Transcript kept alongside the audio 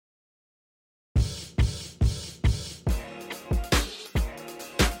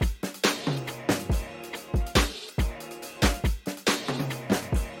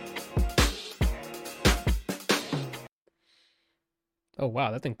Oh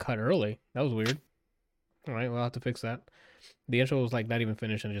wow, that thing cut early. That was weird. All right, well, I'll have to fix that. The intro was like not even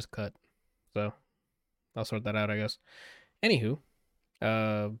finished and it just cut. So I'll sort that out, I guess. Anywho,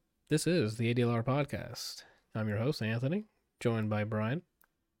 uh, this is the ADLR podcast. I'm your host, Anthony, joined by Brian,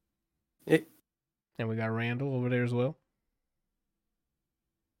 Hey, and we got Randall over there as well.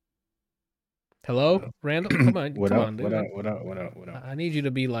 What Hello, up? Randall. Come on, What come up? on, What up? dude. What up? What up? What up? I need you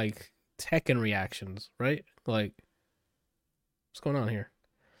to be like Tekken reactions, right? Like, what's going on here?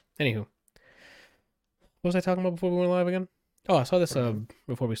 Anywho, what was I talking about before we went live again? Oh, I saw this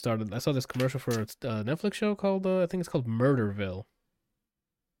before we started. I saw this commercial for a Netflix show called I think it's called Murderville,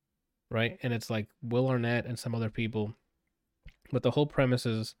 right? And it's like Will Arnett and some other people, but the whole premise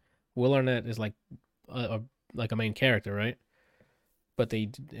is Will Arnett is like like a main character, right? But they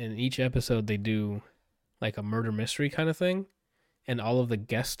in each episode they do like a murder mystery kind of thing, and all of the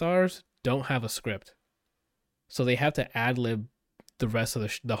guest stars don't have a script, so they have to ad lib the rest of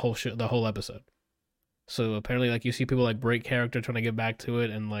the whole episode. So apparently, like you see people like break character trying to get back to it,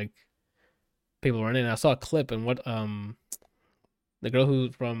 and like people running. I saw a clip and what the girl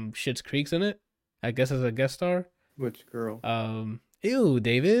who's from Schitt's Creek's in it, I guess as a guest star. which girl? Ew,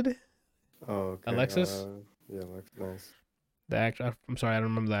 David, Oh, okay. Alexis, Yeah, looks nice. the actor. I'm sorry, I don't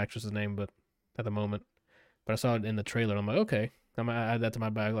remember the actress's name, but at the moment, but I saw it in the trailer. I'm like, okay, I'm gonna add that to my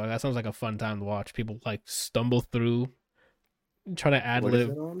backlog. That sounds like a fun time to watch. People like stumble through, trying to ad What is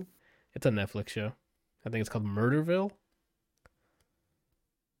lib. it on? It's a Netflix show. I think it's called Murderville.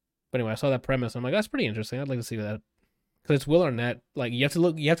 But anyway, I saw that premise. I'm like, that's pretty interesting. I'd like to see that because it's Will Arnett. Like you have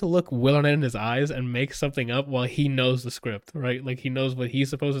to look Will Arnett in his eyes and make something up while he knows the script, right? Like he knows what he's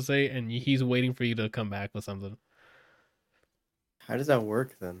supposed to say, and he's waiting for you to come back with something. How does that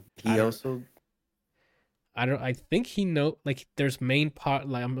work then? I He don't. also. I don't. I think he know. Like there's main part.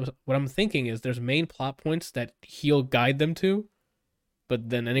 Like what I'm thinking is there's main plot points that he'll guide them to, but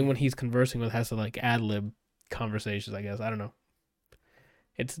then anyone he's conversing with has to like ad lib conversations. I guess I don't know.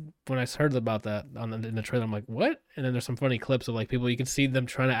 It's when I heard about that in the trailer, I'm like, what? And then there's some funny clips of like people you can see them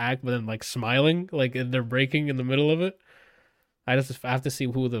trying to act, but then like smiling, like they're breaking in the middle of it. I have to see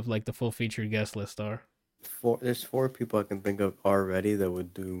who the full featured guest list are. There's four people I can think of already that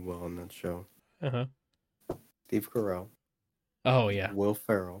would do well on that show. Uh huh. Steve Carell, Oh yeah, Will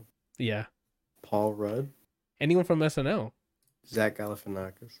Ferrell, yeah. Paul Rudd, Anyone from SNL? Zach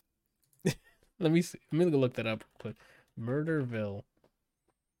Galifianakis. Let me see. Let me look that up quick. Murderville.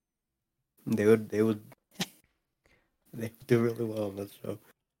 They would they would do really well on that show.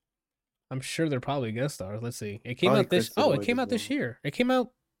 I'm sure they're probably guest stars. Let's see. It came Probably out this. Kristen Oh, it Wiig came as out this well. year. It came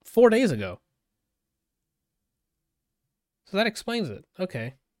out 4 days ago. So that explains it.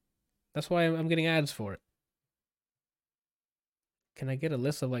 Okay, that's why I'm getting ads for it. Can I get a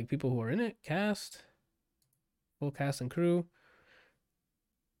list of like people who are in it? Cast, full cast and crew.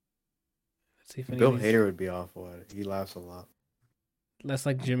 Let's see if any Bill of these. Hader would be awful at it. He laughs a lot. That's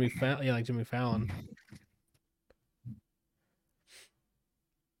like Jimmy Fallon. Yeah, like Jimmy Fallon.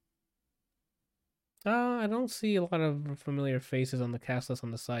 I don't see a lot of familiar faces on the cast list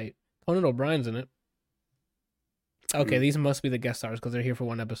on the site. Conan O'Brien's in it. Okay, these must be the guest stars because they're here for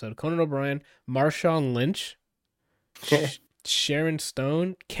one episode. Conan O'Brien, Marshawn Lynch, Sharon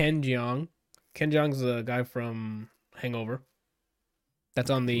Stone, Ken Jeong. Ken Jeong's the guy from Hangover. That's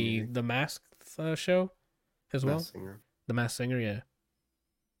on the Mask show as well. Masked Singer. The Masked Singer, yeah.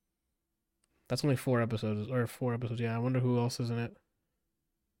 That's only 4 episodes, or 4 episodes. Yeah, I wonder who else is in it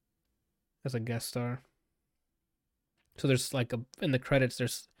as a guest star. So there's like in the credits,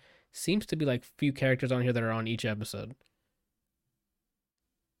 there's seems to be like few characters on here that are on each episode.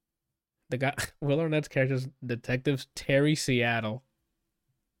 The guy Will Arnett's character's Detective Terry Seattle.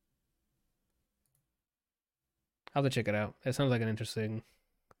 I'll have to check it out. It sounds like an interesting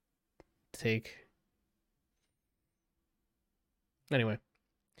take. Anyway,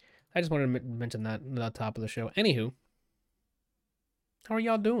 I just wanted to mention that at the top of the show. Anywho, how are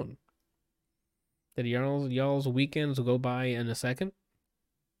y'all doing? Did y'all's weekends go by in a second?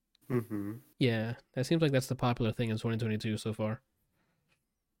 Mm-hmm. Yeah, that seems like that's the popular thing in 2022 so far.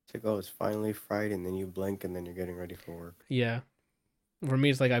 It's like, oh, it's finally Friday, and then you blink, and then you're getting ready for work. Yeah, for me,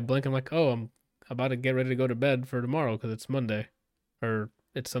 it's like I blink. I'm like, oh, I'm about to get ready to go to bed for tomorrow because it's Monday, or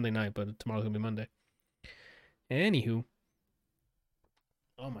it's Sunday night, but tomorrow's gonna be Monday. Anywho,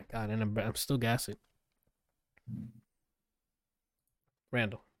 oh my god, and I'm still gassy.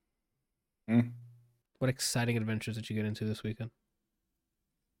 Randall, Hmm? what exciting adventures did you get into this weekend?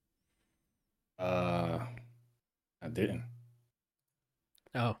 I didn't.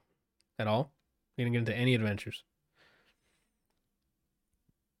 Oh, at all? You didn't get into any adventures?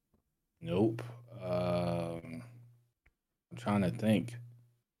 Nope. I'm trying to think.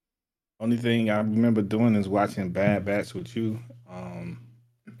 Only thing I remember doing is watching Bad Batch with you.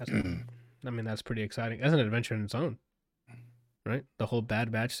 That's that's pretty exciting. That's an adventure in its own, right? The whole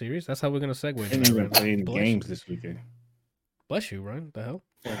Bad Batch series. That's how we're gonna segue into Didn't that, even Ryan. play any Bless, games this weekend. bless you, Ryan. The hell?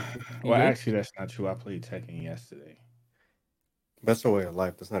 You Well, good? actually, that's not true. I played Tekken yesterday. That's a way of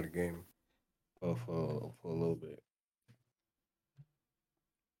life. That's not a game. For a little bit.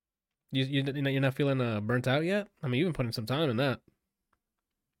 You're not feeling burnt out yet? I mean, you've been putting some time in that.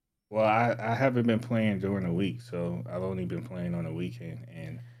 Well, I haven't been playing during the week, so I've only been playing on the weekend.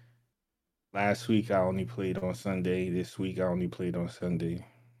 And last week I only played on Sunday. This week I only played on Sunday.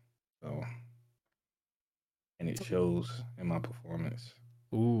 So, and it shows in my performance.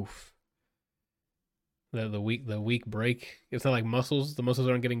 Oof. The week break. It's not like muscles. The muscles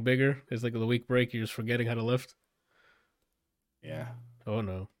aren't getting bigger. It's like the week break. You're just forgetting how to lift. Yeah. Oh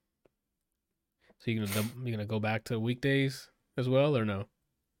no. So you're gonna go back to weekdays as well, or no?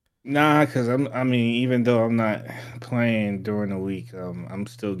 Nah, because I mean, even though I'm not playing during the week, I'm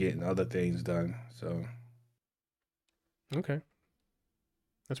still getting other things done. So Okay,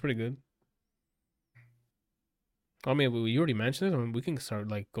 that's pretty good. I mean, you already mentioned it. I mean, we can start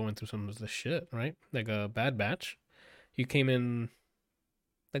like going through some of the shit, right? Like a Bad Batch. You came in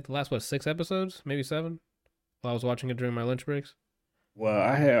like the last 6 episodes, maybe 7. While I was watching it during my lunch breaks. well,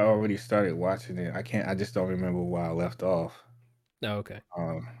 I had already started watching it. I just don't remember where I left off. Oh, okay.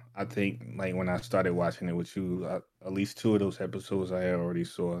 I think like when I started watching it with you, at least 2 of those episodes I had already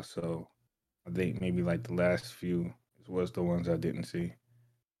saw. So I think maybe like the last few was the ones I didn't see.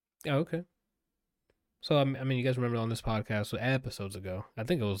 Oh, okay. So I mean, you guys remember on this podcast so episodes ago? I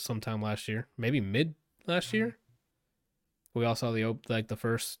think it was sometime last year, maybe mid last year. We all saw the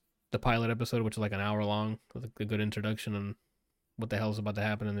pilot episode, which is like an hour long, with a good introduction on what the hell is about to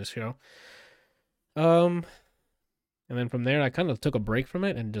happen in this show. And then from there, I kind of took a break from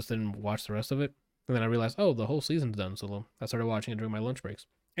it and just didn't watch the rest of it. And then I realized, oh, the whole season's done. So I started watching it during my lunch breaks.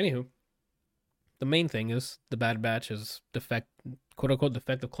 Anywho, the main thing is the Bad Batch is quote unquote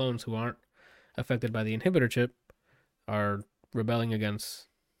defective clones who aren't affected by the inhibitor chip are rebelling against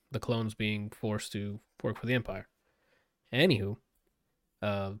the clones being forced to work for the Empire. Anywho,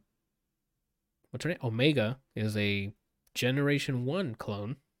 what's her name? Omega is a Generation 1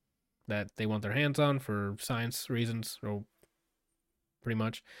 clone that they want their hands on for science reasons, or pretty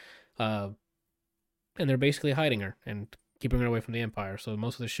much. And they're basically hiding her and keeping her away from the Empire. So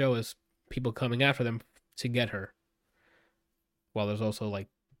most of the show is people coming after them to get her. While there's also like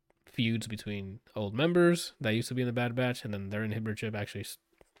feuds between old members that used to be in the Bad Batch, and then their inhibitor chip actually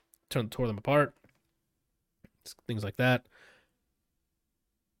tore them apart. Things like that.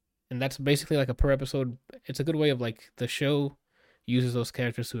 And that's basically like a per episode. It's a good way of like the show uses those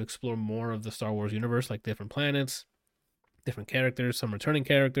characters to explore more of the Star Wars universe, like different planets, different characters, some returning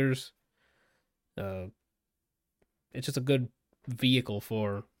characters. It's just a good vehicle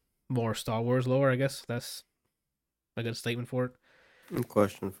for more Star Wars lore, I guess. That's a good statement for it.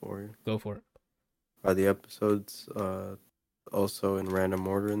 Question for you. Go for it. Are the episodes also in random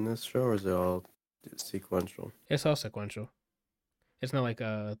order in this show, or is it all sequential? It's all sequential. It's not like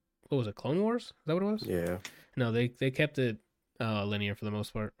what was it, Clone Wars? Is that what it was? Yeah. No, they kept it linear for the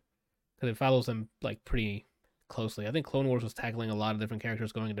most part because it follows them like pretty closely. I think Clone Wars was tackling a lot of different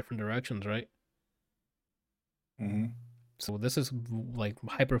characters going in different directions, right? Mm-hmm. So this is like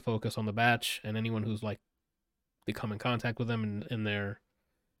hyper focus on the Batch and anyone who's like they come in contact with them in their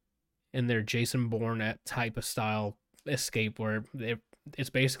Jason Bourne at type of style escape where it's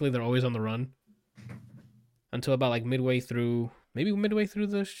basically they're always on the run until about like midway through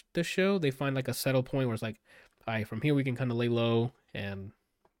the show they find like a settle point where it's like, all right, from here we can kind of lay low, and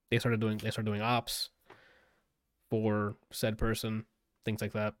they start doing ops for said person, things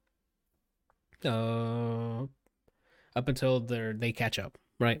like that. Up until they catch up,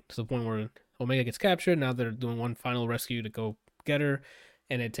 right? To the point where Omega gets captured. Now they're doing one final rescue to go get her,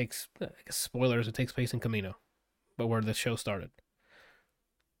 and it takes, spoilers, it takes place in Kamino, but where the show started.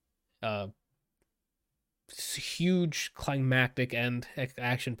 It's huge climactic end,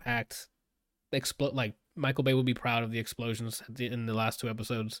 action packed, explode. Like Michael Bay would be proud of the explosions in the last 2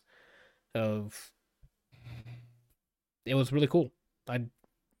 episodes. It was really cool. I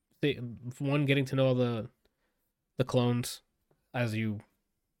one, getting to know all the clones as you.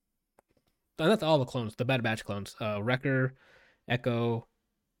 Not all the clones, the Bad Batch clones. Wrecker, Echo,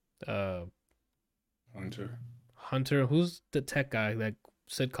 Hunter. Who's the tech guy that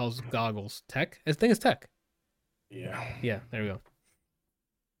Sid calls Goggles? Tech? I think it's Tech. Yeah. Yeah, there we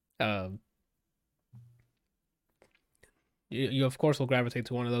go. You of course will gravitate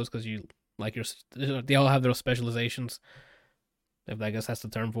to one of those because you like they all have their specializations. if I guess that's the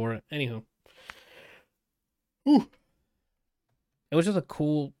term for it. Anywho, Ooh. It was just a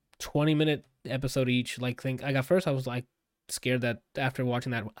cool 20-minute episode each. Like, at first I was like scared that after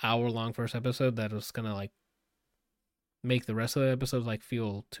watching that hour-long first episode that it was gonna like make the rest of the episodes like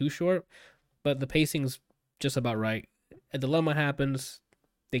feel too short. But the pacing's just about right. A dilemma happens,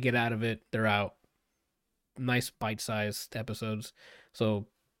 they get out of it, they're out. Nice bite-sized episodes. So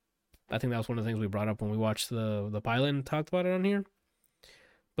I think that was one of the things we brought up when we watched the pilot and talked about it on here.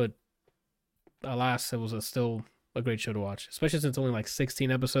 But alas, it was still a great show to watch, especially since it's only like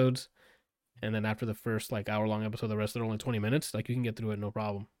 16 episodes. And then after the first like hour-long episode, the rest are only 20 minutes. Like, you can get through it no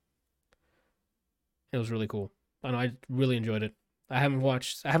problem. It was really cool. I know, I really enjoyed it. I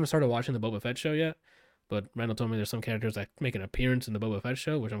haven't started watching the Boba Fett show yet, but Randall told me there's some characters that make an appearance in the Boba Fett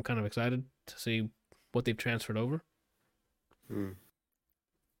show, which I'm kind of excited to see what they've transferred over. Hmm.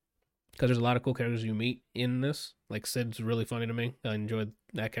 Because there's a lot of cool characters you meet in this. Like, Sid's really funny to me. I enjoyed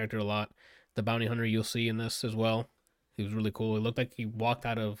that character a lot. The bounty hunter you'll see in this as well. He was really cool. It looked like he walked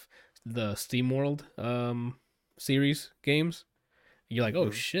out of the SteamWorld series games. You're like,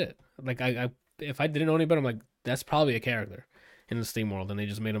 oh shit. Like, I if I didn't know any better, I'm like, that's probably a character in the SteamWorld, and they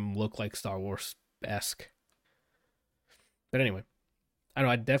just made him look like Star Wars-esque. But anyway, I know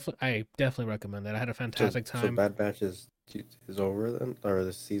I definitely recommend that. I had a fantastic time. So Bad Batch is over then, or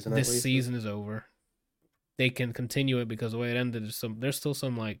this season? This season is over. They can continue it because the way it ended, there's still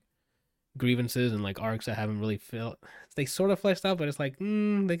some like grievances and like arcs that haven't really felt. They sort of fleshed out, but it's like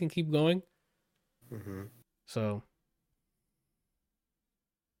they can keep going. Mm-hmm. So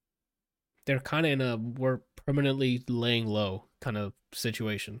they're kind of in a we're permanently laying low kind of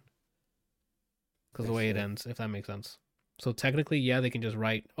situation because the way it ends, if that makes sense. So technically, yeah, they can just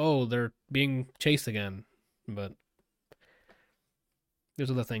write, oh, they're being chased again, but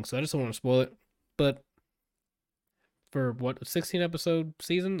there's other things. So I just don't want to spoil it. But for what 16 episode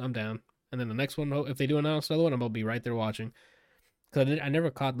season, I'm down. And then the next one, if they do announce another one, I'm gonna be right there watching. Because I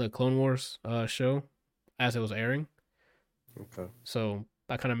never caught the Clone Wars show as it was airing. Okay. So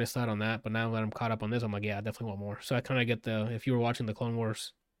I kind of missed out on that. But now that I'm caught up on this, I'm like, yeah, I definitely want more. So I kind of get if you were watching the Clone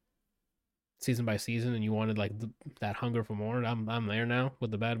Wars season by season and you wanted like that hunger for more, I'm there now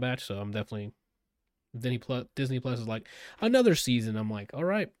with the Bad Batch. So I'm definitely Disney Plus is like another season. I'm like, all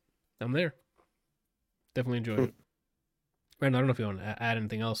right, I'm there. Definitely enjoyed it. Brandon, I don't know if you want to add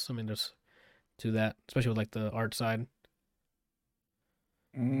anything else. I mean, just to that, especially with like the art side.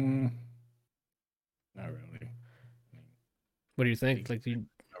 Not really. What do you think? Like, you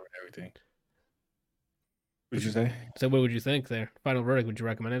covered everything. What'd you say? So, what would you think there? Final verdict. Would you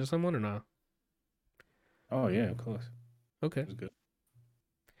recommend it to someone or not? Oh yeah, of course. Okay. It was good.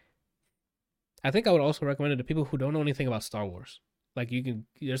 I think I would also recommend it to people who don't know anything about Star Wars. Like,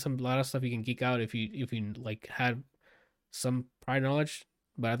 there's a lot of stuff you can geek out if you like had some prior knowledge.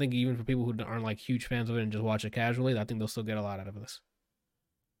 But I think even for people who aren't like huge fans of it and just watch it casually, I think they'll still get a lot out of this.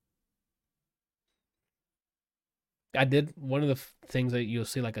 I did one of the things that you'll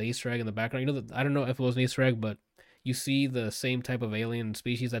see like an Easter egg in the background. You know, I don't know if it was an Easter egg, but you see the same type of alien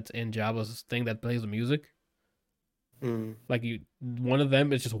species that's in Jabba's thing that plays the music. Like one of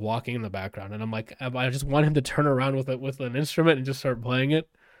them is just walking in the background, and I'm like, I just want him to turn around with an instrument and just start playing it.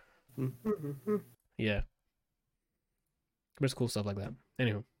 Yeah, there's cool stuff like that.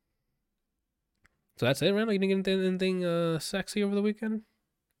 Anywho, so that's it, Randall. You didn't get anything sexy over the weekend?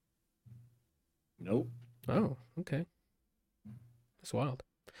 Nope. Oh, okay. That's wild.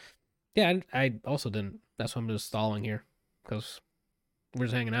 Yeah, I also didn't. That's why I'm just stalling here because we're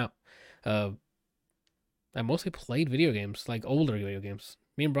just hanging out. I mostly played video games, like older video games.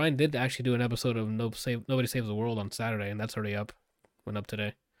 Me and Brian did actually do an episode of Nobody Saves the World on Saturday, and that's already up. Went up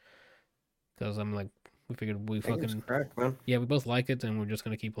today. Because I'm like, we figured we fucking... crack, man. Yeah, we both like it, and we're just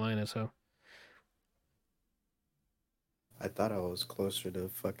going to keep playing it, so... I thought I was closer to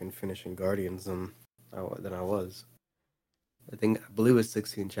fucking finishing Guardians than I was. I believe it's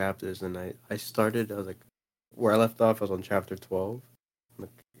 16 chapters, and I started, I was like, where I left off, I was on chapter 12. I'm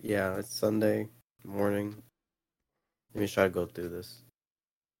like, yeah, it's Sunday morning. Let me try to go through this.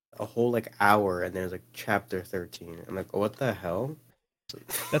 A whole like hour, and there's like chapter 13. I'm like, what the hell?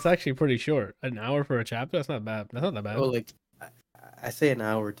 That's actually pretty short. An hour for a chapter? That's not bad. That's not that bad. Well, like, I say an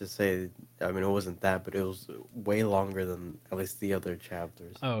hour to say, I mean, it wasn't that, but it was way longer than at least the other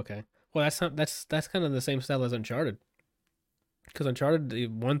chapters. Oh, okay. Well, that's kind of the same style as Uncharted. Because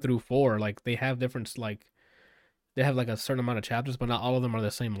Uncharted 1 through 4, like, they have different, like, they have, like, a certain amount of chapters, but not all of them are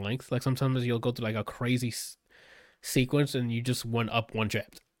the same length. Like, sometimes you'll go through, like, a crazy sequence, and you just went up one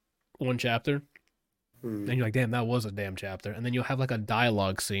chapter. And you're like, damn, that was a damn chapter. And then you'll have, like, a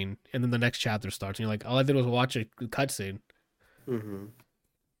dialogue scene, and then the next chapter starts, and you're like, all I did was watch a cutscene. Mm-hmm.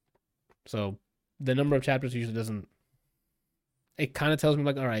 So the number of chapters usually doesn't. It kind of tells me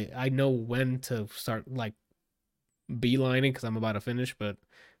like, all right, I know when to start like beelining because I'm about to finish, but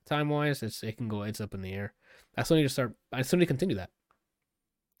time wise, it can go. It's up in the air. I still need to start. I still need to continue that.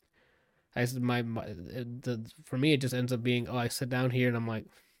 For me, it just ends up being, oh, I sit down here and I'm like,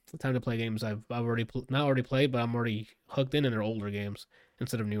 time to play games I've already not already played, but I'm already hooked in, and they're older games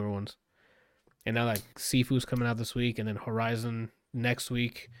instead of newer ones. And now like Sifu's coming out this week, and then Horizon next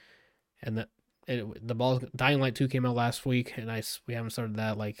week, and the balls Dying Light 2 came out last week, and we haven't started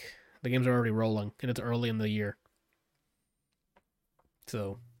that. Like the games are already rolling, and it's early in the year.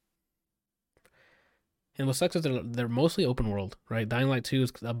 So, and what sucks is they're mostly open world, right? Dying Light 2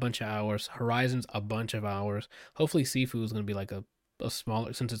 is a bunch of hours. Horizon's a bunch of hours. Hopefully, Sifu is going to be like a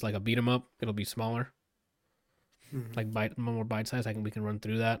smaller, since it's like a beat 'em up, it'll be smaller, Mm-hmm. like more bite size. We can run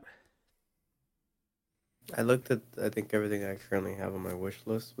through that. I looked at, I think, everything I currently have on my wish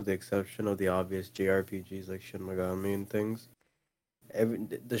list, with the exception of the obvious JRPGs like Shin Megami and things.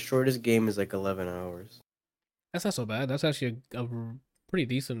 The shortest game is like 11 hours. That's not so bad. That's actually a pretty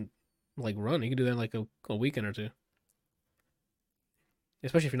decent like run. You can do that in like a weekend or two,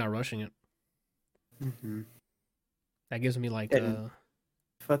 especially if you're not rushing it. Mm-hmm. That gives me like And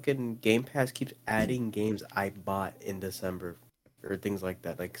fucking Game Pass keeps adding games I bought in December or things like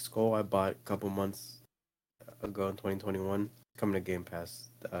that. Like Skull, I bought a couple months ago in 2021. Coming to Game Pass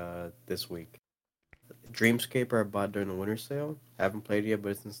this week. Dreamscaper I bought during the winter sale. I haven't played it yet, but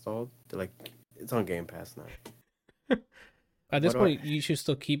it's installed. They're like, it's on Game Pass now. at this What do I? point you should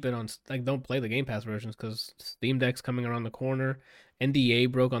still keep it on. Like, don't play the Game Pass versions because Steam Deck's coming around the corner. NDA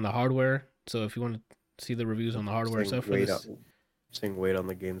broke on the hardware, so if you want to see the reviews on the hardware Saying stuff for wait this, on, saying wait on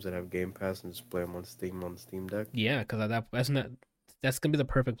the games that have Game Pass and just play them on Steam Deck. yeah, because that's gonna be the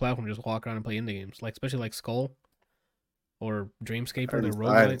perfect platform to just walk around and play indie games, like especially like Skull or Dreamscaper. They're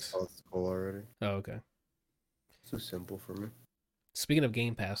I roguelites. installed Skull already. Oh, okay. It's too simple for me. Speaking of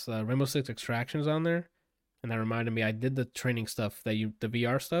Game Pass, Rainbow Six Extraction's on there, and that reminded me I did the training stuff the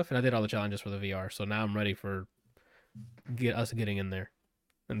VR stuff, and I did all the challenges for the VR. So now I'm ready for getting in there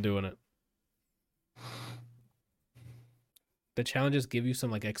and doing it. The challenges give you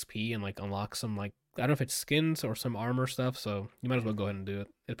some like XP and like unlock some like I don't know if it's skins or some armor stuff. So you might as well go ahead and do it.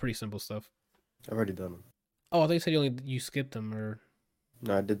 It's pretty simple stuff. I've already done them. Oh, I thought you said you skipped them or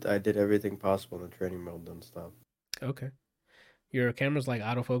No, I did everything possible in the training mode. Don't stop. okay. Your camera's like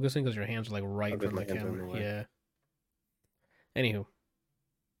auto focusing because your hands are like right Because from my the hands are in camera. the way. Yeah. Anywho,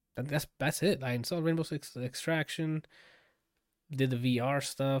 that's it. I installed Rainbow Six Extraction. Did the VR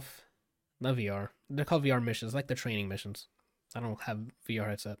stuff. Not VR. They're called VR missions, like the training missions. I don't have VR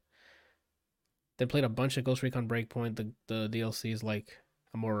headset. Then played a bunch of Ghost Recon Breakpoint. The DLC is like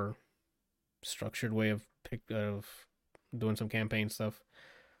a more structured way of doing some campaign stuff.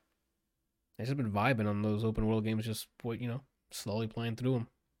 I've just been vibing on those open world games, just slowly playing through them.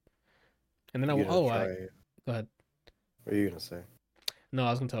 And then You gonna I try? go ahead. What are you gonna say? No,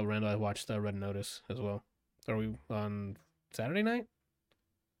 I was gonna tell Randall I watched Red Notice as well. Are we on Saturday night?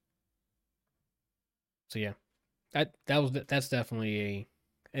 So yeah, that's definitely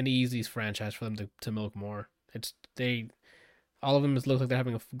an easy franchise for them to milk more. It's they all of them just look like they're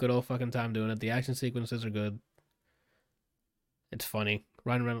having a good old fucking time doing it. The action sequences are good. It's funny.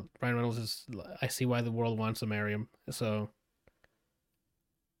 Ryan Reynolds is. I see why the world wants to marry him. So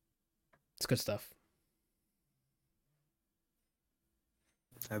it's good stuff.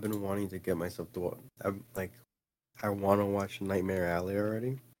 I've been wanting to get myself to. I'm like, I want to watch Nightmare Alley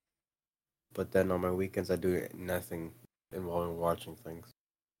already, but then on my weekends I do nothing involving watching things.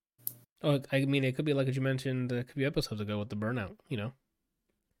 Oh, I mean, it could be like what you mentioned. It could be episodes ago with the burnout.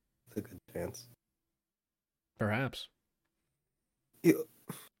 It's a good chance. Perhaps. Yeah.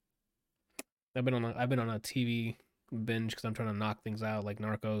 I've been on a TV binge because I'm trying to knock things out like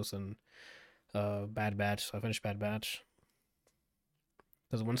Narcos and Bad Batch. So I finished Bad Batch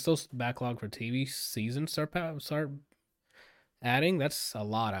because when those backlog for TV seasons start adding, that's a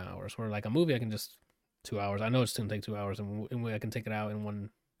lot of hours. Where like a movie, I can just 2 hours. I know it's gonna take 2 hours, and I can take it out in one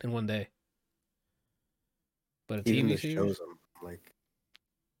day. But a Even TV the series, shows, I'm like,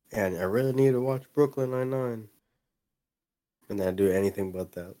 and I really need to watch Brooklyn Nine-Nine, and then I do anything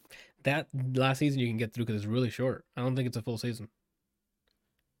but that. that last season you can get through because it's really short. I don't think it's a full season.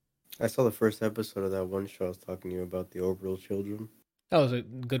 I saw the first episode of that one show I was talking to you about, the Overall Children. Oh, is it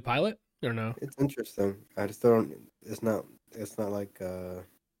a good pilot or no? It's interesting. I just don't. It's not. It's not like.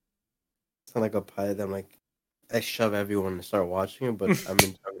 It's not like a pilot that I'm like. I shove everyone to start watching it, but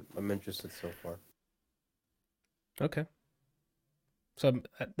I'm interested so far. Okay. So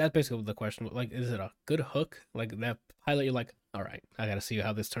that's basically the question. Like, is it a good hook? Like that pilot, you're like, all right, I gotta see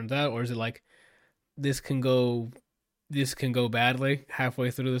how this turns out, or is it like this can go, this can go badly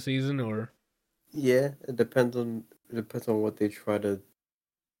halfway through the season, or Yeah, it depends on what they try to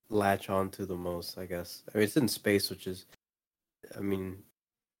latch on to the most, I guess. I mean, it's in space, which is, I mean,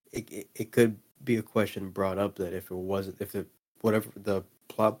 it could be a question brought up that if it whatever the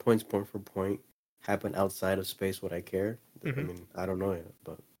plot points point for point happen outside of space, would I care? I mm-hmm. mean, I don't know yet,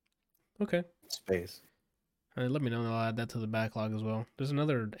 but Okay. space. Let me know. I'll add that to the backlog as well. There's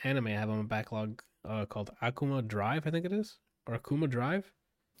another anime I have on my backlog called Akuma Drive, I think it is, or Akuma Drive.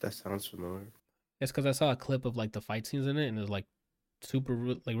 That sounds familiar. It's because I saw a clip of like the fight scenes in it, and it was like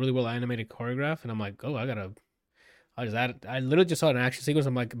like really well animated choreograph, and I'm like, oh, I just add it. I literally just saw an action sequence.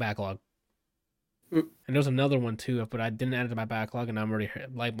 I'm like backlog, Mm. and there's another one too, but I didn't add it to my backlog, and I'm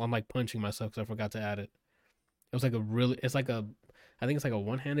like punching myself because I forgot to add it. It was like I think it's like a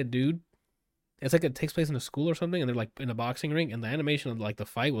one-handed dude. It's like it takes place in a school or something, and they're like in a boxing ring, and the animation of like the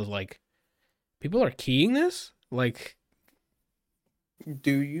fight was like, people are keying this. Like,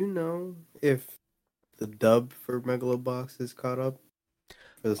 Do you know if the dub for Megalobox is caught up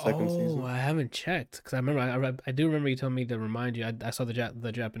for the second oh, season? I haven't checked because I remember I do remember you telling me to remind you. I saw the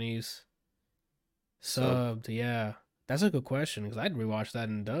Japanese Sub. subbed. Yeah, that's a good question because I'd rewatch that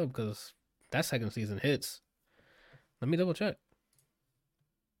in dub because that second season hits. Let me double check.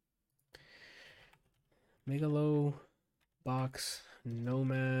 Megalo Box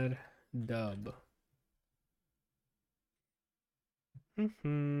Nomad dub.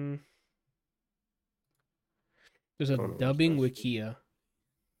 There's a I want to watch dubbing that shit. wikia.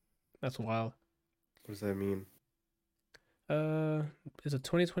 That's wild. What does that mean? Uh, it's a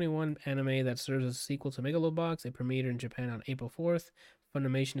 2021 anime that serves as a sequel to Megalobox. It premiered in Japan on April 4th.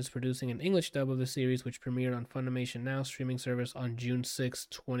 Funimation is producing an English dub of the series, which premiered on Funimation Now streaming service on June 6,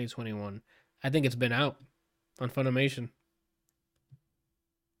 2021. I think it's been out on Funimation.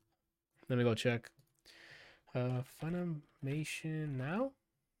 Let me go check. Funimation Now?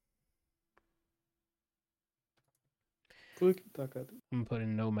 Click Takadu. I'm gonna put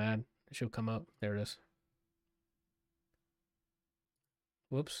in Nomad. It should come up. There it is.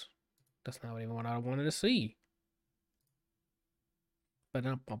 Whoops. That's not even what I wanted to see. But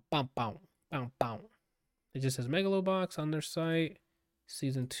it just says Megalobox on their site.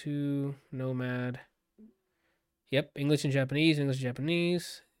 Season 2, Nomad. Yep, English and Japanese, English,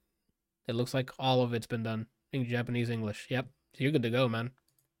 Japanese. It looks like all of it's been done. In Japanese, English. Yep. So you're good to go, man.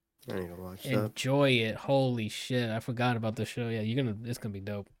 I need to watch that. Enjoy it. Holy shit. I forgot about the show. Yeah, it's gonna be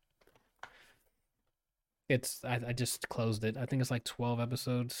dope. I just closed it. I think it's like 12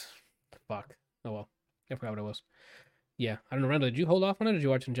 episodes. Fuck. Oh well. I forgot what it was. Yeah. I don't know, Randall, did you hold off on it or did you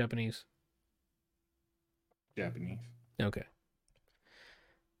watch it in Japanese? Japanese. Okay.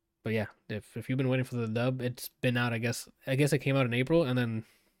 But yeah, if you've been waiting for the dub, it's been out, I guess. I guess it came out in April, and then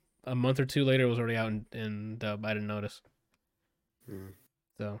a month or two later, it was already out in dub. I didn't notice. Mm.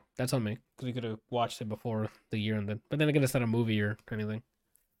 So that's on me because we could have watched it before the year and then. But then again, it's not a movie or anything.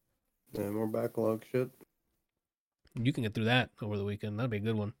 Yeah, more backlog shit. You can get through that over the weekend. That'd be a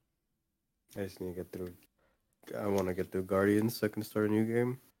good one. I just need to get through. I want to get through Guardians so I can start a new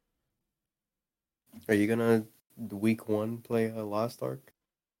game. Are you gonna week 1 play a Lost Ark?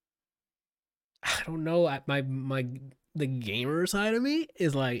 I don't know. The gamer side of me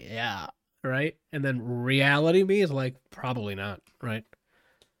is like, yeah, right, and then reality me is like, probably not, right.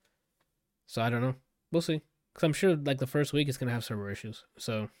 So I don't know. We'll see. Because I'm sure like the first week it's gonna have server issues.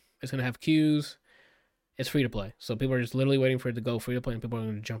 So it's gonna have queues. It's free to play. So people are just literally waiting for it to go free to play, and people are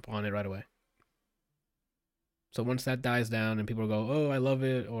gonna jump on it right away. So once that dies down and people go, oh, I love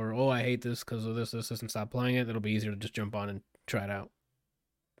it, or oh, I hate this because of this, and stop playing it, it'll be easier to just jump on and try it out.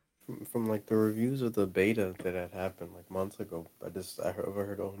 From like the reviews of the beta that had happened like months ago, I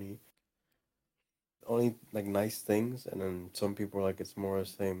heard only like nice things, and then some people are like it's more the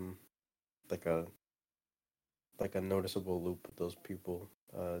same, like a noticeable loop. Those people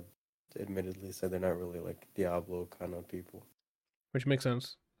admittedly said they're not really like Diablo kind of people. Which makes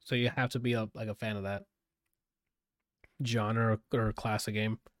sense. So you have to be like a fan of that genre or class of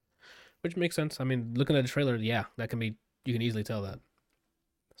game, which makes sense. I mean, looking at the trailer, yeah, you can easily tell that.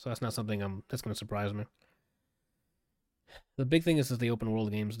 So that's not something that's gonna surprise me. The big thing is the open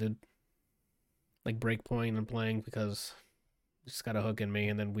world games, dude. Like Breakpoint and playing because it just got a hook in me,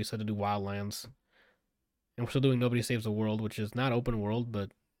 and then we started to do Wildlands, and we're still doing Nobody Saves the World, which is not open world,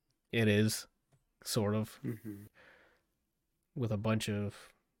 but it is sort of with a bunch of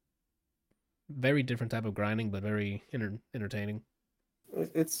very different type of grinding, but very entertaining.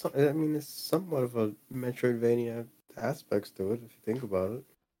 It's somewhat of a Metroidvania aspects to it if you think about it.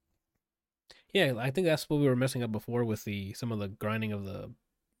 Yeah, I think that's what we were messing up before with some of the grinding of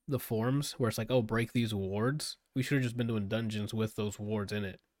the forms, where it's like, oh, break these wards. We should have just been doing dungeons with those wards in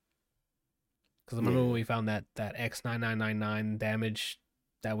it. Because I remember when Yeah, we found that X9999 damage,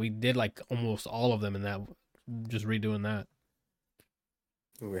 that we did like almost all of them in that, just redoing that.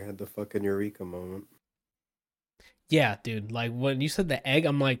 we had the fucking eureka moment. Yeah, dude. Like when you said the egg,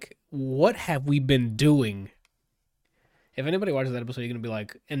 I'm like, what have we been doing? If anybody watches that episode, you're gonna be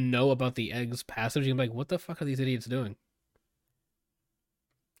like, and know about the eggs passage. You're gonna be like, what the fuck are these idiots doing?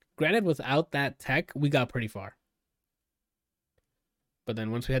 Granted, without that tech, we got pretty far. But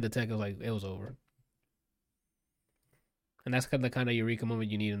then once we had the tech, it was like it was over. And that's kind of the kind of eureka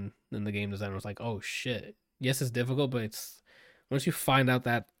moment you need in the game design. It's like, oh shit. Yes, it's difficult, but it's once you find out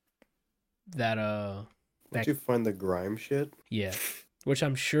that Once you find the grime shit, yeah, which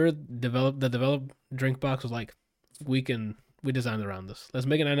I'm sure the develop drink box was like, we designed around this. Let's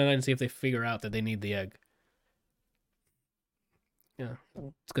make it 99 and see if they figure out that they need the egg. Yeah,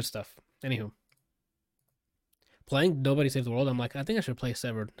 it's good stuff. Anywho, playing Nobody Saves the World, I'm like, I think I should play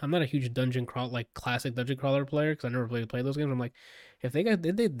Severed. I'm not a huge dungeon crawl like classic dungeon crawler player because I never played those games. I'm like, if they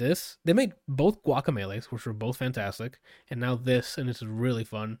did this, they made both Guacameles, which were both fantastic, and now this, and it's really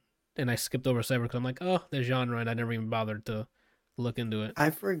fun. And I skipped over Severed because I'm like, oh, the genre, and I never even bothered to look into it. I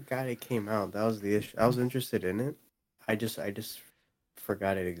forgot it came out. That was the issue. I was interested in it. I just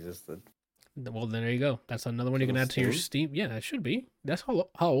forgot it existed. Well, then there you go. That's another one you So can add to your Steam? Steam. Yeah, it should be. That's how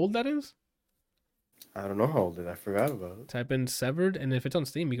old that is. I don't know how old it. I forgot about it. Type in Severed, and if it's on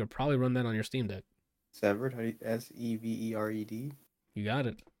Steam, you could probably run that on your Steam Deck. Severed? How do you Severed? You got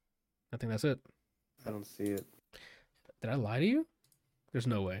it. I think that's it. I don't see it. Did I lie to you? There's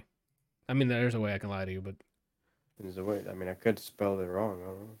no way. I mean, there's a way I can lie to you, but There's a way. I mean, I could spell it wrong. I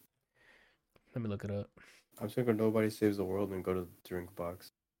don't know. let me look it up. I'm just gonna go Nobody Saves the World and go to the drink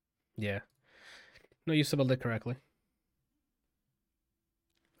box. Yeah. No, you spelled it correctly.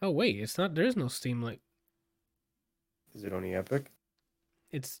 Oh wait, it's not. There is no Steam like. Is it only Epic?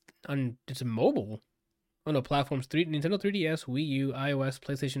 It's on. It's mobile. Oh no, platforms: Nintendo 3DS, Wii U, iOS,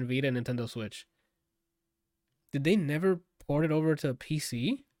 PlayStation Vita, and Nintendo Switch. Did they never port it over to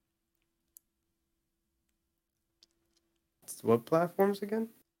PC? What platforms again?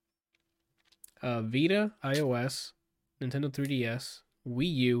 Vita, iOS, Nintendo 3DS,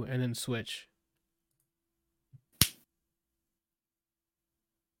 Wii U, and then Switch.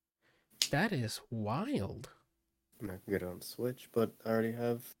 That is wild. I'm not gonna get it on Switch, but I already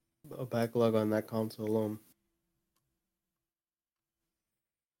have a backlog on that console alone.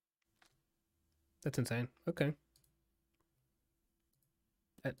 That's insane. Okay.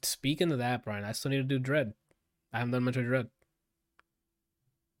 Speaking of that, Brian, I still need to do Dread. I haven't done much of Dread.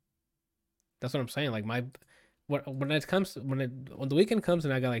 That's what I'm saying. Like when the weekend comes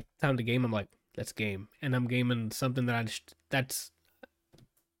and I got like time to game, I'm like, let's game, and I'm gaming something I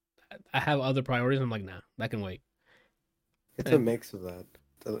have other priorities. I'm like, nah, that can wait. It's a mix of that.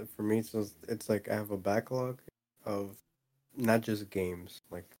 For me, it's like I have a backlog of not just games,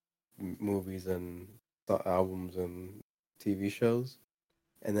 like movies and albums and TV shows,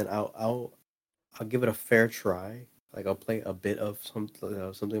 and then I'll give it a fair try. Like I'll play a bit of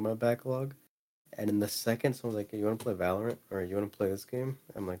something in my backlog, and in the second someone's like, hey, "You want to play Valorant or you want to play this game?"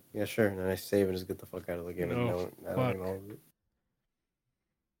 I'm like, "Yeah, sure." And then I save and just get the fuck out of the game. No, I don't fuck. even know.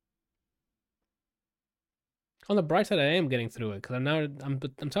 On the bright side, I am getting through it because I'm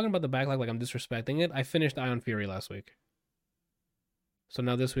talking about the backlog like I'm disrespecting it. I finished Ion Fury last week, so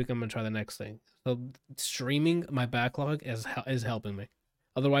now this week I'm gonna try the next thing. So streaming my backlog is helping me.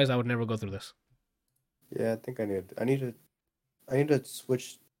 Otherwise, I would never go through this. Yeah, I think I need to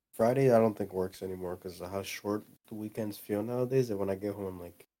switch. Friday I don't think works anymore because of how short the weekends feel nowadays. That when I get home, I'm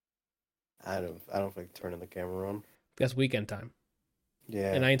like, I don't feel like turning the camera on. That's weekend time,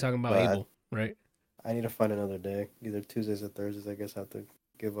 Yeah, and I ain't talking about but Able, right? I need to find another day, either Tuesdays or Thursdays. I guess I have to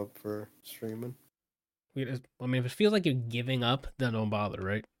give up for streaming. I mean, if it feels like you're giving up, then don't bother,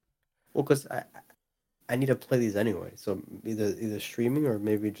 right? Well, because I need to play these anyway. So either streaming or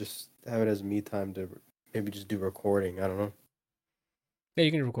maybe just have it as me time to maybe just do recording. I don't know. Yeah,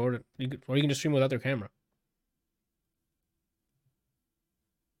 you can record it. Or you can just stream without their camera.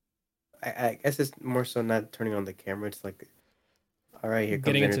 I guess it's more so not turning on the camera. It's like, all right, here comes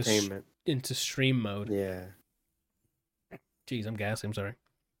Getting entertainment. into stream mode. Yeah. Jeez, I'm gassy. I'm sorry.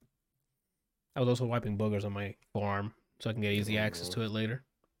 I was also wiping boogers on my forearm so I can get easy access to it later.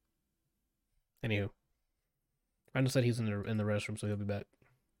 Anywho, Randall said he's in the restroom, so he'll be back.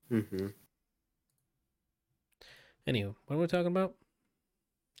 Mm-hmm. Anywho, what are we talking about?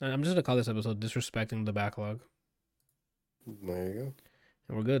 I'm just gonna call this episode "Disrespecting the Backlog." There you go.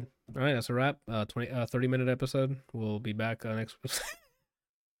 And we're good. All right, that's a wrap. 30-minute episode. We'll be back next.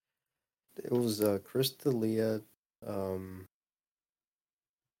 It was Chris D'Elia,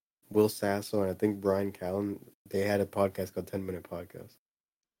 Will Sasso, and I think Brian Callen. They had a podcast called 10-Minute Podcast.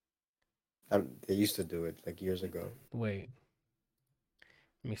 They used to do it like years ago. Wait.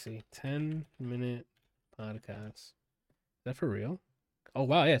 Let me see. 10-minute podcast. Is that for real? Oh,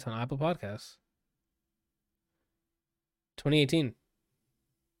 wow. Yeah, it's on Apple Podcasts. 2018.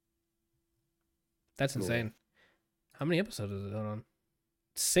 That's insane. How many episodes is it on?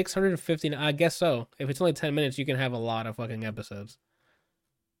 650. I guess so. If it's only 10 minutes, you can have a lot of fucking episodes.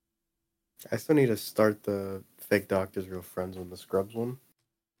 I still need to start the Fake Doctors, Real Friends on the Scrubs one.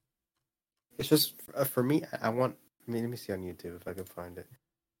 It's just, for me, let me see on YouTube if I can find it.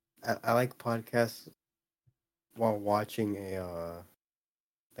 I like podcasts while watching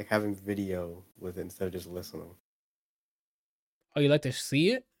like having video with it instead of just listening. Oh, you like to see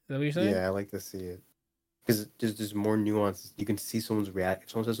it? Is that what you're saying? Yeah, I like to see it. Because there's more nuances. You can see someone's react.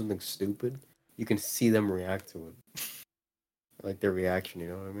 If someone says something stupid, you can see them react to it. Like their reaction, you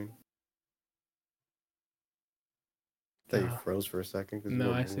know what I mean? I thought you froze for a second.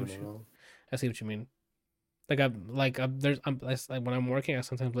 No, I see what you mean. Like when I'm working, I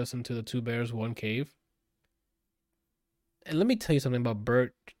sometimes listen to the Two Bears, One Cave. And let me tell you something about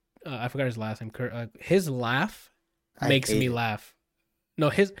Bert. I forgot his last name. His laugh makes me laugh.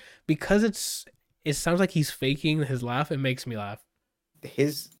 No, because it sounds like he's faking his laugh. It makes me laugh.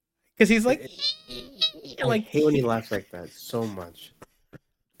 Because he's like, I hate when he laughs like that so much.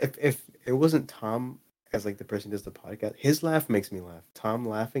 If it wasn't Tom as like the person who does the podcast, his laugh makes me laugh. Tom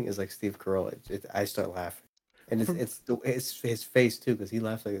laughing is like Steve Carell. I start laughing, and it's his face too, because he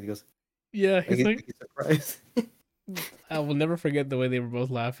laughs like he goes. Yeah, he's like surprised. I will never forget the way they were both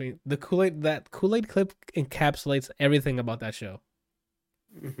laughing. The Kool-Aid clip encapsulates everything about that show.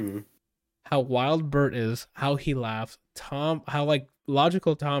 Mm-hmm. How wild Bert is, how he laughs, how like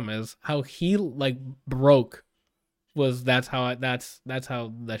logical Tom is, how he like broke. That's how that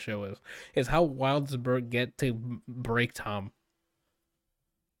show is. Is how wild does Bert get to break Tom?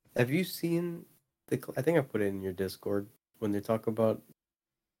 Have you seen I think I put it in your Discord when they talk about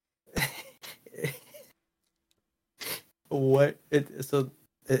so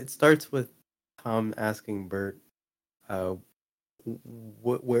it starts with Tom asking Bert,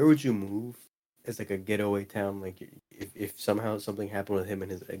 where would you move? It's like a getaway town. Like if somehow something happened with him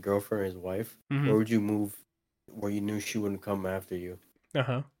and his girlfriend or his wife, where would you move? Where you knew she wouldn't come after you.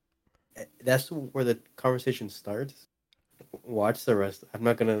 That's where the conversation starts. Watch the rest. I'm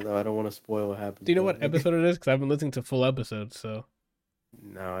not gonna. I don't want to spoil what happens. Do you know what episode it is? Because I've been listening to full episodes. So.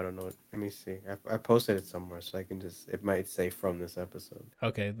 No, I don't know. Let me see. I posted it somewhere, so I can just. It might say from this episode.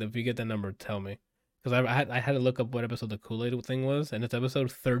 Okay, if you get that number, tell me. Because I had to look up what episode the Kool-Aid thing was, and it's episode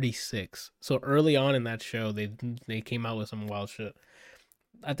 36. So early on in that show, they came out with some wild shit.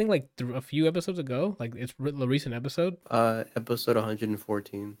 I think like a few episodes ago, like it's the recent episode. Episode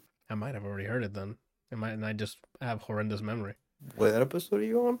 114. I might have already heard it then. And I just have horrendous memory. What episode are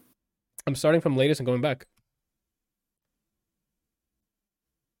you on? I'm starting from latest and going back.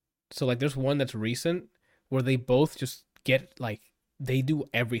 So like there's one that's recent where they both just get like they do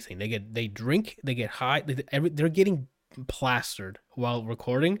everything. They drink, they get high, they're getting plastered while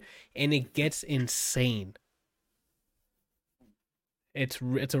recording, and it gets insane. It's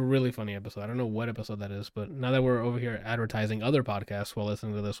a really funny episode. I don't know what episode that is, but now that we're over here advertising other podcasts while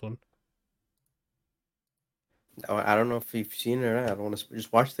listening to this one. I don't know if you've seen it or not. I don't want to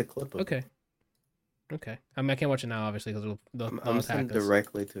just watch the clip. Okay. I mean, I can't watch it now, obviously, because I'm sending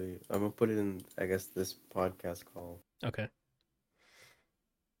directly to you. I'm gonna put it in, I guess, this podcast call. Okay.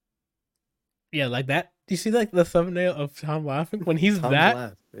 Yeah, like that. Do you see like the thumbnail of Tom laughing when he's Tom's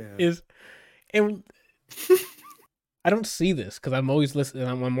that? Is, and I don't see this because I'm always listening.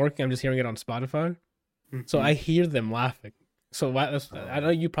 I'm working. I'm just hearing it on Spotify, so I hear them laughing. So I know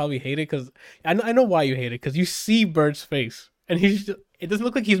you probably hate it because I know why you hate it, because you see Bert's face and it doesn't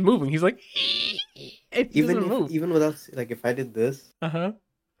look like he's moving. He's like, and he doesn't move. Even without, like, if I did this,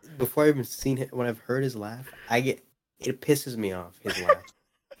 before I even seen it, when I've heard his laugh, it pisses me off. His laugh.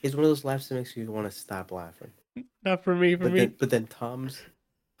 It's one of those laughs that makes you want to stop laughing. Not for me. But then Tom's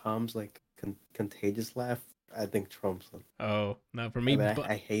like contagious laugh, I think trumps them. Oh, not for me.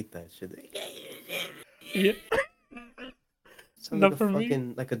 I hate that shit. Yeah. Sounds not like for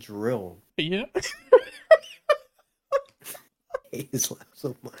me. Like a drill. Yeah. I hate his laugh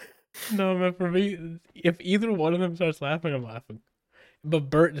so much. No, man, for me, if either one of them starts laughing, I'm laughing. But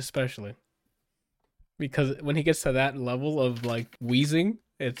Bert especially. Because when he gets to that level of like wheezing,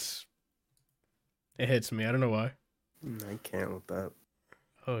 it hits me. I don't know why. I can't with that.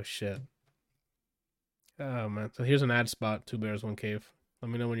 Oh shit. Oh man. So here's an ad spot. 2 Bears, 1 Cave. Let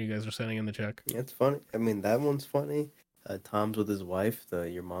me know when you guys are sending in the check. It's funny. I mean, that one's funny. Tom's with his wife, the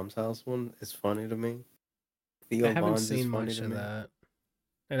Your Mom's House one, is funny to me. I Theo haven't Bonds is seen funny much to of me. that.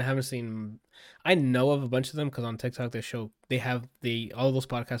 And I haven't seen. I know of a bunch of them because on TikTok they have all those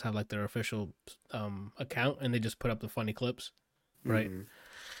podcasts have like their official account and they just put up the funny clips, right? Mhm.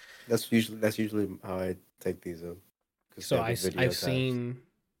 That's usually how I take these up. Because they So have the video I've tabs. seen.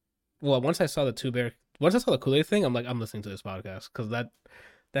 Well, once I saw the Kool-Aid thing, I'm like, I'm listening to this podcast because that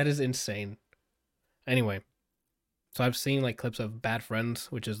is insane. Anyway, so I've seen like clips of Bad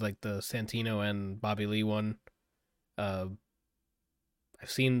Friends, which is like the Santino and Bobby Lee one. Uh, I've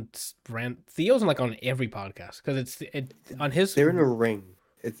seen Theo's like on every podcast because it on his. They're in a ring.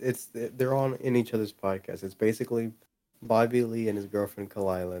 They're on in each other's podcast. It's basically Bobby Lee and his girlfriend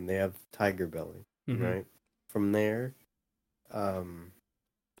Kalila, and they have Tiger Belly, Mhm. right? From there, um,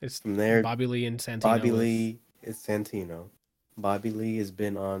 It's from there, Bobby Lee and Santino. Bobby Lee is Santino. Bobby Lee has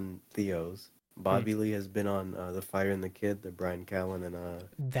been on Theo's. Bobby Lee has been on The Fighter and the Kid, the Brian Callen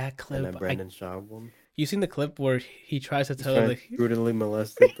That clip. and Brandon Schaub one. You seen the clip where he tries to He's tell her trying that to brutally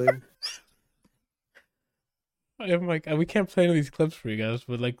molested thing. I'm like, we can't play any of these clips for you guys,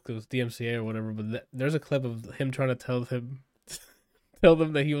 but like it was DMCA or whatever. But there's a clip of him trying to tell them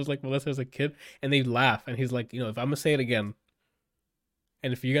that he was like molested as a kid, and they laugh, and he's like, if I'm gonna say it again,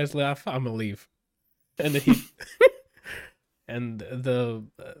 and if you guys laugh, I'm gonna leave. And then he and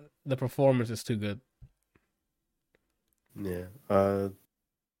the performance is too good. Yeah.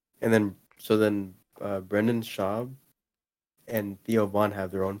 And then Brendan Schaub and Theo Von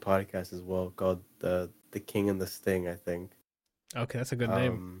have their own podcast as well called the King and the Sting, I think. Okay, that's a good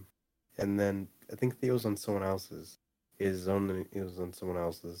name. And then I think Theo's on someone else's. He was on someone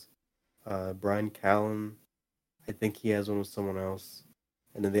else's. Brian Callen, I think he has one with someone else.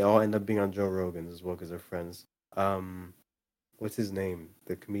 And then they all end up being on Joe Rogan's as well because they're friends. What's his name?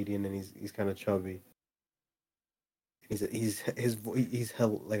 The comedian, and he's kind of chubby. He's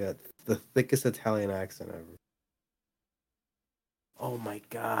held like the thickest Italian accent ever. Oh my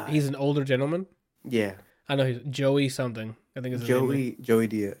god. He's an older gentleman. Yeah. I know he's Joey something. I think it's Joey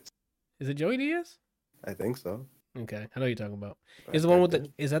Diaz. Is it Joey Diaz? I think so. Okay, I know what you're talking about. Is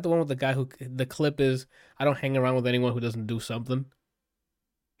that the one with the guy who the clip is? I don't hang around with anyone who doesn't do something.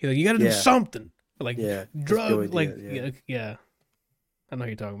 He's like, you got to do something, like drug, like yeah. I know what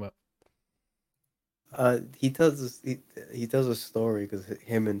you're talking about. He tells a story because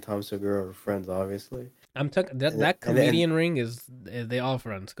him and Tom Segura are friends, obviously. I'm talking that comedian ring is they all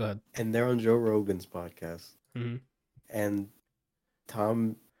friends. Go ahead. And they're on Joe Rogan's podcast. Mm-hmm. And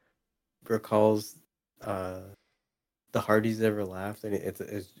Tom recalls the hardest ever laughed, and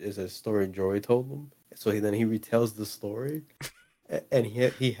it's a story Joey told him. So then he retells the story, and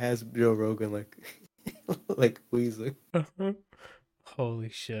he has Joe Rogan like wheezing. Holy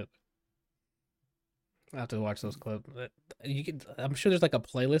shit! I have to watch those clips. I'm sure there's like a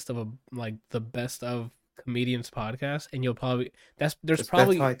playlist of like the best of comedians podcast, and you'll probably that's how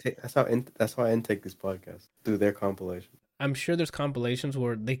I intake this podcast through their compilation. I'm sure there's compilations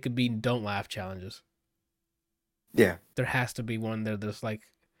where they could be don't laugh challenges. Yeah, there has to be one there. There's like,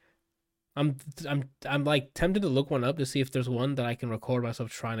 I'm like tempted to look one up to see if there's one that I can record myself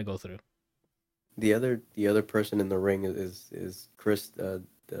trying to go through. The other person in the ring is Chris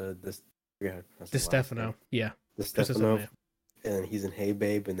Stefano. Yeah. Stefano, and he's in Hey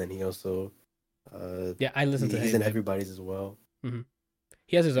Babe, and then he also I listen to he's in Everybody's as well. Mm-hmm.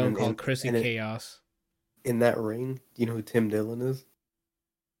 He has his own called Chrissy Chaos. In that ring, do you know who Tim Dillon is?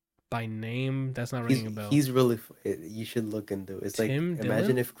 By name, that's not ringing a bell. He's really. You should look into it. It's Tim like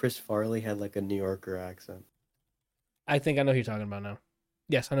imagine if Chris Farley had like a New Yorker accent. I think I know who you're talking about now.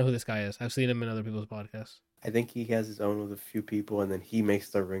 Yes, I know who this guy is. I've seen him in other people's podcasts. I think he has his own with a few people, and then he makes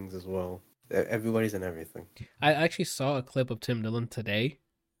the rings as well. Everybody's in everything. I actually saw a clip of Tim Dillon today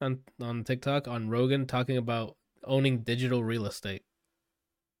on TikTok on Rogan talking about owning digital real estate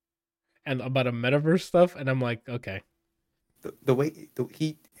and about a metaverse stuff, and I'm like, okay.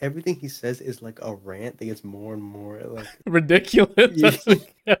 Everything he says is like a rant that gets more and more like ridiculous.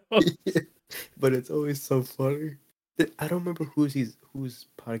 Yeah. But it's always so funny. I don't remember whose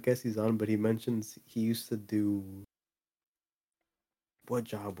podcast he's on, but he mentions he used to do. What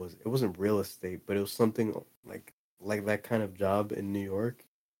job was it? It wasn't real estate, but it was something like that kind of job in New York,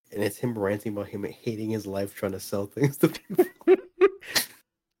 and it's him ranting about him hating his life trying to sell things to people.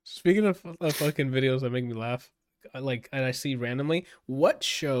 Speaking of fucking videos that make me laugh. And I see randomly, what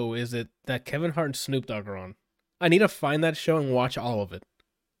show is it that Kevin Hart and Snoop Dogg are on? I need to find that show and watch all of it.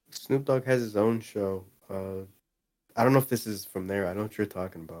 Snoop Dogg has his own show I don't know if this is from there. I know what you're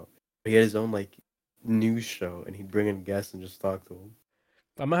talking about. He had his own like news show, and he'd bring in guests and just talk to them.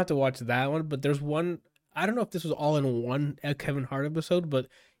 I'm gonna have to watch that one. But there's one. I don't know if this was all in one Kevin Hart episode, but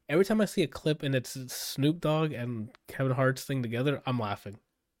every time I see a clip and it's Snoop Dogg and Kevin Hart's thing together, I'm laughing.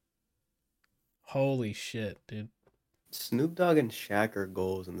 Holy shit, dude. Snoop Dogg and Shaq are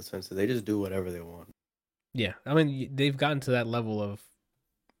goals in the sense that they just do whatever they want. Yeah, I mean they've gotten to that level of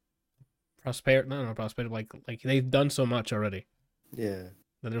prosperity. No, prosperity. Like they've done so much already Yeah,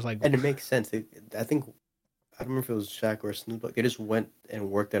 that there's like, and it makes sense. I think I don't remember if it was Shaq or Snoop Dogg. They just went and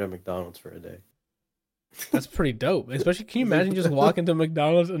worked at a McDonald's for a day. that's pretty dope. Especially, can you imagine just walking to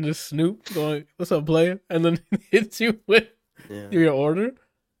McDonald's and just Snoop going, "What's up, player?" and then hits you with Yeah. your order?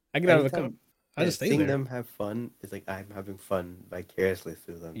 I get out of the Anytime- cup. I just stay seeing there. them have fun is like I'm having fun vicariously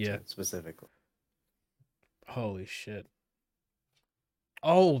through them. Yeah. Specifically. Holy shit.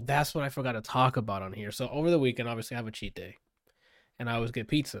 Oh, that's what I forgot to talk about on here. So over the weekend, obviously, I have a cheat day, and I always get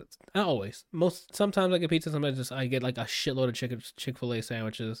pizza. Not always. Sometimes I get pizza. Sometimes I get like a shitload of Chick-fil-A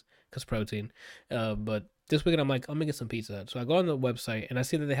sandwiches because protein. But this weekend I'm like, let me get some pizza. So I go on the website and I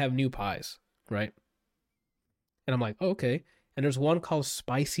see that they have new pies, right? And I'm like, oh, okay. And there's one called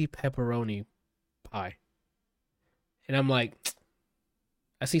spicy pepperoni pie, and I'm like,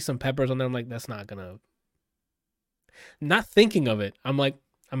 I see some peppers on there. I'm like, that's not gonna. Not thinking of it, I'm like,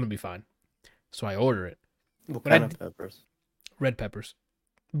 I'm gonna be fine. So I order it. What But kind I of peppers? Red peppers.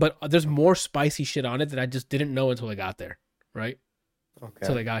 But there's more spicy shit on it that I just didn't know until I got there, right? Okay.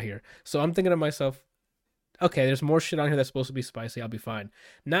 Until I got here. So I'm thinking to myself, okay, there's more shit on here that's supposed to be spicy. I'll be fine.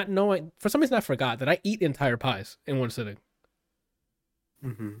 Not knowing, for some reason, I forgot that I eat entire pies in one sitting.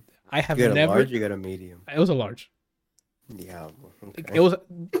 Mm-hmm. I have You got never. a large. You got a medium. It was a large. Yeah. Okay. It was.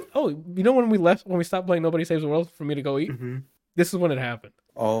 Oh, you know when we stopped playing Nobody Saves the World for me to go eat? Mm-hmm. This is when it happened.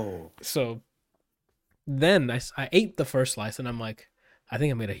 Oh. So then I ate the first slice and I'm like, I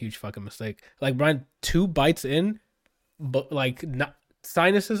think I made a huge fucking mistake. Like, Brian, 2 bites in, but like, not,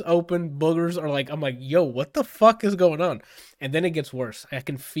 sinuses open, boogers are like, I'm like, yo, what the fuck is going on? And then it gets worse. I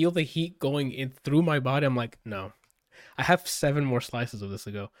can feel the heat going in through my body. I'm like, no, I have 7 more slices of this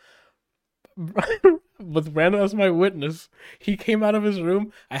to go. With Brandon as my witness, he came out of his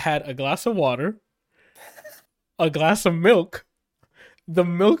room. I had a glass of water, a glass of milk, the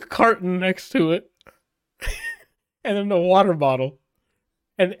milk carton next to it, and then the water bottle.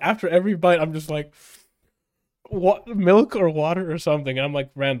 And after every bite, I'm just like, what, milk or water or something? And I'm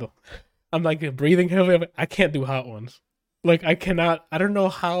like, Randall, I'm like breathing heavily. I'm like, I can't do hot ones. Like, I cannot. I don't know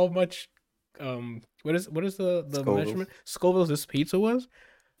how much. What is the Scovilles. measurement? Scovilles this pizza was,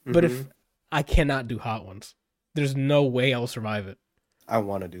 but if I cannot do hot ones, there's no way I'll survive it. I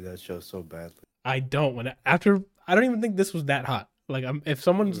want to do that show so badly. I don't. I don't even think this was that hot. Like, if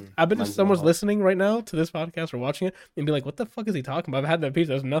someone's, I bet if Mine's someone's not. listening right now to this podcast or watching it and be like, "What the fuck is he talking about? I've had that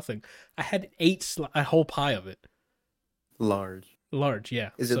pizza. That's nothing." I had a whole pie of it, Large. large.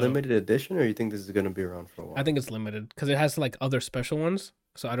 Yeah. Is it So, limited edition, or you think this is gonna be around for a while? I think it's limited because it has like other special ones.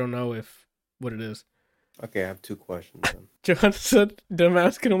 So I don't know what it is. Okay, I have 2 questions then. John said,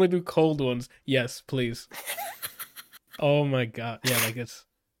 "Damas can only do cold ones." Yes, please. Oh my god. Yeah, like it's.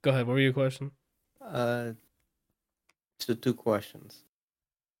 Go ahead. What were your question? So 2 questions.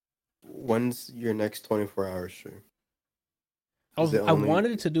 When's your next 24-hour stream? Is it I only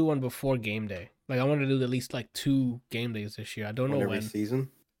wanted to do one before game day. Like, I wanted to do at least like 2 game days this year. I don't know every when. season?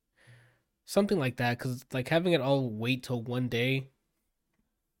 Something like that, because like having it all wait till one day.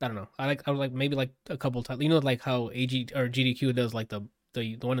 I don't know. I was like maybe like a couple times. You know, like how AG or GDQ does like the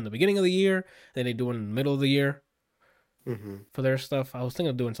one in the beginning of the year, then they do one in the middle of the year Mm-hmm. for their stuff. I was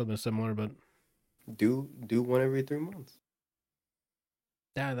thinking of doing something similar, but Do one every 3 months.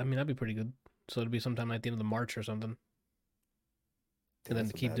 yeah, I mean that'd be pretty good. So it'd be sometime at the end of the March or something. And then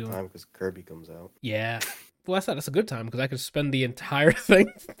to keep doing. time because Kirby comes out. Yeah. Well, that's a good time because I could spend the entire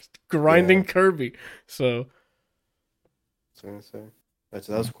thing grinding Yeah. Kirby. So So I'm gonna say. Alright,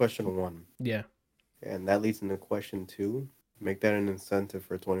 so that was question 1, yeah, and that leads into question 2. Make that an incentive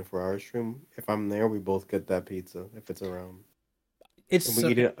for a 24-hour stream. If I'm there, we both get that pizza if it's around. it's And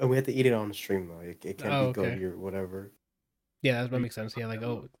we eat it. And we have to eat it on the stream though. It can't Oh, be okay. Goody or whatever. yeah, that makes sense. Yeah, like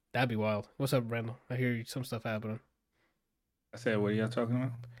that'd be wild. What's up, Randall? I hear some stuff happening. I said, what are y'all talking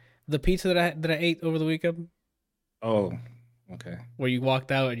about? The pizza that I ate over the weekend, Oh, okay. where you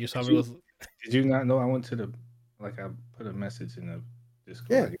walked out and you saw Did me you- was Did you not know I went to the, like, I put a message in the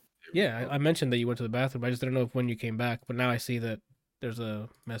Discord? yeah. I mentioned that you went to the bathroom. I just didn't know when you came back, but now I see that there's a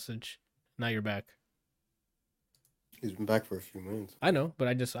message. Now you're back. He's been back for a few minutes. I know, but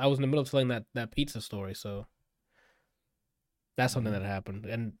I was in the middle of telling that pizza story, so that's something that happened.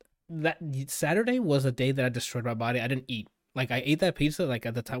 And that Saturday was a day that I destroyed my body. I didn't eat. Like I ate that pizza like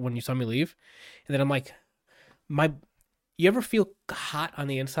at the time when you saw me leave, and then I'm like, you ever feel hot on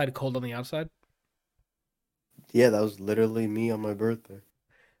the inside, cold on the outside? Yeah, that was literally me on my birthday.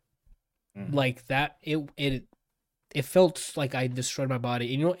 Like that, it felt like I destroyed my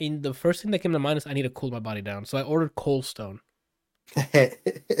body. And, and the first thing that came to mind is I need to cool my body down. So I ordered Cold Stone.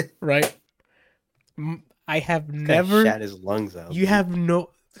 Right? I have never shat his lungs out. You have no.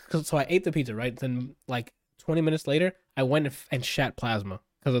 So I ate the pizza, right? Then like 20 minutes later, I went and shat plasma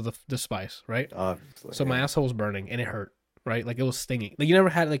because of the spice, right? Obviously. So my asshole was burning and it hurt, right? Like it was stinging. Like you never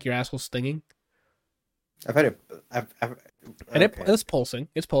had like your asshole stinging. I've had it. And it's pulsing.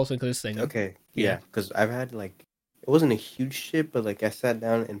 It's pulsing because it's stinging. Okay, yeah, because I've had like it wasn't a huge shit, but like I sat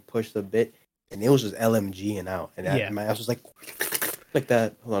down and pushed a bit, and it was just LMGing out, and my ass was like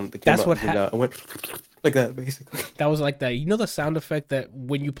that. Hold on, that's what happened. I went like that basically. That was like that. You know the sound effect that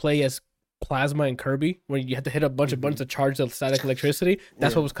when you play as Plasma and Kirby, when you have to hit a bunch of charged static electricity.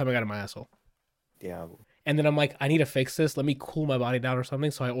 That's what was coming out of my asshole. Yeah. And then I'm like, I need to fix this. Let me cool my body down or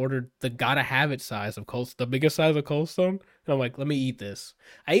something. So I ordered the gotta have it size of the biggest size of Cold Stone. And I'm like, let me eat this.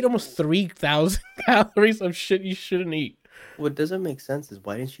 I ate almost 3,000 calories of shit you shouldn't eat. What doesn't make sense is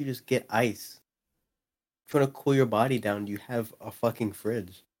why didn't you just get ice? If you want to cool your body down, you have a fucking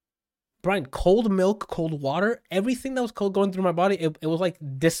fridge. Brian, cold milk, cold water, everything that was cold going through my body, it was like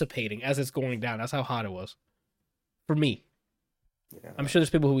dissipating as it's going down. That's how hot it was. For me. Yeah. I'm sure there's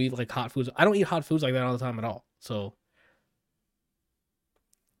people who eat like hot foods. I don't eat hot foods like that all the time at all. So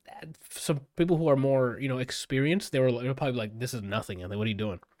some people who are more, experienced, they were probably like, this is nothing. And like, what are you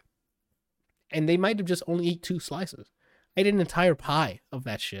doing? And they might have just only eat 2 slices. I ate an entire pie of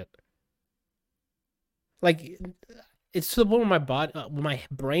that shit. Like, it's to the point where my body, when my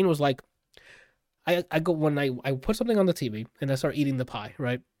brain was like, I go when I put something on the TV and I start eating the pie,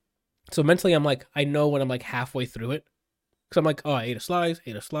 right? So mentally, I'm like, I know when I'm like halfway through it. Because I'm like, oh, I ate a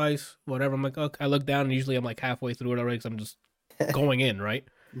slice, whatever. I'm like, okay. I look down and usually I'm like halfway through it already because I'm just going in, right?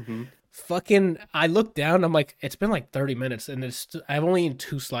 Mm-hmm. Fucking, I look down. I'm like, it's been like 30 minutes and I've only eaten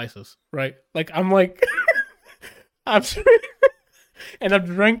 2 slices, right? Like, I'm like, and I've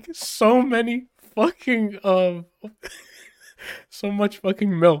drank so many fucking, so much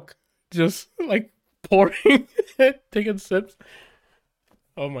fucking milk. Just like pouring, taking sips.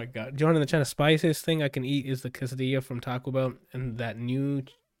 Oh my god! John in the China, spiciest thing I can eat is the quesadilla from Taco Bell and that new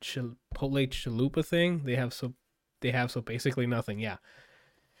Chipotle chalupa thing. They have so basically nothing. Yeah,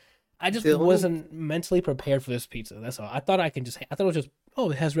 I just wasn't mentally prepared for this pizza. That's all. I thought it was just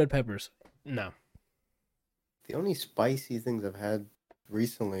it has red peppers. No. The only spicy things I've had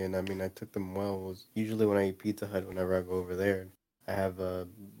recently, and I mean I took them well, was usually when I eat Pizza Hut. Whenever I go over there, I have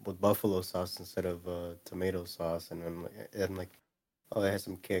with buffalo sauce instead of tomato sauce, and I'm like. Oh, it has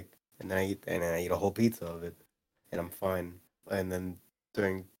some kick, and then I eat a whole pizza of it, and I'm fine. And then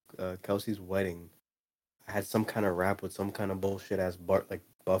during Kelsey's wedding, I had some kind of wrap with some kind of bullshit ass like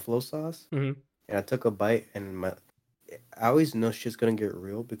buffalo sauce, and I took a bite, and I always know shit's gonna get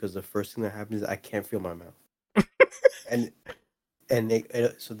real because the first thing that happens is I can't feel my mouth,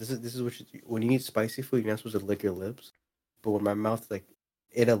 so this is what when you eat spicy food, you're not supposed to lick your lips, but when my mouth like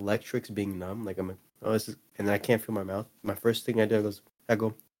it electrics being numb, like I'm like. Oh, this is, and then I can't feel my mouth. My first thing I do I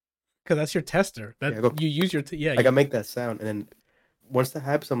go, because that's your tester. That you use your I make that sound, and then once that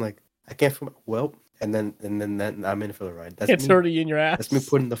happens, I'm like, I can't feel and then I'm in for the ride. It's already in your ass. That's me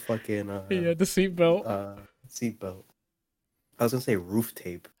putting the fucking the seatbelt. Seatbelt. I was gonna say roof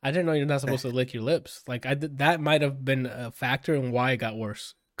tape. I didn't know you're not supposed to lick your lips. Like that might have been a factor in why it got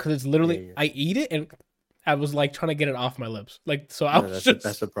worse. Because it's literally I eat it and I was like trying to get it off my lips. Like so,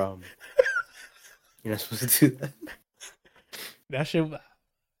 that's the problem. You're not supposed to do that. That shit,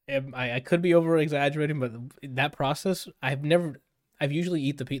 I could be over exaggerating, but that process, I've usually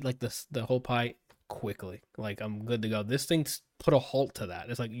eat the whole pie quickly. Like I'm good to go. This thing put a halt to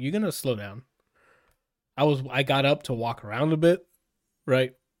that. It's like, you're going to slow down. I got up to walk around a bit,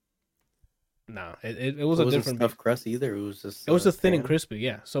 right? No, it was a different stuffed crust either. It was just thin and crispy,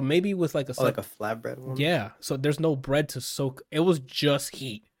 yeah. So maybe with like a flatbread one. Yeah, so there's no bread to soak. It was just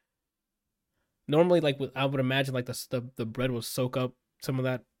heat. Normally, I would imagine like the bread would soak up some of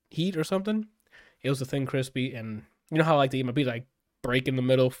that heat or something. It was a thin, crispy, and you know how I like to eat my pizza, like break in the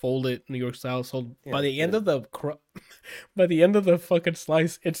middle, fold it New York style. So by the end of the fucking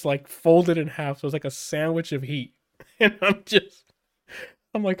slice, it's like folded in half. So it's like a sandwich of heat, and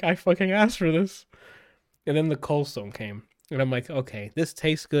I'm like, I fucking asked for this. And then the Cold Stone came, and I'm like, okay, this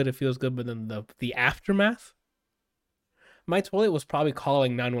tastes good, it feels good, but then the aftermath. My toilet was probably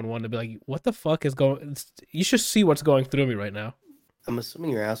calling 911 to be like, what the fuck is going... You should see what's going through me right now. I'm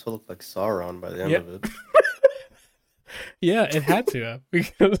assuming your asshole looked like Sauron by the end Yeah. of it. Yeah, it had to have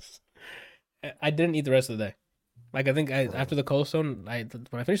because I didn't eat the rest of the day. Like I think Oh. after the Cold Stone, when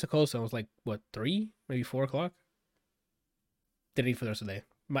I finished the Cold Stone, it was like what 3, maybe 4 o'clock. Didn't eat for the rest of the day.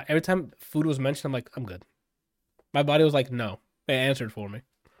 Every time food was mentioned, I'm like, I'm good. My body was like, no. It answered for me.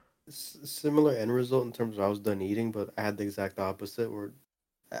 Similar end result in terms of I was done eating, but I had the exact opposite. Where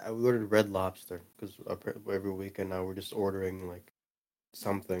we ordered Red Lobster because every weekend now we're just ordering like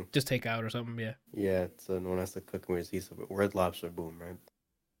something. Just take out or something. Yeah. Yeah, so no one has to cook and we just eat something. Red Lobster, boom, right?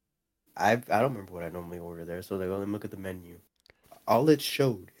 I don't remember what I normally order there, so they go and look at the menu. All it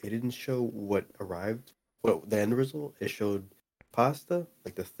showed, it didn't show what arrived. What the end result? It showed pasta,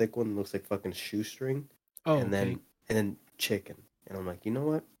 like the thick one, looks like fucking shoestring, Oh, and okay. then chicken. And I'm like, you know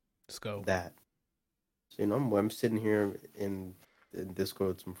what? Let's go. That. So I'm sitting here in Discord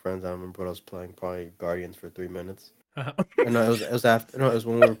with some friends. I don't remember what I was playing. Probably Guardians for 3 minutes. No, it was after. No, it was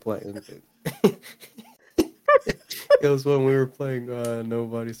when we were playing. It was when we were playing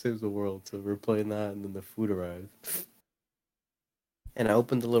Nobody Saves the World. So we were playing that, and then the food arrived. And I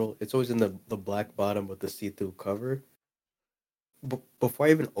opened the little. It's always in the black bottom with the see-through cover. Before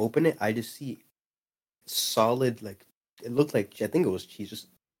I even open it, I just see solid like it looked like I think it was cheese. Just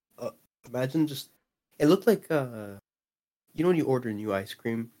imagine just it looked like you know when you order new ice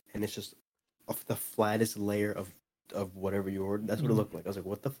cream and it's just off the flattest layer of whatever you ordered. That's what it looked like. I was like,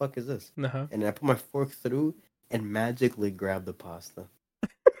 what the fuck is this? Uh-huh. And I put my fork through and magically grabbed the pasta.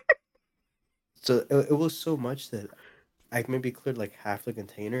 So it was so much that I maybe cleared like half the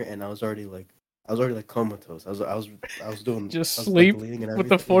container and I was already like comatose. I was doing Just I was like sleep leaning and with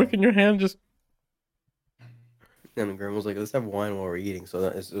the everything. fork in your hand. Just And the grandma was like, let's have wine while we're eating. So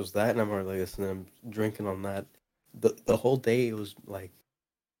it was that, and I'm already like this, and I'm drinking on that. The whole day, it was like,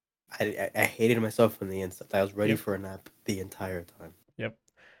 I hated myself from the inside. I was ready Yep. for a nap the entire time. Yep.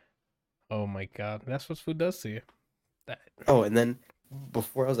 Oh my god, that's what food does to you. That. Oh, and then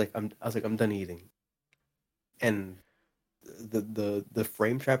before I was like, I'm done eating. And the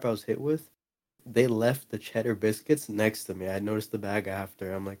frame trap I was hit with, they left the cheddar biscuits next to me. I noticed the bag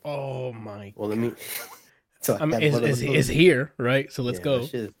after. I'm like, Oh my. well, let me. So I mean, had one of is those. here, right? So let's Yeah, go. that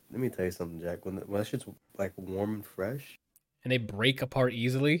shit. Let me tell you something, Jack. When that shit's like warm and fresh. And they break apart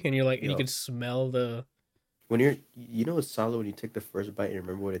easily, and you're like, and you Yo. can smell the. When you know it's solid when you take the first bite and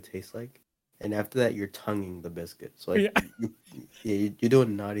remember what it tastes like, and after that you're tonguing the biscuit. So like, you're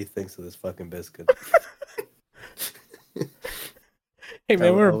doing naughty things to this fucking biscuit. Hey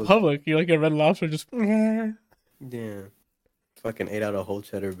man, we're I in was, public. You're like a Red Lobster, just. yeah, fucking ate out a whole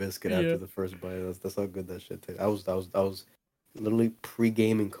cheddar biscuit Yeah. after the first bite. That's how good that shit tastes. I was literally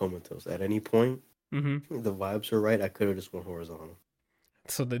pre-gaming comatose. At any point, Mm-hmm. the vibes were right. I could have just went horizontal.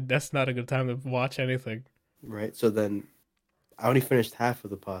 So that's not a good time to watch anything. Right. So then, I only finished half of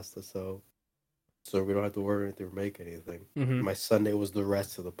the pasta, so we don't have to worry or make anything. Mm-hmm. My Sunday was the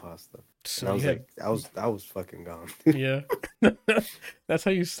rest of the pasta. So And I was you had, like, I was fucking gone. yeah. That's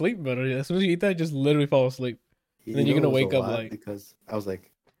how you sleep better. As soon as you eat that, just literally fall asleep. You Then know, you're gonna it was a wake up lot like, because I was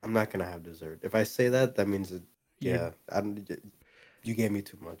like, I'm not gonna have dessert. If I say that, that means that, you're- yeah, you gave me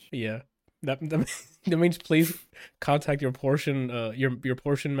too much. yeah. That means please contact your portion your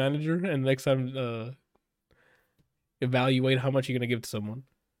portion manager and next time evaluate how much you're gonna give to someone.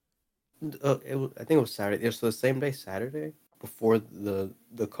 I think it was Saturday. It was the same day, Saturday, before the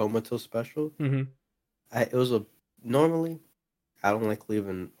comatose special. Mm-hmm. It was normally I don't like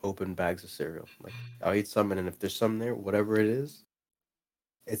leaving open bags of cereal. Like I'll eat some, and then if there's some there, whatever it is,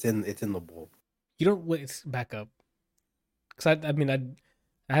 it's in the bowl. You don't wait back up. Cause I mean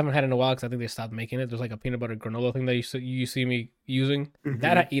I haven't had it in a while because I think they stopped making it. There's like a peanut butter granola thing that you see me using.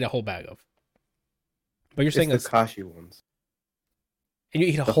 That I eat a whole bag of. But you're It's saying the it's, kashi ones. and you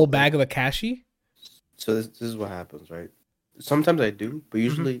eat a the whole whole- bag of a kashi? So this is what happens, right? Sometimes I do, but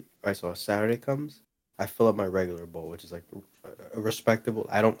usually, right. So Saturday comes, I fill up my regular bowl, which is like a respectable.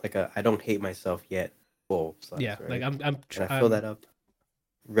 I don't hate myself yet bowl size, Yeah, right? like And I fill that up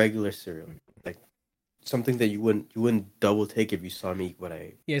regular cereal, like something that you wouldn't double take if you saw me eat what I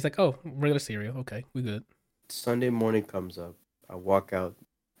ate. Yeah, it's like, oh, regular cereal. Okay, we good. Sunday morning comes up, I walk out,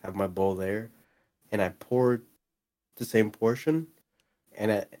 have my bowl there, and I pour the same portion,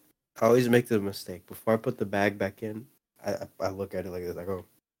 and I always make the mistake before I put the bag back in. I look at it like this. I go,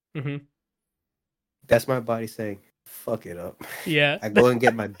 Mm-hmm. that's my body saying, fuck it up. Yeah. I go and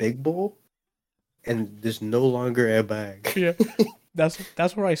get my big bowl, and there's no longer a bag. Yeah.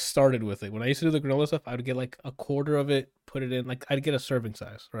 That's where I started with it. When I used to do the granola stuff, I would get like a quarter of it, put it in, like I'd get a serving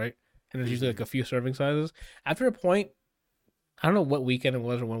size, right? And there's usually like a few serving sizes. After a point, I don't know what weekend it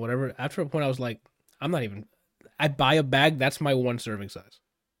was or whatever. After a point, I was like, I'm not even. I buy a bag. That's my 1 serving size,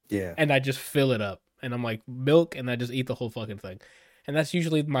 Yeah. and I just fill it up. And I'm like milk, and I just eat the whole fucking thing. And that's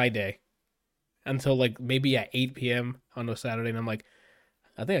usually my day until like maybe at 8 p.m. on a Saturday, and I'm like,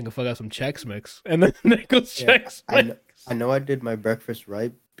 I think I can fuck out some Chex Mix, and then there goes Yeah, Chex I Mix. know I did my breakfast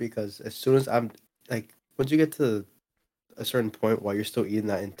right because as soon as I'm like, once you get to a certain point while you're still eating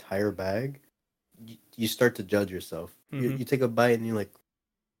that entire bag, you start to judge yourself. Mhm. You take a bite and you're like,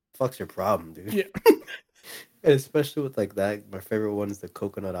 "Fuck's your problem, dude?" Yeah. And especially with like that, my favorite one is the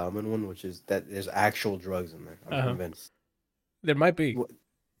coconut almond one, which is that there's actual drugs in there. I'm Uh-huh. convinced. There might be.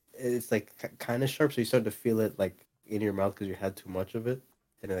 It's like kind of sharp, so you start to feel it like in your mouth because you had too much of it,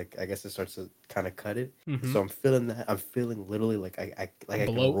 and like I guess it starts to kind of cut it. Mhm. So I'm feeling that. I'm feeling literally like I can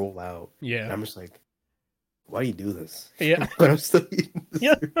Bloat? roll out. And Yeah. I'm just like, why do you do this? Yeah. But I'm still eating this.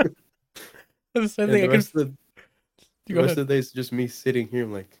 Yeah. The same And thing. the I rest can. of the You the go rest ahead. of the day is just me sitting here.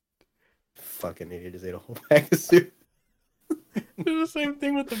 I'm like, fucking idiot, just ate a whole bag of cereal. Do the same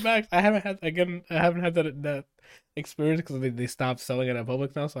thing with the bags. I haven't had that experience because they stopped selling it at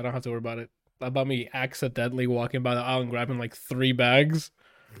Publix now, so I don't have to worry about it. About me accidentally walking by the aisle and grabbing like 3 bags.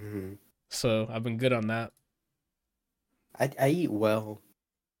 Mhm. So I've been good on that. I eat well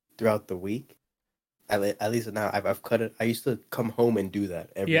throughout the week. At least now I've cut it. I used to come home and do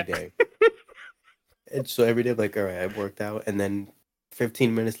that every day. Yeah. And so every day I'm like, all right, I worked out, and then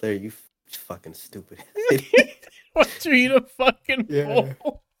 15 minutes later, you fucking stupid. Why'd you eat a fucking Yeah.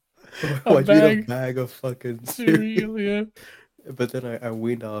 bowl? Why'd you eat a bag. bag of fucking cereal? Cereal, yeah. But then I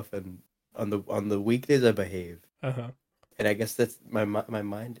weaned off, and on the weekdays I behave, Uh-huh. and I guess that's my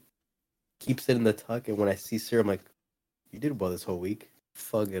mind keeps it in the tuck, and when I see cereal, I'm like, you did well this whole week.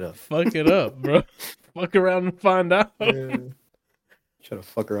 Fuck it up. Fuck it up, bro. Fuck around and find out. Yeah. Try to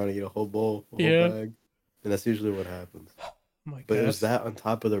fuck around and eat a whole bowl, a whole Yeah. bag, and that's usually what happens. My But it was gosh. that on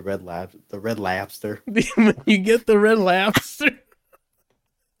top of the red lobster. When you get the red lobster.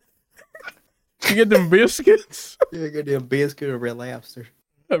 You get them biscuits. Yeah, goddamn biscuit or red lobster.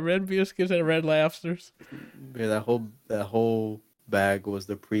 Red biscuits and red lobsters. Yeah, that whole bag was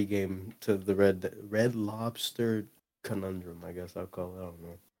the pregame to the red lobster conundrum. I guess I'll call it. I don't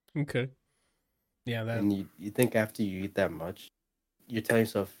know. Okay. Yeah, that. And you think after you eat that much, you're telling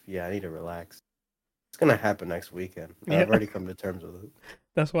yourself, yeah, I need to relax. It's gonna happen next weekend. And I've Yeah. already come to terms with it.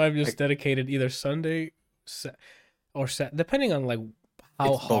 That's why I've just Like- dedicated either Sunday or depending on like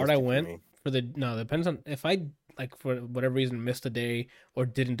how It's hard both I for went me. depends on if I like for whatever reason missed a day or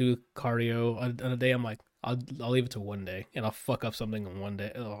didn't do cardio on a day. I'm like I'll leave it to one day and I'll fuck up something on one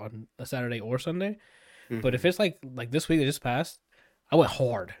day on a Saturday or Sunday. But if it's like this week that just passed, I went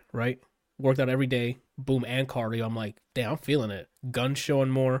hard, right? Worked out every day, boom, and cardio. I'm like, damn, I'm feeling it. Guns showing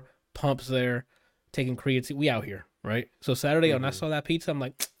more, pumps there, taking creatine. We out here, right? So Saturday when I Mhm. saw that pizza, I'm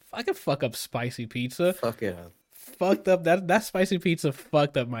like, I can fuck up spicy pizza. Fuck it up. Fucked up that spicy pizza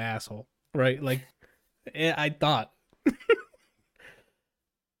fucked up my asshole, right? Like, I thought.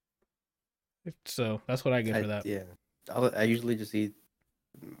 So that's what I get for that. Yeah, I usually just eat.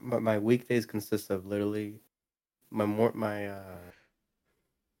 My weekdays consist of literally my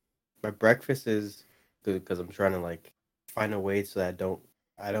breakfast is good because I'm trying to like find a way so that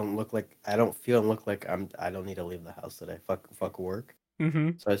I don't look like I don't feel and look like I don't need to leave the house today. Fuck work.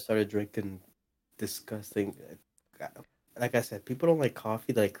 Mm-hmm. So I started drinking disgusting. Like I said, people don't like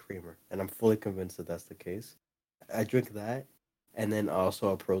coffee; they like creamer, and I'm fully convinced that that's the case. I drink that, and then also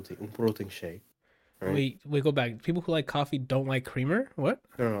a protein shake. Right? Wait, go back. People who like coffee don't like creamer? What?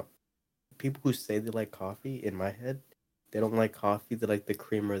 No. People who say they like coffee, in my head, they don't like coffee. They like the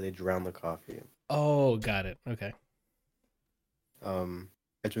creamer. They drown the coffee in. Oh, got it. Okay.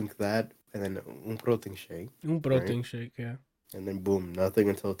 I drink that, and then un protein shake, Un protein shake, yeah. and then boom, nothing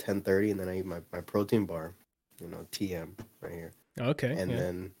until 10:30, and then I eat my protein bar, TM right here, Okay. and yeah.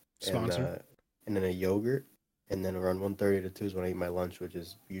 then Sponsor. and then a yogurt, and then around 1:30 to 2 is when I eat my lunch, which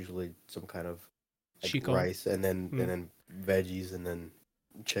is usually some kind of like Chico. rice, and then Mm. and then veggies, and then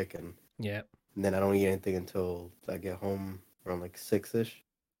chicken. Yeah. And then I don't eat anything until I get home around like 6-ish,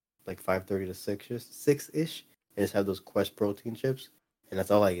 like 5:30 to 6-ish, and just have those Quest protein chips, and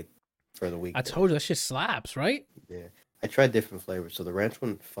that's all I eat for the week. I told you that shit slaps, right? Yeah, I tried different flavors. So the ranch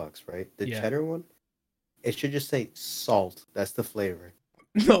one fucks, right? The Yeah. cheddar one, it should just say salt. That's the flavor.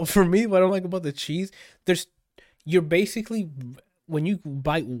 No, for me, what I don't like about the cheese, you're basically when you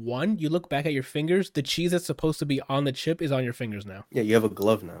bite one, you look back at your fingers. The cheese that's supposed to be on the chip is on your fingers now. Yeah, you have a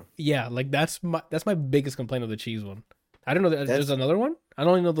glove now. Yeah, like that's my biggest complaint of the cheese one. I don't know that there's That's- another one. I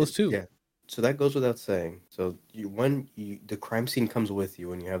don't even know those two. Yeah. So that goes without saying. So the crime scene comes with you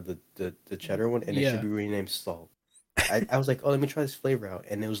when you have the cheddar one, and it Yeah. should be renamed salt. I was like, oh, let me try this flavor out,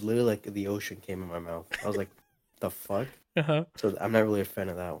 and it was literally like the ocean came in my mouth. I was like, the fuck? Uh-huh. So I'm not really a fan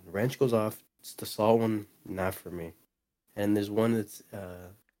of that one. Ranch goes off. It's the salt one, not for me. And there's one that's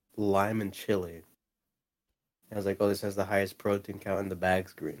lime and chili. I was like, oh, this has the highest protein count and the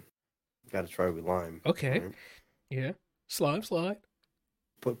bag's green. Gotta try with lime. Okay. Right? Yeah. Slide.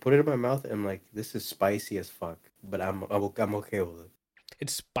 Put it in my mouth and I'm like, this is spicy as fuck. But I'm okay with it.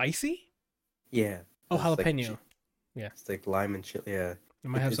 It's spicy? Yeah. Oh, It's like jalapeno. Yeah. It's like lime and chili. Yeah. It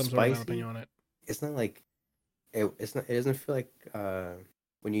might have It's some sort of spicy. jalapeno on it. It's not like it's not. It doesn't feel like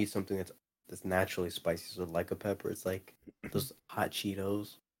when you eat something that's naturally spicy. So like a pepper, it's like those hot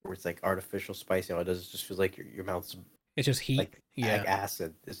Cheetos where it's like artificial spicy. All it does is just feels like your mouth's It's just heat. like Yeah.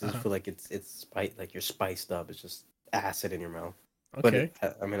 acid. It doesn't Uh-huh. feel like it's spice like you're spiced up. It's just acid in your mouth. Okay.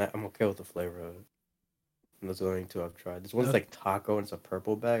 But I mean, I'm okay with the flavor of it. And those are the only two I've tried. This one's Okay. like taco and it's a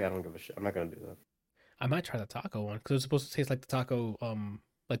purple bag. I don't give a shit. I'm not gonna do that. I might try the taco one because it's supposed to taste like the taco,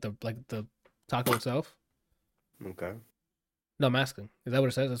 like the taco itself. Okay. No, I'm asking. Is that what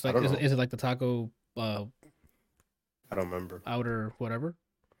it says? It's I like, don't is, know. is it like the taco, I don't remember. outer whatever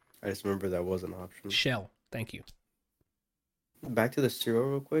I just remember that was an option. shell? Thank you. Back to the cereal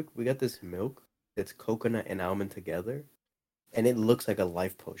real quick. We got this milk that's coconut and almond together, and it looks like a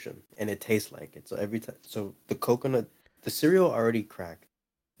life potion, and it tastes like it. So every time, so the cereal already cracked,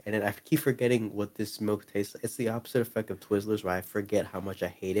 and then I keep forgetting what this milk tastes like. It's the opposite effect of Twizzlers, where I forget how much I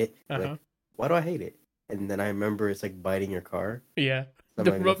hate it. Uh-huh. Like, why do I hate it? And then I remember it's like biting your car. Yeah. I'm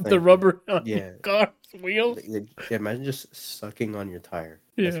The like, no, rub, thank the you. rubber on Yeah. your car's wheels. Yeah, imagine just sucking on your tire.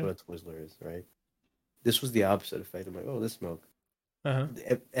 That's Yeah. what a Twizzler is, right? This was the opposite effect. I'm like, oh, this milk. Uh-huh.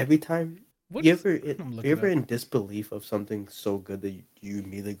 Every time What you is- ever I'm you looking ever up. in disbelief of something so good that you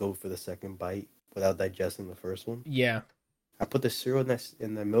immediately go for the second bite without digesting the first one? Yeah. I put the cereal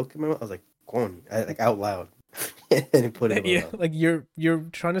in the milk in my mouth. I was like, go on, like out loud, and then put it in my Yeah. mouth. Like you're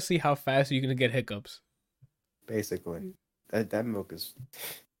trying to see how fast you can get hiccups. Basically, that milk is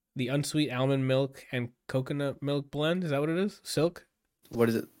The unsweet almond milk and coconut milk blend. Is that what it is? Silk. what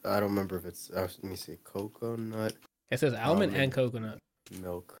is it? I don't remember if it's. Let me see, coconut It says almond and Almond. coconut.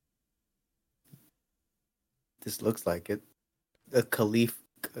 milk. This looks like it. The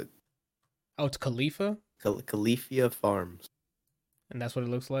Oh, it's Khalifa, Califia Farms. and that's what it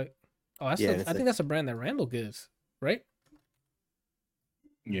looks like. Oh, that's Yeah, the, it's I think like- that's a brand that Randall gets, right?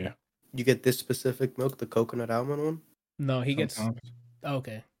 Yeah. You get this specific milk, the coconut almond one. No, he gets. Sometimes. Oh,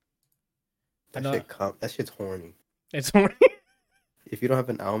 okay. That No. that shit's horny. It's If you don't have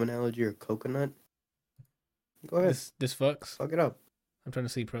an almond allergy or coconut, go ahead, this fucks. fuck it up. I'm trying to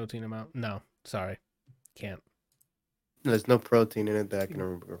see protein amount. No, sorry, can't. There's no protein in it that I can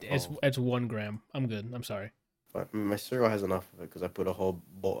remember. It's 1 gram. I'm good. I'm sorry. But, I mean, my cereal has enough of it because I put a whole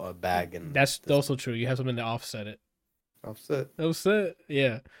bag in. That's this also true. You have something to offset it. offset. Offset,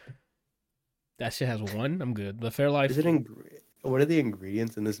 yeah. That shit has 1. I'm good. The Fairlife. Is it what are the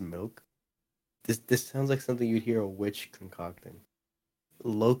ingredients in this milk? This sounds like something you'd hear a witch concocting.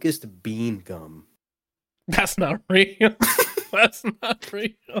 Locust bean gum. That's not real. That's not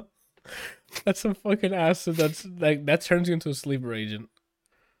real. That's some fucking acid. That's like that turns you into a sleeper agent.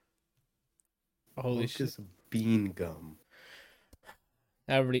 Holy shit! Locust bean gum.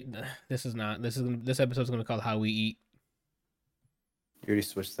 This episode's gonna be called How We Eat. You already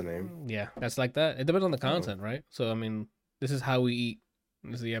switched the name. Yeah, that's like that. It depends on the content, right? So I mean, this is How We Eat.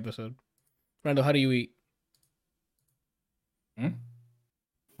 This is the episode. Randall, how do you eat?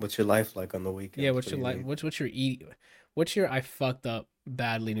 What's your life like on the weekend? Yeah, what's your like? What's your eat? What's your I fucked up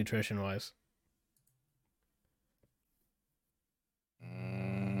badly nutrition wise?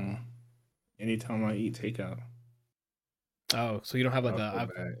 Anytime I eat takeout. Oh, so you don't have like I a.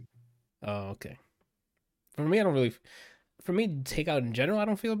 feel bad. Oh, okay. For me, I don't really. For me, takeout in general, I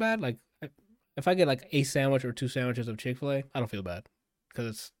don't feel bad. Like, if I get like a sandwich or 2 sandwiches of Chick-fil-A, I don't feel bad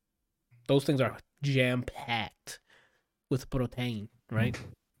because those things are jam packed with protein, right?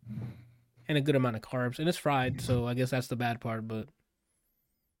 And a good amount of carbs, and it's fried, so I guess that's the bad part. But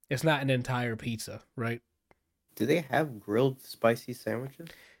it's not an entire pizza, right? Do they have grilled spicy sandwiches?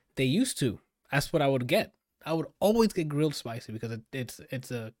 They used to. That's what I would get. I would always get grilled spicy because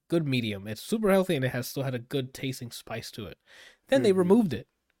it's a good medium. It's super healthy and it has still had a good tasting spice to it. Then they Mhm. removed it,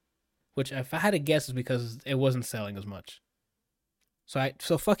 which if I had to guess is because it wasn't selling as much.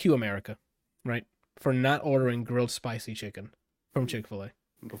 So fuck you, America, right? For not ordering grilled spicy chicken from Chick-fil-A.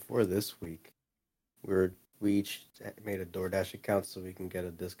 Before this week, we each made a DoorDash account so we can get a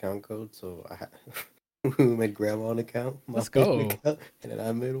discount code. So we made grandma an account. Let's mom made go. an account, and then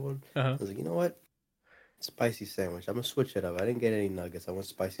I made one. Uh-huh. I was like, you know what? Spicy sandwich. I'm gonna switch it up. I didn't get any nuggets. I want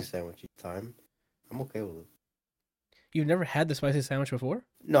spicy sandwich each time. I'm okay with it. You've never had the spicy sandwich before?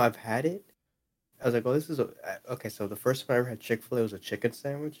 No, I've had it. I was like, oh, this is okay. So the first time I ever had Chick-fil-A was a chicken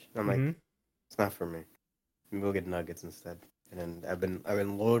sandwich. And I'm like, Mm-hmm. it's not for me. Maybe we'll get nuggets instead. And then I've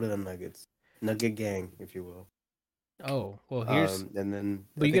been loaded on nuggets, nugget gang, if you will. Oh, well, here's. And then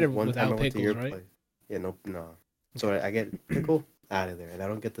But I you get think it one time I without went to pickles, your right? place. Yeah, no. So I get pickle out of there, and I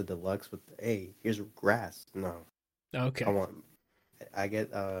don't get the deluxe with hey, here's grass. No, I Okay. want. I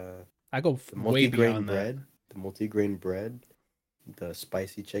get I go the way multigrain beyond that. bread, the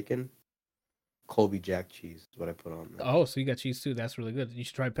spicy chicken, Colby Jack cheese is what I put on there. Oh, so you got cheese too. That's really good. You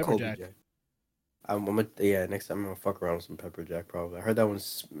should try pepper Colby jack. Jack. Yeah. Next time I'm gonna fuck around with some pepper jack. Probably. I heard that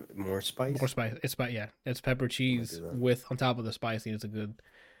one's more spice. More spice. It's yeah. It's pepper cheese do that. with on top of the spicy. It's a good.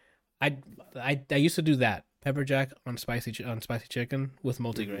 I used to do that pepper jack on spicy chicken with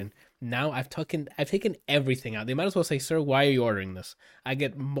multigrain. Now I've taken everything out. They might as well say, "Sir, why are you ordering this?" I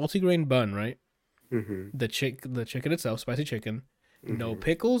get multigrain bun, right? Mm-hmm. The chicken itself, spicy chicken, no Mm-hmm.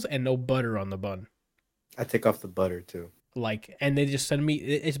 pickles and no butter on the bun. I take off the butter too. Like, and they just send me.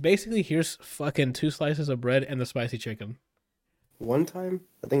 It's basically here's fucking 2 slices of bread and the spicy chicken. One time,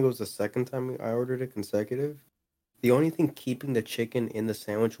 I think it was the second time I ordered it consecutive. The only thing keeping the chicken in the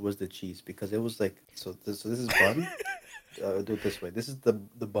sandwich was the cheese because it was like so. This is bun. Do it this way. This is the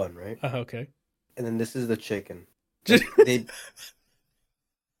bun, right? Okay. And then this is the chicken. Just- They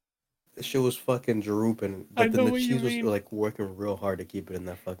the shit was fucking drooping, I but know then the what you cheese was mean. like working real hard to keep it in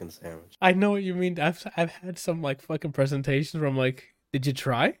that fucking sandwich. I know what you mean. I've had some like fucking presentations where I'm like, did you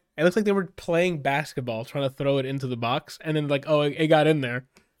try? It looks like they were playing basketball, trying to throw it into the box, and then like, oh, it got in there,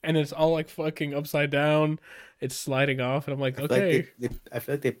 and it's all like fucking upside down. It's sliding off, and I'm like, I feel okay. like I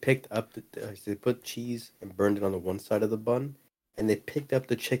feel like they picked up they put cheese and burned it on the one side of the bun, and they picked up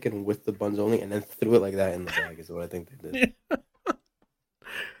the chicken with the buns only, and then threw it like that in the bag. Is what I think they did.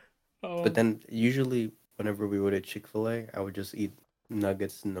 Oh, But then usually whenever we would at Chick-fil-A, I would just eat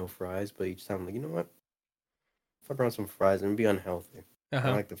nuggets, no fries. But each time I'm like, you know what? Fuck around some fries and be unhealthy. I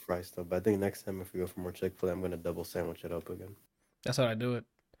uh-huh. like the fries stuff, but I think next time if we go for more Chick-fil-A, I'm gonna double sandwich it up again. That's how I do it.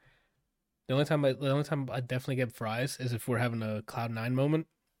 The only time I definitely get fries is if we're having a Cloud9 moment.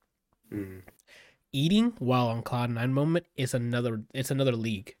 Mm. Eating while on Cloud9 moment is another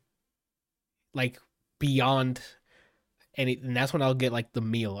league. Like beyond any, and that's when I'll get like the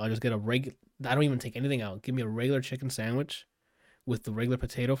meal. I'll just get a regular. I don't even take anything out. Give me a regular chicken sandwich with the regular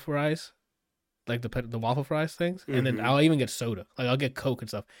potato fries, like the waffle fries things, and then Mhm. I'll even get soda. Like I'll get Coke and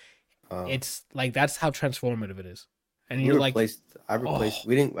stuff. Uh, It's like that's how transformative it is. And we you're like, replaced. I replaced. oh,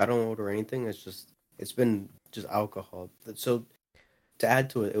 We didn't. I don't order anything. It's been just alcohol. So to add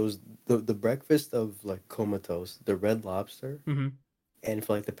to it, it was the breakfast of like Comatose, the Red Lobster, mm-hmm. and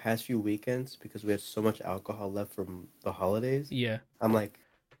for like the past few weekends because we had so much alcohol left from the holidays. Yeah. I'm like,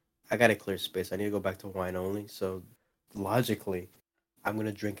 I gotta clear space. I need to go back to wine only. So logically, I'm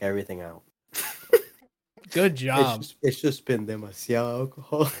gonna drink everything out. Good job. It's just been demasiado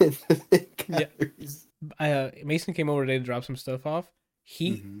alcohol Yeah. calories. Mason came over today to drop some stuff off.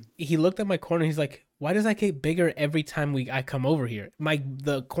 Mhm. He looked at my corner. He's like, "Why does that get bigger every time I come over here?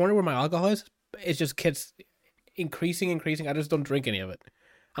 The corner where my alcohol is, it just gets increasing. I just don't drink any of it."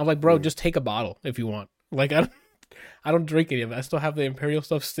 I'm like, "Bro, just take a bottle if you want. Like I don't drink any of it. I still have the Imperial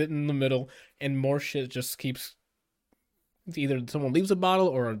stuff sitting in the middle, and more shit just keeps. Either someone leaves a bottle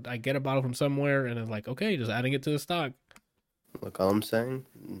or I get a bottle from somewhere, and it's like, okay, just adding it to the stock. Look, all I'm saying,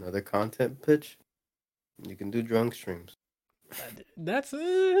 another content pitch. You can do drunk streams. That's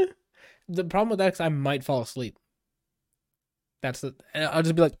the problem with that is I might fall asleep. I'll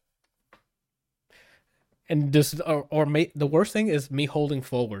just be like, and just the worst thing is me holding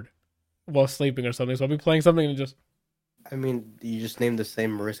forward while sleeping or something. So I'll be playing something and just I mean, you just named the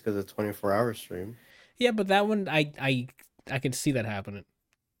same risk as a 24-hour stream. yeah, but that one I can see that happening.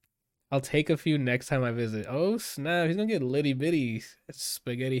 I'll take a few next time I visit. Oh snap, he's gonna get litty bitty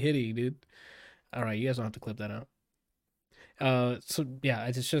spaghetti hitty, dude. All right, you guys don't have to clip that out. So yeah,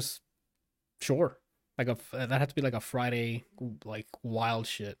 it's just sure. Like that has to be like a Friday, like wild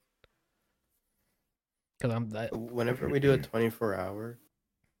shit. Because Whenever we do a 24-hour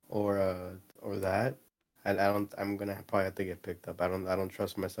or that, I'm gonna probably have to get picked up. I don't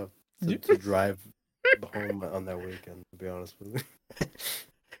trust myself to drive home on that weekend, to be honest with you.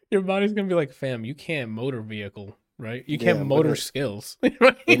 Your body's gonna be like, fam, you can't motor vehicle, right? You Yeah, can't motor skills.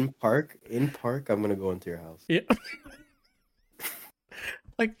 In park, I'm gonna go into your house. Yeah.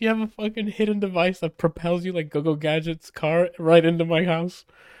 Like you have a fucking hidden device that propels you like Go-Go Gadget's car right into my house.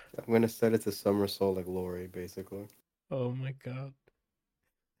 I'm gonna set it to somersault like Lori, basically. Oh my god.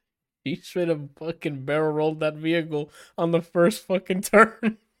 He should have fucking barrel rolled that vehicle on the first fucking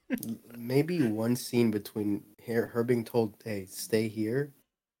turn. Maybe one scene between her being told, "Hey, stay here,"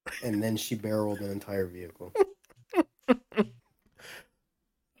 and then she barreled an entire vehicle.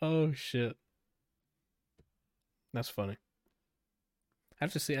 Oh shit, that's funny. I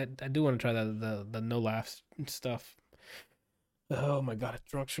have to see. I do want to try the no laughs stuff. Oh my god,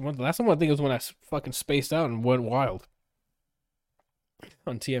 drunk. The last time I think it was when I fucking spaced out and went wild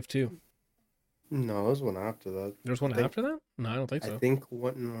on TF2. No, it was one after that. There was one I think- after that? No, I don't think so. I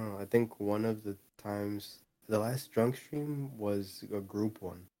think one of the times, the last drunk stream was a group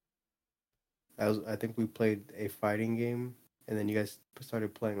one. I think we played a fighting game, and then you guys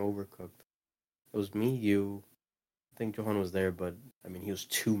started playing Overcooked. It was me, you. I think Johan was there, but I mean, he was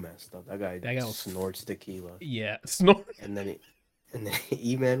too messed up. That guy was- snorts tequila. Yeah, snort. And then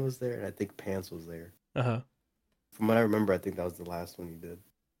E-Man was there, and I think Pants was there. Uh-huh. From what I remember, I think that was the last one you did.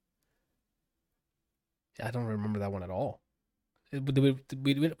 I don't remember that one at all. Did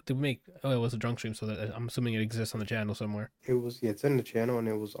we make? Oh, it was a drunk stream, so that I'm assuming it exists on the channel somewhere. It was it's in the channel, and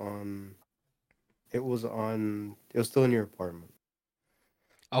it was still in your apartment.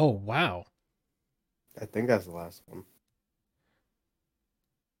 Oh wow! I think that's the last one.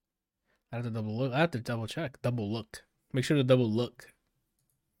 I have to double look. I have to double check. Double look. Make sure to double look.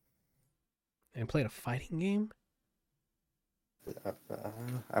 And played a fighting game.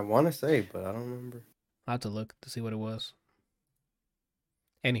 I want to say, but I don't remember. I have to look to see what it was.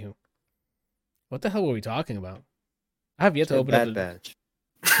 Anywho, what the hell were we talking about? I have yet to open Bad up Batch.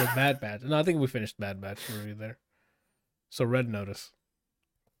 the Bad Batch. No, I think we finished Bad Batch review there. So Red Notice.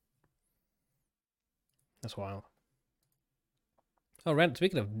 That's wild. Oh, Rand.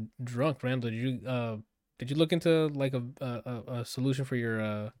 Speaking of drunk, Randall, did you look into like a solution for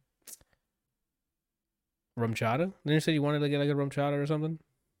your rum chata? Didn't you say you wanted to get like a rum chata or something?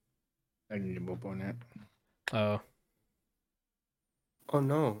 I need to up on that. Oh, Oh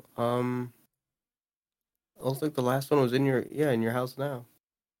no. It looks like the last one was in your house now.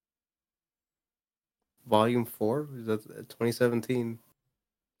 Volume 4 is that 2017.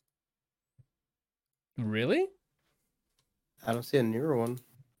 really? I don't see a newer one.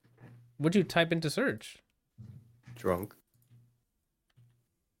 What'd you type into search? Drunk.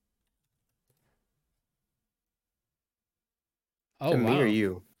 Oh, To me wow. or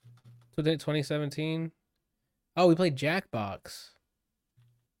you? So 2017. Oh, we played Jackbox.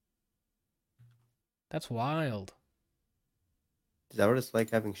 That's wild. Is that what it's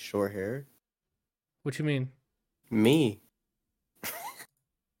like having short hair? What you mean? Me.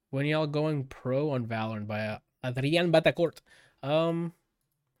 When y'all going pro on Valorant by Adrian Batacourt? I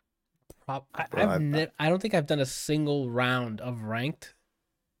don't think I've done a single round of ranked.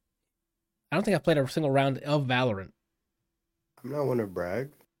 I don't think I've played a single round of Valorant. I'm not one to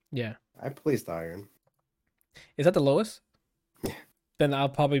brag. Yeah. I placed iron. Is that the lowest? Yeah. Then I'll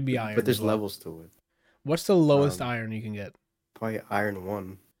probably be iron. But there's as well. levels to it. What's the lowest Um, iron you can get? Probably iron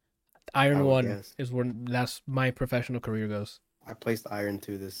 1. I Iron would 1 guess. is where that's my professional career goes. I placed iron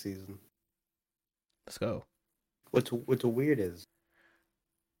 2 this season. Let's go. What's weird is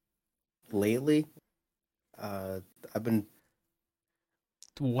lately, I've been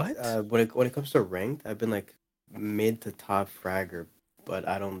What? when it comes to ranked, I've been like mid to top fragger, but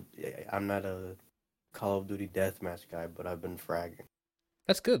I'm not a Call of Duty deathmatch guy, but I've been fragging.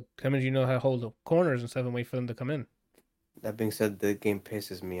 That's good. That means you know how to hold the corners and stuff and wait for them to come in. That being said, the game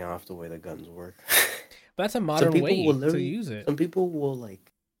pisses me off the way the guns work. But that's a modern people way will to literally- use it. Some people will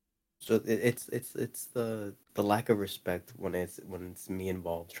like, so it's the lack of respect when it's me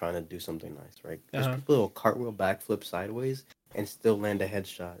involved trying to do something nice, right? There's Uh-huh. people who will cartwheel backflip sideways and still land a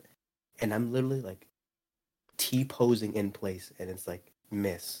headshot, and I'm literally like T-posing in place, and it's like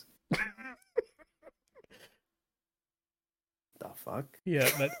miss. The fuck? Yeah,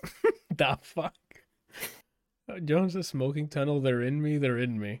 that the fuck. Jones is smoking tunnel. They're in me. They're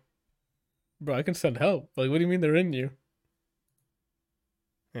in me. Bro, I can send help. Like, what do you mean they're in you?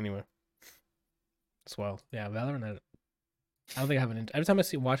 Anyway, it's wild. Yeah, Valorant. I don't think I have an. Every time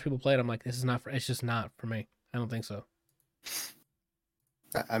I watch people play it, I'm like, this is not for. It's just not for me. I don't think so.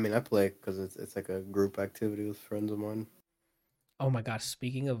 I mean, I play because it's like a group activity with friends of mine. Oh my god!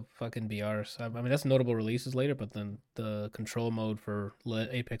 Speaking of fucking BRs, I mean that's notable releases later, but then the control mode for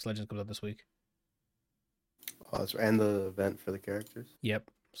Apex Legends comes out this week. Oh, and the event for the characters.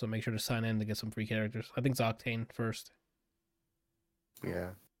 Yep. So make sure to sign in to get some free characters. I think it's Octane first. Yeah,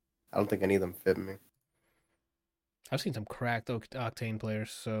 I don't think any of them fit me. I've seen some cracked Octane players,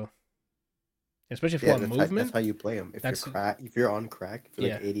 so especially if you Yeah, want movement. that's how you play them. If you're on crack, if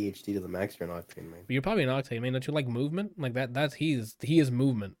you're like Yeah. ADHD to the max, you're an Octane man. You're probably an Octane, man. Don't you like movement? Like that he is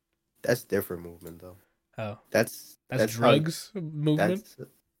movement. That's different movement though. Oh, That's drugs movement.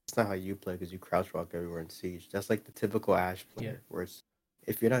 That's not how you play because you crouch walk everywhere in Siege. That's like the typical Ashe player, Yeah. where it's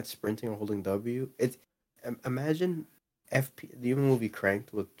if you're not sprinting or holding W, it's imagine FP. The movie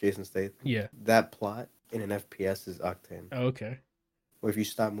Cranked with Jason Statham. Yeah. That plot in an FPS is Octane. Oh, okay. Where if you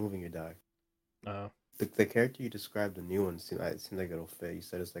stop moving, you die. Oh. The character you described, the new one, it seems like it'll fit. You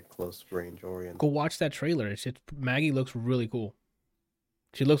said it's like close range oriented. Go watch that trailer. Maggie looks really cool.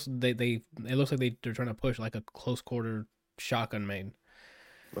 She looks it looks like they're trying to push like a close quarter shotgun main.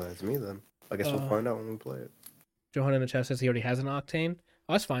 Well, that's me then. I guess we'll find out when we play it. Johan in the chat says he already has an Octane.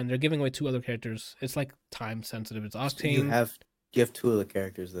 Oh, that's fine. They're giving away 2 other characters. It's like time sensitive. It's Octane. You have 2 of the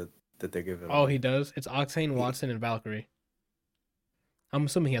characters that they're giving. Oh, he does. It's Octane, Watson, and Valkyrie. I'm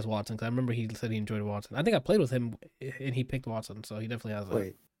assuming he has Watson because I remember he said he enjoyed Watson. I think I played with him and he picked Watson, so he definitely has that.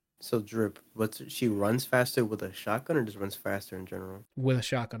 Wait, so Drip, she runs faster with a shotgun or just runs faster in general? With a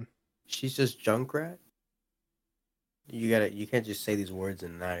shotgun. She's just Junkrat. You can't just say these words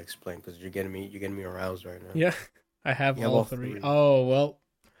and not explain because you're getting me aroused right now. Yeah, I have You have all 3. Oh well,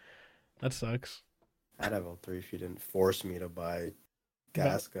 that sucks. I'd have all 3 if you didn't force me to buy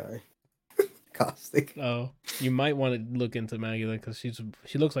Gas Guy. Caustic. Oh, you might want to look into Maggie because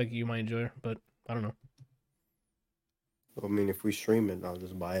she looks like you might enjoy her, but I don't know. I mean, if we stream it, I'll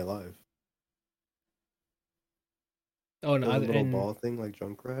just buy it live. Oh no, a little ball thing like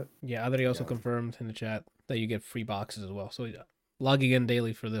Junkrat. Yeah, Adri also confirmed in the chat that you get free boxes as well. So logging in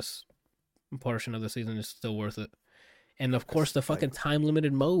daily for this portion of the season is still worth it. And of course, the fucking time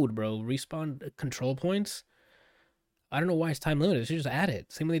limited mode, bro. Respawn control points. I don't know why it's time limited. They should just add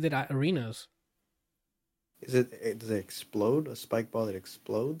it. Same way they did arenas. Does it explode? A spike ball that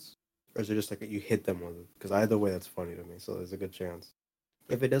explodes? Or is it just like you hit them with it? Because either way, that's funny to me. So there's a good chance.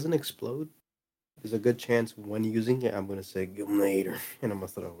 If it doesn't explode, there's a good chance when using it, I'm going to say, give him the hater. And I'm going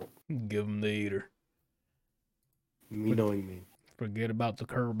to throw it. Give him the hater. Me knowing me. Forget about the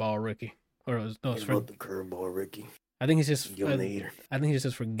curveball, Ricky. Or no, it's about the curveball, Ricky. I think he's just. Give him the hater. I think he just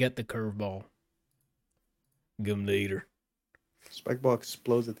says forget the curveball. Give him the hater. Spike ball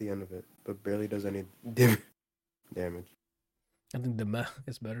explodes at the end of it, but barely does any damage. I think the meh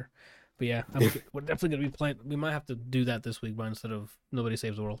is better. But yeah, we're definitely going to be playing. We might have to do that this week, but instead of Nobody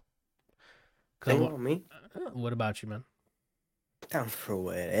Saves the World. Think about me? What about you, man? Down for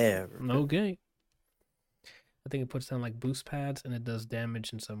whatever. Okay. I think it puts down like boost pads and it does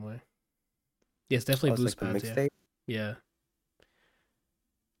damage in some way. Yes, definitely boost pads. Yeah.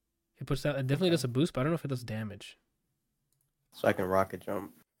 It puts down. It definitely does a boost, but I don't know if it does damage. So I can rocket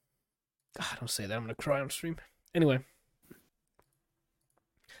jump. God, don't say that. I'm gonna cry on stream. Anyway,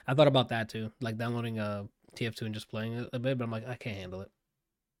 I thought about that too, like downloading TF2 and just playing it a bit, but I'm like, I can't handle it.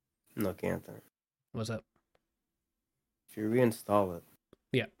 No, can't. What's up? If you reinstall it,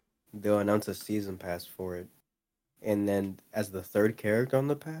 yeah, they'll announce a season pass for it, and then as the 3rd character on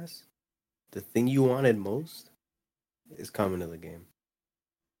the pass, the thing you wanted most is coming to the game.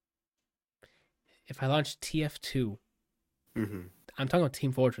 If I launch TF2, I'm talking about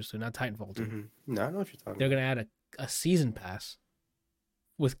Team Fortress 2, not Titanfall 2. No, I know what you're talking They're going to add a season pass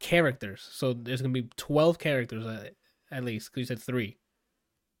with characters. So there's going to be 12 characters at least, because you said 3.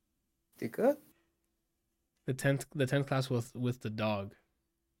 You good? The 10th class with the dog.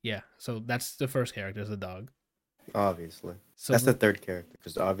 Yeah, so that's the first character, is the dog. Obviously. So that's the 3rd character,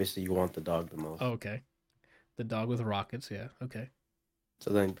 because obviously you want the dog the most. Oh, okay. The dog with rockets, yeah, okay. So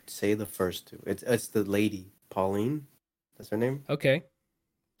then say the first 2. It's the lady, Pauline. That's her name? Okay.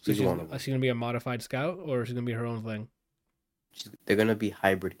 So is she one going to be a modified scout, or is she going to be her own thing? They're going to be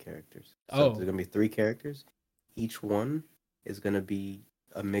hybrid characters. So there's going to be 3 characters. Each one is going to be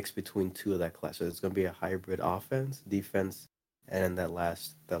a mix between 2 of that class. So it's going to be a hybrid offense, defense, and then that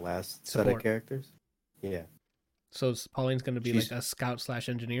last set of characters. Yeah. So Pauline's going to be like a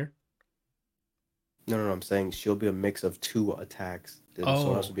scout/engineer? No. I'm saying she'll be a mix of 2 attacks.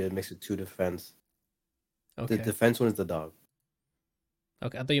 Someone else will be a mix of 2 defense. Okay. The defense one is the dog.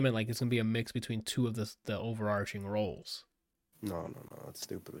 Okay, I thought you meant like it's going to be a mix between 2 of the overarching roles. No. That's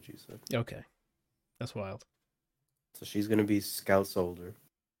stupid what you said. Okay. That's wild. So she's going to be scout soldier.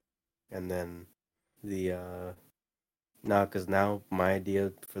 And then the... because now my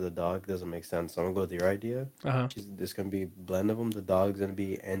idea for the dog doesn't make sense. So I'm going to go with your idea. There's going to be a blend of them. The dog's going to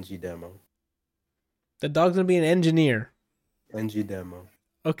be NG Demo. The dog's going to be an engineer. NG Demo.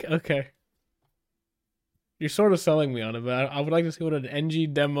 Okay. You're sort of selling me on it, but I would like to see what an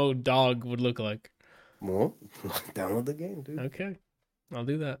NG Demo dog would look like. Well, download the game, dude. Okay. I'll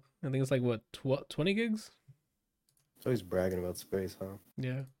do that. I think it's like, what, 20 gigs? So he's bragging about space, huh?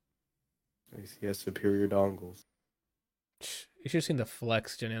 Yeah. He has superior dongles. You should have seen the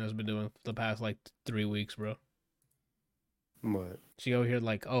flex Janana's been doing for the past, 3 weeks, bro. What? She over here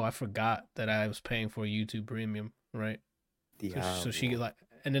like, oh, I forgot that I was paying for YouTube Premium, right? So she Diablo. like,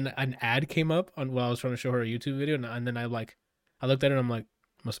 and then an ad came up on while I was trying to show her a YouTube video, and then I looked at it and I'm like,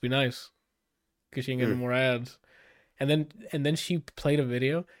 must be nice, because she ain't getting Hmm. more ads. And then she played a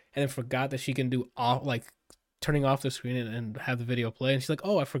video and then forgot that she can do off like turning off the screen and have the video play. And she's like,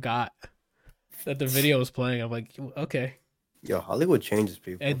 oh, I forgot that the video was playing. I'm like, okay, Yo, Hollywood changes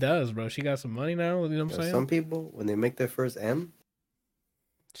people. it does, bro. She got some money now. You know what I'm Yo, saying? some people, when they make their first M,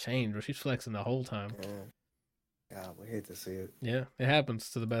 Change, bro. She's flexing the whole time. God, we hate to see it. Yeah, it happens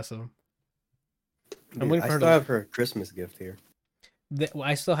to the best of them. I'm Dude, waiting I for her still to. have her Christmas gift here.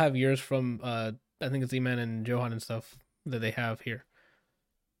 I still have yours from I think it's E-Man and Johan and stuff that they have here.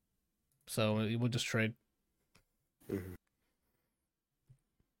 So we'll just trade Mhm.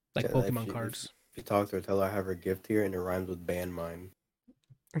 like Yeah, Pokemon cards. If you talk to her, tell her I have her gift here, and it rhymes with ban mine.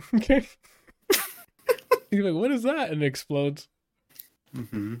 Okay. He's like, what is that? And it explodes.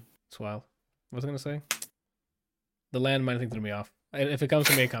 Mm-hmm. It's wild. What was I gonna say? The landmine thing threw me off. If it comes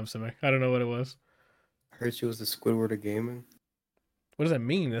to me, it comes to me. I don't know what it was. I heard she was the Squidward of gaming. What does that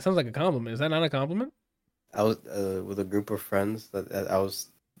mean? That sounds like a compliment. Is that not a compliment? I was with a group of friends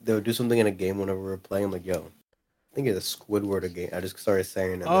they would do something in a game whenever we were playing. I'm like, yo, I think it's a Squidward of game. I just started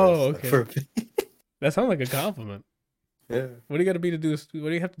saying it. Oh, and then okay. That sounds like a compliment. yeah. What do you got to be to do this? What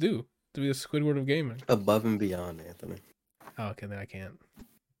do you have to do to be a Squidward of gaming? Above and beyond, Anthony. Oh, okay, then I can't.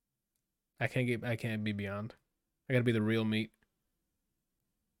 I can't be beyond. I gotta be the real meat.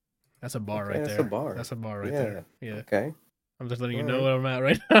 That's a bar Okay, right that's there. a bar. That's a bar right Yeah. there. Yeah. Okay. I'm just letting you All know right. where I'm at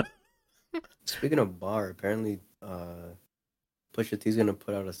right now. Speaking of bar, apparently Pusha T's gonna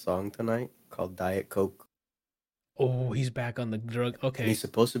put out a song tonight called Diet Coke. Oh, he's back on the drug. And Okay. he's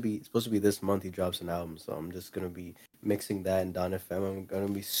supposed to be this month he drops an album, so I'm just gonna be mixing that and Don FM. I'm gonna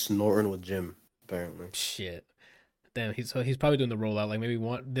be snorting with Jim, apparently. Shit. Damn, he's probably doing the rollout. Like maybe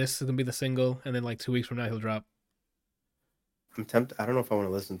this is gonna be the single, and then like 2 weeks from now he'll drop. I'm tempted. I don't know if I want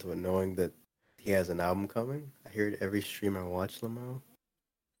to listen to it knowing that he has an album coming. I hear it every stream I watch, Lamo.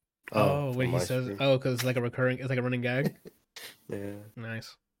 Oh, when from he my says, stream. oh, because it's like a running gag. Yeah.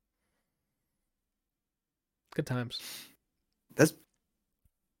 Nice. Good times.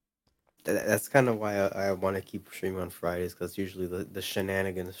 That's kind of why I want to keep streaming on Fridays, because usually the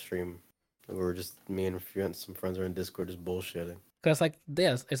shenanigans stream, where just me and some friends are in Discord just bullshitting. Cause like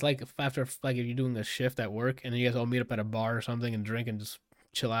this, it's like after like if you're doing a shift at work and then you guys all meet up at a bar or something and drink and just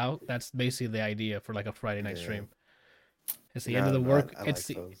chill out. That's basically the idea for like a Friday night Yeah. stream. It's the end of the No, work. I it's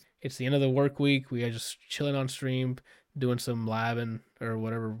like the those. it's the end of the work week. We are just chilling on stream, doing some labbing or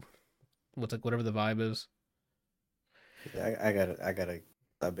whatever. Whatever the vibe is. Yeah, I gotta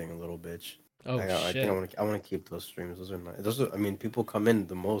stop being a little bitch. Oh I shit! think I want to keep those streams. Those are nice. I mean, people come in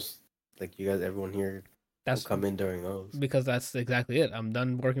the most. Like you guys, everyone here will That's come in during those. because that's exactly it. I'm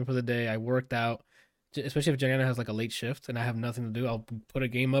done working for the day. I worked out. Especially if Jana has like a late shift and I have nothing to do, I'll put a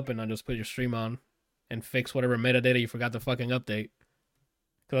game up and I'll just put your stream on and fix whatever metadata you forgot to fucking update.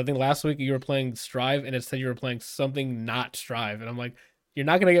 Because I think last week you were playing Strive and it said you were playing something not Strive. And I'm like, you're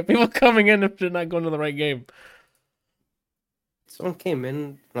not going to get people coming in if they're not going to the right game. Someone came in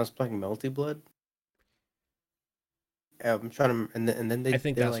when I was playing Melty Blood. I'm trying to, and then I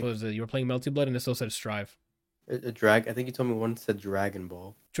think they're that's like, what it was. You were playing Melty Blood and it still said Strive. a drag. I think you told me one said Dragon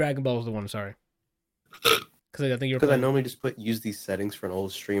Ball. Dragon Ball was the one, sorry. Because I think you were Because I playing. normally just use these settings for an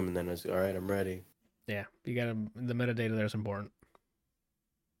old stream, and then I was all right, I'm ready. Yeah, you got to. The metadata there is important.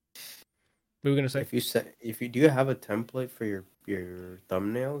 What were we going to say? Do you have a template for your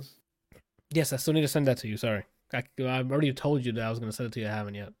thumbnails? Yes, I still need to send that to you. Sorry. I've already told you that I was going to send it to you. I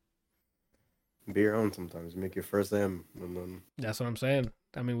haven't yet. Be your own sometimes. Make your first M, and then That's what I'm saying.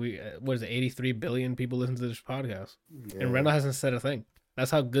 I mean, what is it? 83 billion people listen to this podcast, yeah, and Randall hasn't said a thing. That's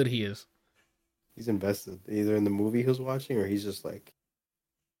how good he is. he's invested either in the movie he was watching, or he's just like,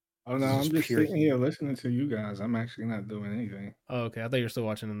 Oh no, This I'm is just pure sitting here listening to you guys. I'm actually not doing anything. Oh, okay. I thought you were still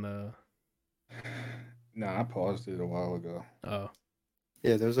watching in the. No, I paused it a while ago. Oh,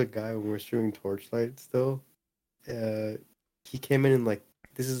 yeah. There's a guy when we were streaming Torchlight still. He came in and like,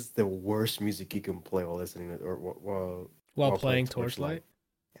 this is the worst music you can play while listening to, or while playing Torchlight.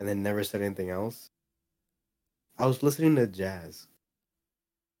 and then never said anything else. I was listening to jazz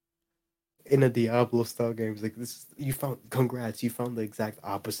in a Diablo style game. Like this, congrats, you found the exact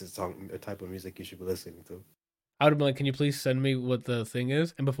opposite song type of music you should be listening to. I would have been like, "Can you please send me what the thing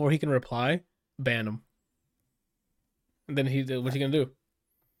is?" And before he can reply, ban him. And then what's he gonna do?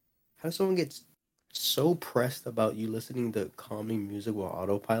 How does someone get so pressed about you listening to calming music while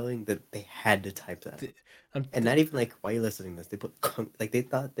autopiloting that they had to type that? And not even like, why are you listening to this? They put like they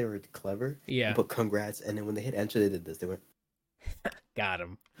thought they were clever. Yeah, They put congrats, and then when they hit enter, they did this. They went. got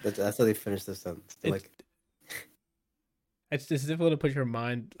him. That's how they finished the sentence. They're It's- like, It's difficult to put your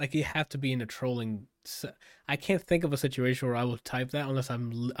mind like you have to be in a trolling. I can't think of a situation where I will type that unless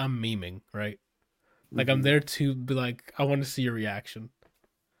I'm memeing, right? Like I'm Mhm. there to be like, I want to see your reaction.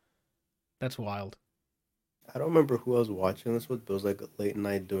 That's wild. I don't remember who I was watching this with, but it was like late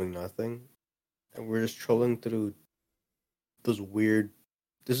night doing nothing, and we're just trolling through those weird.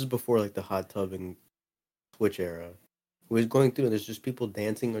 This is before like the hot tubbing Twitch era. We was going through, and there's just people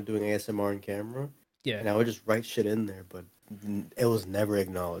dancing or doing ASMR on camera, Yeah. and I would just write shit in there, but it was never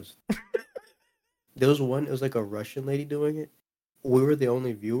acknowledged. There was one. It was like a Russian lady doing it. We were the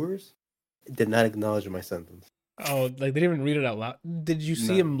only viewers. It did not acknowledge my sentence. Oh, like they didn't even read it out loud. Did you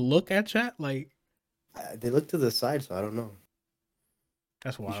see No, him look at chat? Like they looked to the side, so I don't know.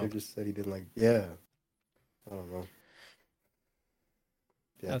 that's He should wild. just said he didn't like. Yeah, I don't know.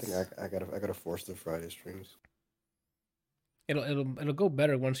 Yeah, I That's think I gotta force the Friday streams. it'll go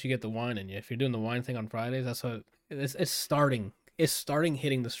better once you get the wine in you. If you're doing the wine thing on Fridays, that's what it's starting. It's starting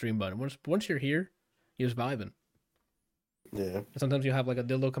hitting the stream button. Once you're here, you're just vibing. Yeah, Sometimes you have like a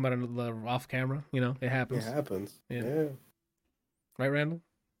dildo come out of the off camera. You know, it it happens. happens. Yeah. Yeah. Right, Randall?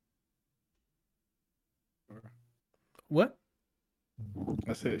 What?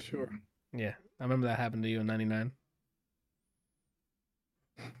 I said sure. Yeah, I remember that happened to you in '99.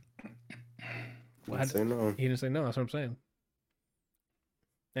 I'd say no. He didn't say no. That's what I'm saying.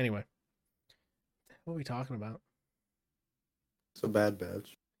 Anyway, what are we talking about? It's a bad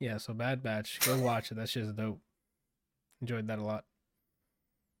batch. Yeah, so Bad Batch. Go watch it. That shit's dope. Enjoyed that a lot.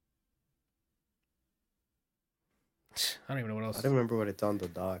 I don't even know what I else. don't remember what it's on the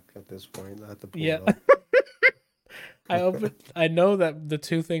dock at this point. I have to pull Yeah. it up. I know that the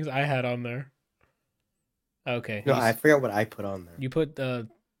two things I had on there. Okay. No, I forgot what I put on there. You put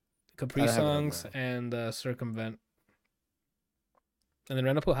Capri I don't have it on Songs there. and Circumvent. And then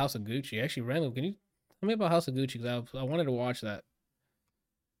Randall put House of Gucci. Actually, Randall, can you tell me about House of Gucci? Because I wanted to watch that.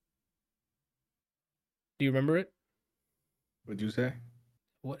 Do you remember it? What'd you say?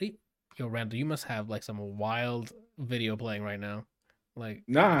 What? Yo, Randall, you must have like some wild video playing right now. Like,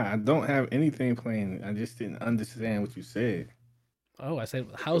 Nah, I don't have anything playing. I just didn't understand what you said. oh, I said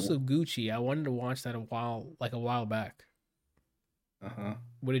House of Gucci. I wanted to watch that a while back. Uh-huh.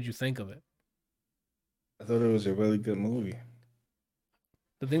 What did you think of it? I thought it was a really good movie.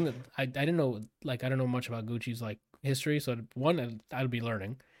 The thing that I didn't know, like I don't know much about Gucci's like history, so one I'd be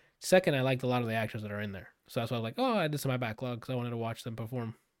learning. Second, I liked a lot of the actors that are in there, so that's why I was like, oh, I did some of my backlog because I wanted to watch them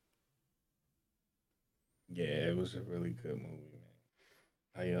perform. Yeah, it was a really good movie,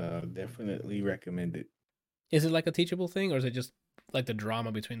 man. I definitely recommend it. Is it like a teachable thing, or is it just like the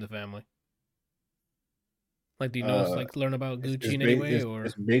drama between the family? Like, do you know, like learn about Gucci in any way, or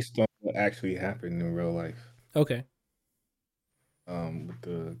it's based on what actually happened in real life. okay? With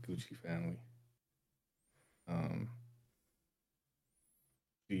the Gucci family.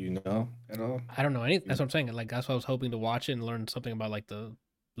 Do you know at all? I don't know anything. That's what I'm saying. Like, that's why I was hoping to watch it and learn something about like the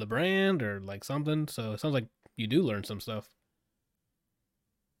brand or like something. So it sounds like you do learn some stuff.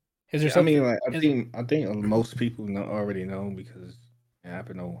 Is there I something? mean, like I think most people already know because it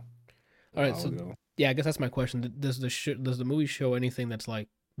happened a All right, while so ago. yeah, I guess that's my question. Does the movie show anything that's like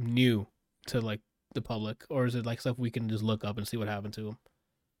new to like the public, or is it like stuff we can just look up and see what happened to him?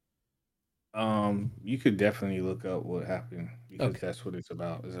 You could definitely look up what happened because Okay. that's what it's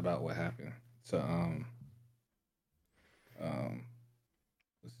about. It's about what happened. So,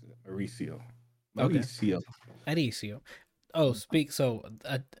 what's it? Mauricio. Okay. Mauricio. Adicio. Oh, speak. So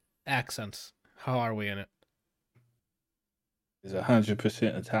accents. How are we in it? Is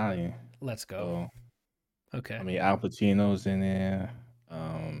 100% Italian. Let's go. So, Okay. I mean, Al Pacino's in there.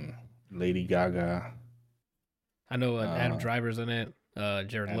 Lady Gaga. I know Adam Driver's in it.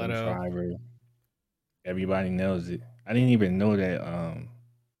 Jared Adam Leto. Driver. Everybody knows it. I didn't even know that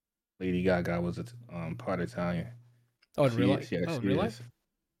Lady Gaga was a part Italian. Oh, in real life? Yeah, Oh, in she real is. life?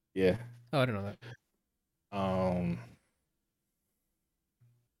 Yeah. Oh, I didn't know that.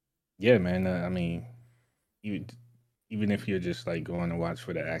 Yeah, man. I mean, even if you're just like going to watch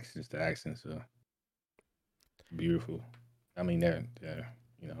for the accents are beautiful. I mean, they're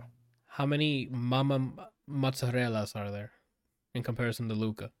you know. How many Mama Mozzarellas are there in comparison to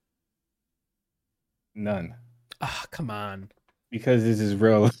Luca? None. Ah, come on. Because this is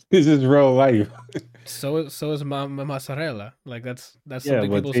real. This is real life. So is Mama Mozzarella. Like that's Yeah, something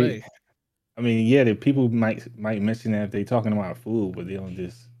but people say. I mean, yeah, the people might mention that if they're talking about food, but they don't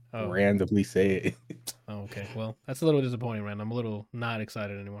just Oh. randomly say it. Oh, okay. Well, that's a little disappointing, man. I'm a little not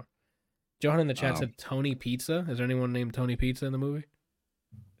excited anymore. Johan in the chat said Tony Pizza. Is there anyone named Tony Pizza in the movie?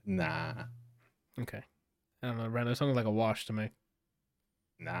 Nah. Okay. I don't know, Randall. It sounded like a wash to me.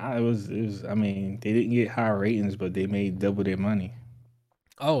 Nah, it was. I mean, they didn't get high ratings, but they made double their money.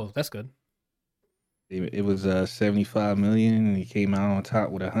 Oh, that's good. It was 75 million, and it came out on top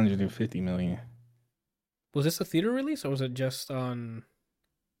with 150 million Was this a theater release or was it just on?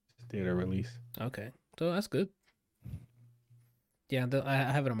 theater release. Okay, so that's good. Yeah, I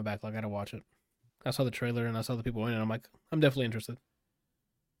have it on my backlog. I gotta watch it. I saw the trailer and I saw the people in it. I'm like, I'm definitely interested.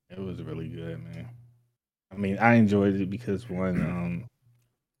 It was really good, man. I mean, I enjoyed it because one,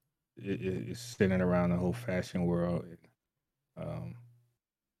 it's centered around the whole fashion world, um,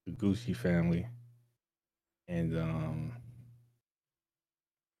 the Gucci family, and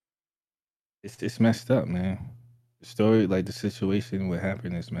it's messed up, man. The story, like the situation, what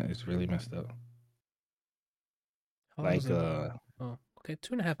happened is it's really messed up. How long was Like, it? Oh, okay,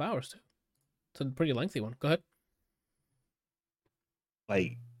 2.5 hours too. It's a pretty lengthy one. Go ahead.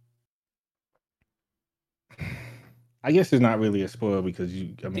 like I guess it's not really a spoiler because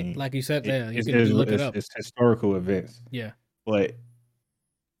I mean, Like you said, yeah, you it's, can look it it's up. it's historical events, Yeah. but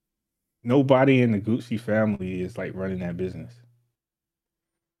nobody in the Gucci family is like running that business.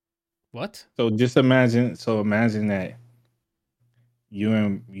 What? So just imagine that you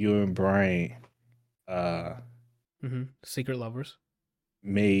and Brian uh Secret lovers.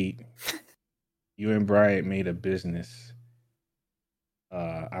 made you and Brian made a business.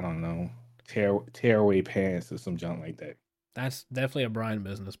 I don't know, tearaway pants or some junk like that. That's definitely a Brian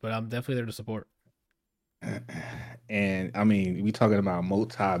business, but I'm definitely there to support. And I mean, we talking about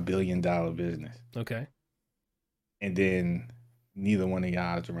multi-billion-dollar business, Okay. and then neither one of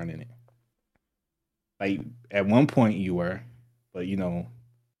y'all is running it. Like at one point you were, but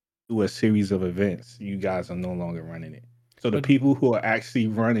through a series of events, you guys are no longer running it. So the But people who are actually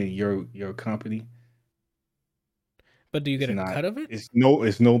running your company, but do you it's get a not. cut of it? It's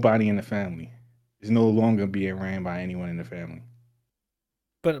nobody in the family. It's no longer being ran by anyone in the family,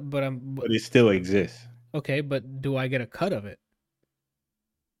 But I'm but it still exists. okay. But do I get a cut of it?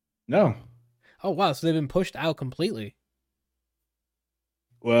 No, Oh wow! So they've been pushed out completely.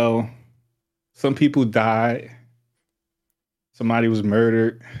 well, some people died. Somebody was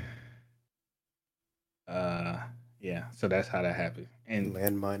murdered. Uh, yeah. So that's how that happened. And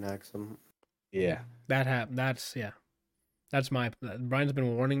Landmine accident. yeah, That happened. That's yeah. That's my. Brian's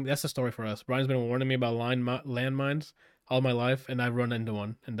been warning. That's the story for us. Brian's been warning me about landmines all my life, and I've run into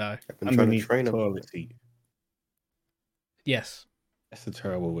one and die. I've been trying to underneath the train him. toilet seat. Yes, That's a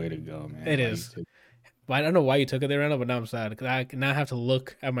terrible way to go, man. it Why you is. took But I don't know why you took it there, Randall, but now I'm sad because I now have to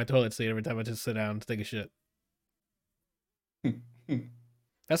look at my toilet seat every time I just sit down to take a shit.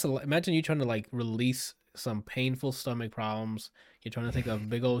 Imagine you trying to like release some painful stomach problems. You're trying to take a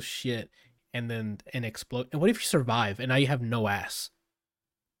big old shit and then explode. And what if you survive and now you have no ass?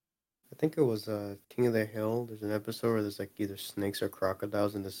 I think it was King of the Hill. There's an episode where there's like either snakes or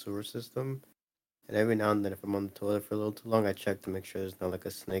crocodiles in the sewer system. And every now and then, if I'm on the toilet for a little too long, I check to make sure there's not like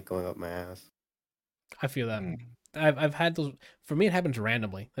a snake going up my ass. I feel that. Mm. I've had those. For me, it happens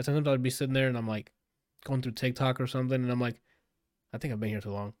randomly. Like sometimes I'd be sitting there and I'm like going through TikTok or something, and I'm like, I think I've been here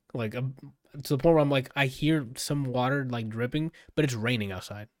too long. Like to the point where I'm like, I hear some water like dripping, but it's raining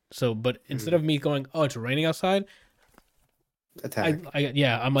outside. So, but instead of me going, oh, it's raining outside, Attack.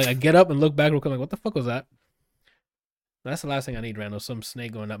 I'm like, I get up and look back real quick, like, what the fuck was that? That's the last thing I need, Randall. Some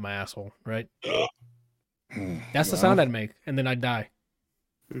snake going up my asshole, right? That's the sound I'd make, and then I'd die.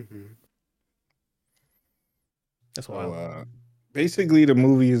 Mm-hmm. That's So, wild. basically, the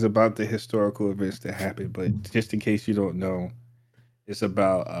movie is about the historical events that happened, but just in case you don't know, it's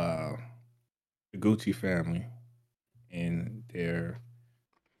about the Gucci family and their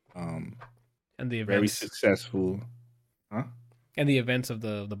And the very events successful, huh? and the events of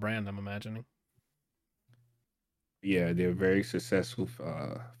the brand. I'm imagining. Yeah, they're very successful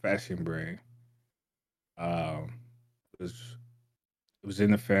fashion brand. Um, it was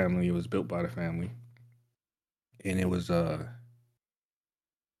in the family. It was built by the family, and it was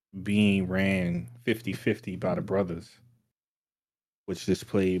being ran 50-50 by the brothers, which is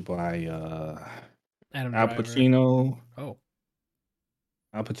played by Adam Al Driver. Pacino. Oh,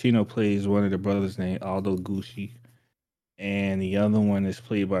 Al Pacino plays one of the brothers named Aldo Gucci, and the other one is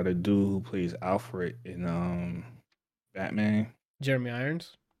played by the dude who plays Alfred in Batman. Jeremy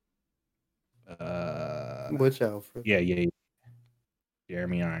Irons. Which Alfred? Yeah.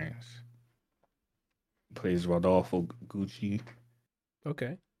 Jeremy Irons plays Rodolfo Gucci.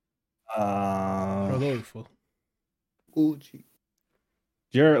 Okay. Uh, Rodolfo. Gucci.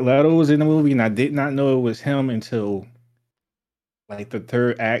 Jared Leto was in the movie, and I did not know it was him until like the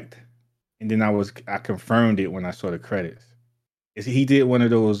third act, and then I confirmed it when I saw the credits. He did one of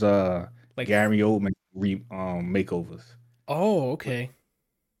those Like Gary Oldman makeovers. Oh, okay.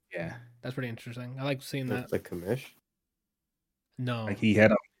 Yeah, That's pretty interesting. I like seeing that. Like Kamish. No, like he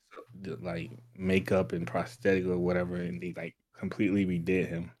had like makeup and prosthetic or whatever, and they like completely redid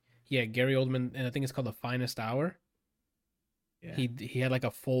him. yeah, Gary Oldman, and I think it's called The Finest Hour. Yeah, He had like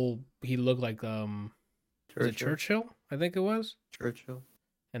a full. He looked like was it Churchill? I think it was, Churchill.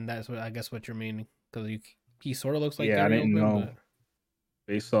 and that's what I guess what you're meaning because he sort of looks like yeah. I Gary didn't Oldman, know. but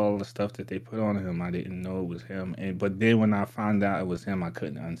Based on all the stuff that they put on him, I didn't know it was him. And but then when I found out it was him, I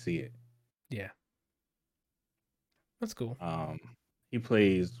couldn't unsee it. yeah, that's cool. Um, he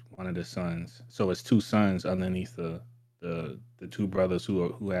plays one of the sons, so it's two sons underneath the two brothers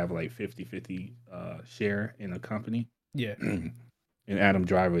who have like 50-50 share in the company. Yeah, And Adam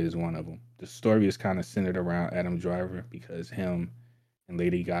Driver is one of them. The story is kind of centered around Adam Driver because him and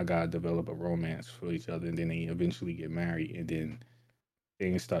Lady Gaga develop a romance for each other, and then they eventually get married, and then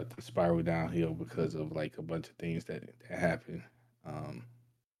things start to spiral downhill because of like a bunch of things that happen. Um,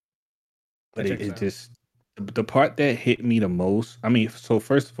 that but checks it out. just the part that hit me the most. I mean, so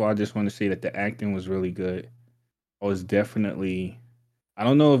first of all, I just want to say that the acting was really good. I was definitely. I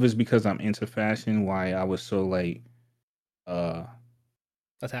don't know if it's because I'm into fashion why I was so uh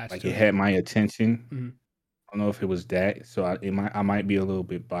Attached like to it it. had my attention. Mhm. I don't know if it was that. So I might be a little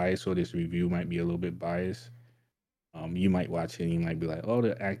bit biased, or this review might be a little bit biased. You might watch it and you might be like, "Oh,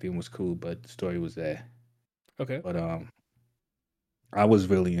 the acting was cool, but the story was that." Okay, But I was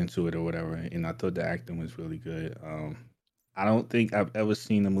really into it or whatever, and I thought the acting was really good. I don't think I've ever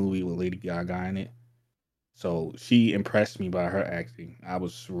seen a movie with Lady Gaga in it, so she impressed me by her acting. I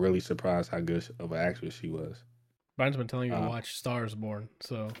was really surprised how good of an actress she was. Brian's been telling you to Uh, watch Stars Born,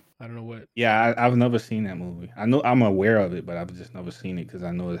 so I don't know what. yeah, I've never seen that movie. I know I'm aware of it, but I've just never seen it because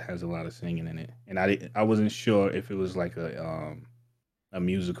I know it has a lot of singing in it, and I wasn't sure if it was like a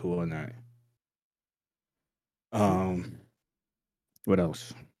musical or not. Um, what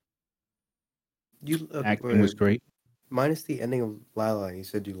else? You Acting was wait, great. minus the ending of La La, you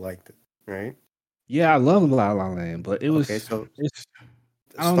said you liked it, right? Yeah, I love La La Land, but Okay, so it's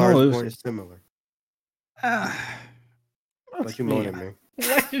I don't know. Stars It was Born is similar. ah, What you me. moan at me?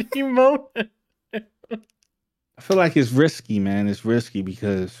 Why did you moan? I feel like it's risky, man. It's risky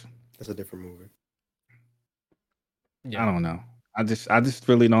because That's a different movie. I Yeah, don't know. I just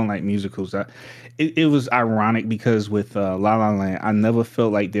really don't like musicals. It was ironic because with La La Land, I never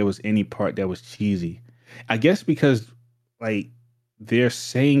felt like there was any part that was cheesy. I guess because like their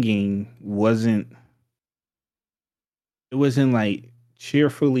singing wasn't like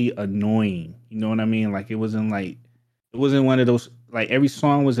cheerfully annoying. You know what I mean? Like it wasn't one of those like every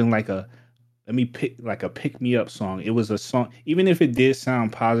song was in like a let me pick me up song. It was a song, even if it did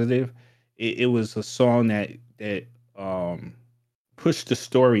sound positive, it was a song that um pushed the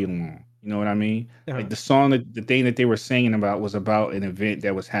story along. You know what I mean? uh-huh. Like the song that the thing that they were singing about was about an event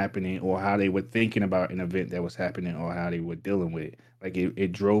that was happening, or how they were thinking about an event that was happening, or how they were dealing with it. Like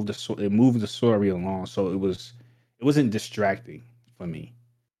it drove it moved the story along, so it wasn't distracting for me.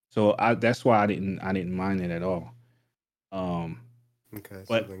 So that's why I didn't mind it at all. Um, Okay,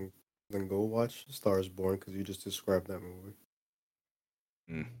 so but then go watch Stars Born because you just described that movie.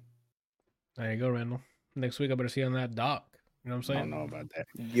 mm, There you go, Randall. Next week I better see you on that dock. You know what I'm I saying? don't know about that.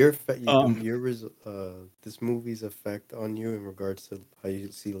 This movie's effect on you in regards to how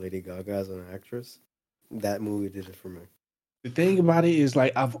you see Lady Gaga as an actress. That movie did it for me. The thing about it is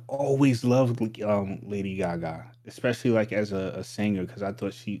like I've always loved Lady Gaga, especially like as a singer, because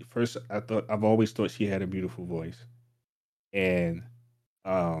I've always thought she had a beautiful voice, and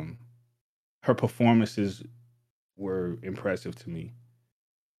um her performances were impressive to me,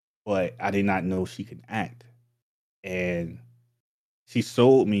 but I did not know she could act, and she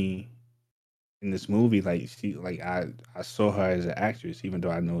sold me in this movie. Like I saw her as an actress, even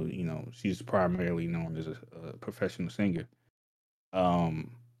though I know she's primarily known as a professional singer.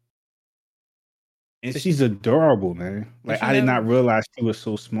 Um, And Does she, she's adorable, man. does Like she I did have? not realize she was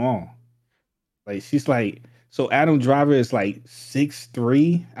so small. Like she's like so Adam Driver is like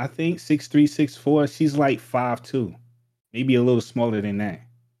 6'3", I think, 6'3", 6'4". She's like 5'2", maybe a little smaller than that.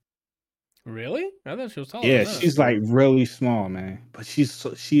 Really? I thought she was taller than Yeah, that. she's like really small, man. But she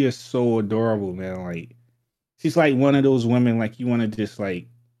is so adorable, man. Like she's like one of those women like you want to just like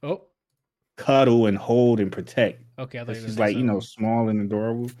Oh, cuddle and hold and protect okay. I thought because you were gonna she's say like something. small and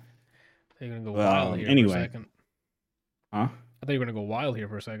adorable. I thought you were gonna go But wild here for a anyway, second. huh? I thought you were gonna go wild here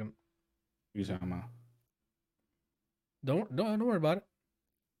for a second. You talking about? Don't worry about it.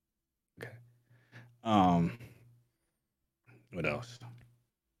 Okay. Um, what else?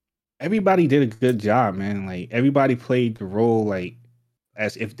 Everybody did a good job, man. Like everybody played the role like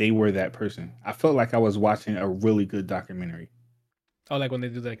as if they were that person. I felt like I was watching a really good documentary. Oh, like when they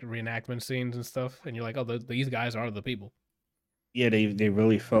do like reenactment scenes and stuff, and you're like, oh, these guys are the people. Yeah, they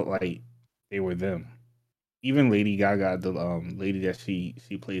really felt like they were them. Even Lady Gaga, the lady that she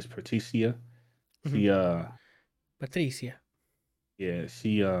plays Patricia, she Patricia. yeah,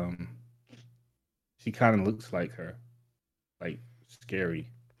 she kind of looks like her, like scary,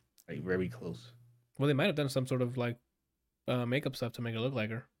 like very close. Well, they might have done some sort of like makeup stuff to make it look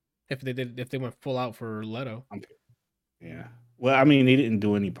like her. If they went full out for Leto. Yeah. Well, I mean, they didn't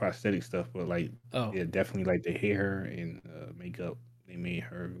do any prosthetic stuff, but like, Oh, yeah, definitely like the hair and makeup. They made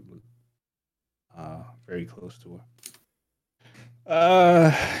her look very close to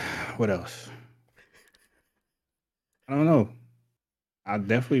her. What else? I don't know. I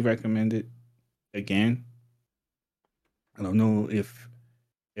definitely recommend it again. I don't know if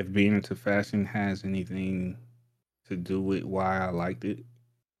being into fashion has anything to do with why I liked it,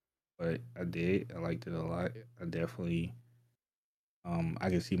 but I did. I liked it a lot. I definitely I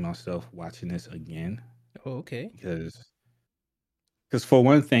can see myself watching this again oh, okay. because for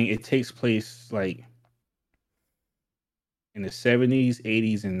one thing, it takes place like in the 70s,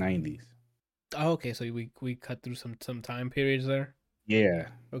 80s, and 90s. Oh, okay. So we cut through some time periods there. Yeah.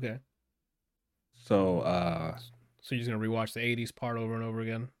 Okay. So So you're just gonna rewatch the '80s part over and over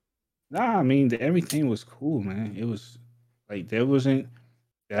again. nah, I mean everything was cool, man. It was like there wasn't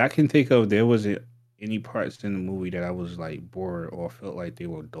that I can think of. There wasn't any parts in the movie that I was like bored or felt like they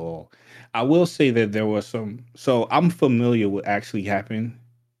were dull. I will say that there was some. So I'm familiar with actually happened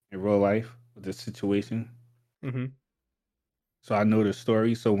in real life with the situation. Mm-hmm. So I know the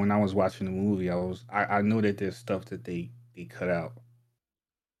story. So when I was watching the movie, I know that there's stuff that they cut out.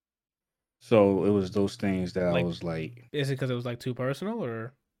 So it was those things that I Like, was like, is it because it was like too personal,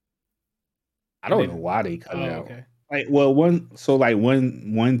 or I like don't they? know why they cut Oh, it out. okay. Like, well, one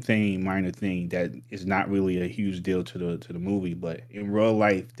thing, minor thing that is not really a huge deal to the movie, but in real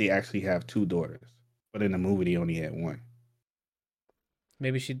life they actually have two daughters, but in the movie they only had one.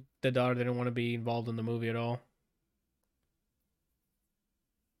 Maybe the daughter didn't want to be involved in the movie at all.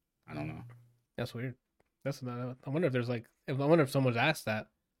 I don't know That's weird. That's not. I wonder if there's like. I wonder if someone's asked that.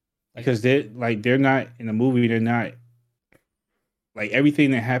 Like, because they're not in the movie. They're not like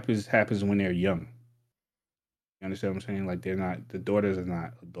everything that happens when they're young. You understand what I'm saying? Like they're not the daughters are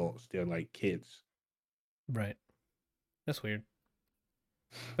not adults. They're like kids. right. That's weird.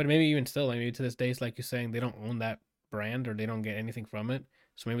 But maybe even still, like maybe to this day, it's like you're saying they don't own that brand or they don't get anything from it.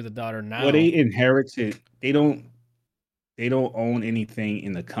 So maybe the daughter Well, now. they inherited. They don't own anything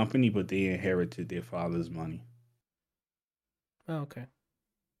in the company, but they inherited their father's money. Oh, okay.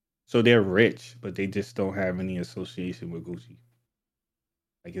 So they're rich, but they just don't have any association with Gucci.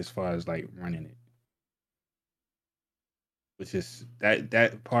 Like as far as like running it. Which is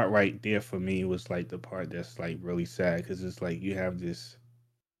that part right there for me was like the part that's like really sad because it's like you have this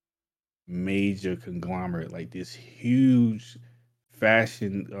major conglomerate, like this huge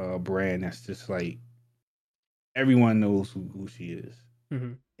fashion brand that's just like everyone knows who Gucci is.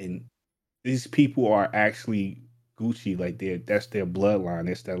 Mm-hmm. And these people are actually Gucci, like that's their bloodline,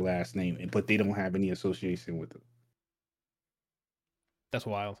 that's their last name, but they don't have any association with it. That's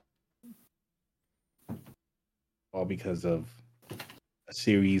wild. All because of a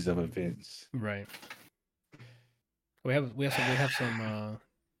series of events. Right. We have some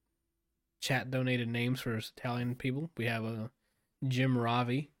chat donated names for Italian people. We have Jim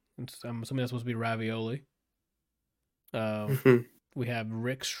Ravi. I'm assuming that's supposed to be ravioli. We have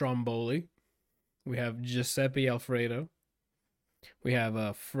Rick Stromboli. We have Giuseppe Alfredo. We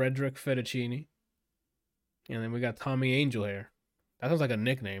have Frederick Fettuccini. And then we got Tommy Angel Hair. That sounds like a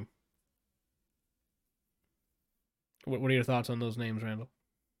nickname. What are your thoughts on those names, Randall?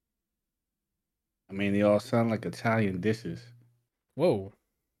 I mean, they all sound like Italian dishes. Whoa.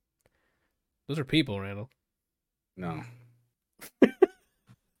 Those are people, Randall. No. What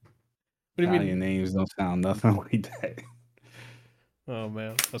do you mean? Italian names don't sound nothing like that. Oh,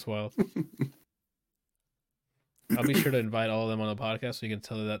 man. That's wild. I'll be sure to invite all of them on the podcast so you can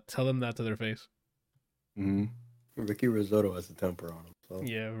tell them that to their face. Mm-hmm. Ricky Risotto has a temper on him. So.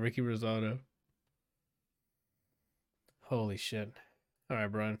 Yeah, Ricky Risotto. Holy shit. All right,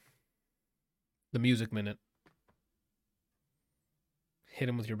 Brian. The music minute. Hit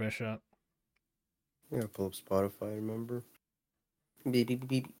him with your best shot. I'm gonna pull up Spotify, remember? Beep, beep,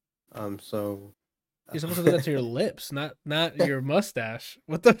 beep. So You're supposed to do that to your lips, not your mustache.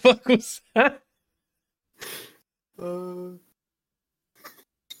 What the fuck was that?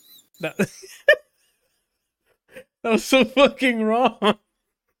 That, that was so fucking wrong.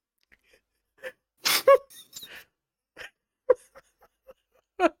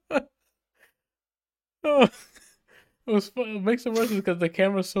 Oh, What makes it worse is because the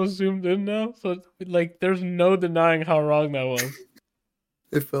camera's so zoomed in now, so like there's no denying how wrong that was.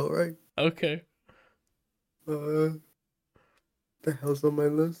 It felt right. Okay. The hell's on my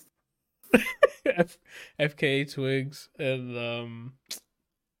list? FKA Twigs and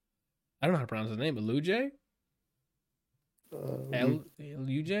I don't know how to pronounce his name, but Luj?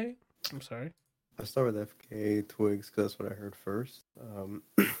 Luj? I'm sorry. I start with FKA Twigs because that's what I heard first.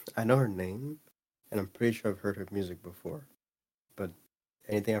 I know her name, and I'm pretty sure I've heard her music before. But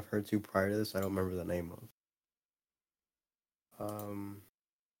anything I've heard to prior to this, I don't remember the name of.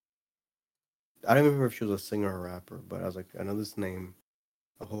 I don't remember if she was a singer or a rapper, but I was like, I know this name.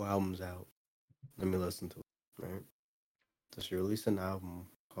 The whole album's out. Let me listen to it. Right? So she released an album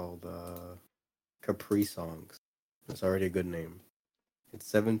called Capri Songs. It's already a good name. It's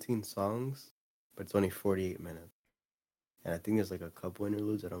 17 songs, but it's only 48 minutes. And I think there's like a couple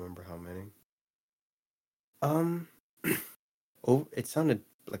interludes. I don't remember how many. It sounded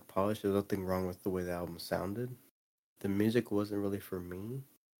like polished. There's nothing wrong with the way the album sounded. The music wasn't really for me,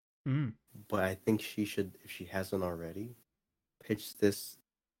 but I think she should, if she hasn't already, pitch this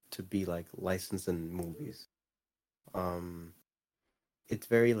to be like licensed in movies. It's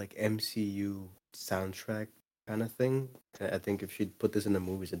very like MCU soundtrack kind of thing. I think if she'd put this in the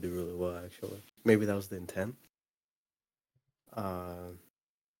movies, it'd do really well. Actually, maybe that was the intent. So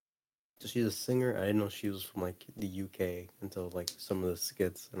she's a singer. I didn't know she was from like the UK until like some of the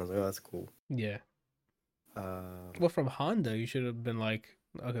skits, and I was like, oh, that's cool. Yeah. Well, from Honda, you should have been like,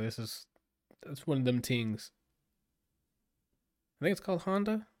 okay, that's one of them things. I think it's called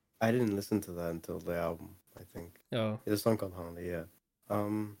Honda. I didn't listen to that until the album. I think. Oh, There's a song called Honda. Yeah.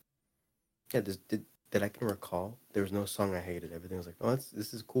 Yeah. That I can recall, there was no song I hated. Everything was like, oh,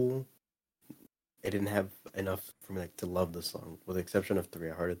 this is cool. It didn't have enough for me like to love the song, with the exception of 3.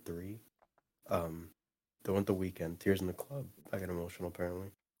 I heard it 3. The one The Weeknd, Tears in the Club. I got emotional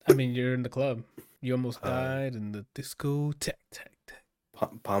apparently. I mean, you're in the club. You almost died in the disco.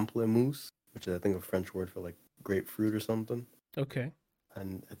 Pamplemousse, which is I think a French word for like grapefruit or something. Okay.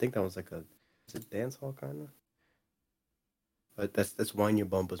 And I think that was like is it dance hall kind of? But that's Wind Your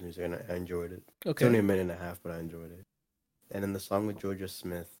Bumpers music, and I enjoyed it. Okay. It's only a minute and a half, but I enjoyed it. And then the song with Georgia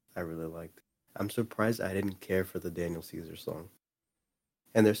Smith, I really liked. I'm surprised I didn't care for the Daniel Caesar song.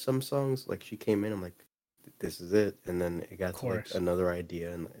 And there's some songs, like she came in, I'm like, this is it. And then it got to like another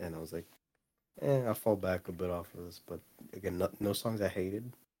idea, and I was like, I'll fall back a bit off of this. But again, no songs I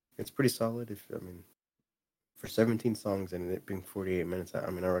hated. It's pretty solid. For 17 songs and it being 48 minutes, I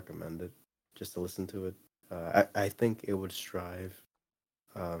recommend it just to listen to it. I think it would strive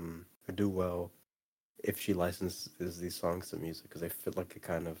or do well if she licenses these songs to music, because they fit like a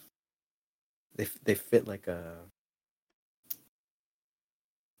kind of they fit like a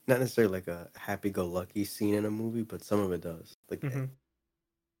not necessarily like a happy-go-lucky scene in a movie, but some of it does. Like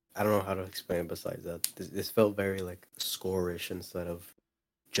I don't know how to explain it besides that. This felt very like score-ish instead of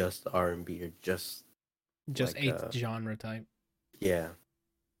just R&B or just like, eighth genre type. Yeah.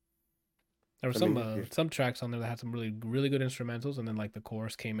 There were some tracks on there that had some really, really good instrumentals, and then like the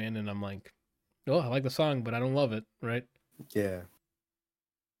chorus came in, and I'm like, oh, I like the song, but I don't love it, right? Yeah.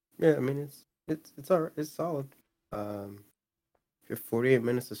 Yeah, I mean it's alright, it's solid. If you're 48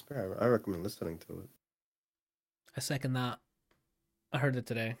 minutes to spare, I recommend listening to it. I second that. I heard it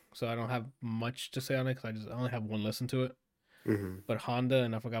today, so I don't have much to say on it because I only have one listen to it. But Honda,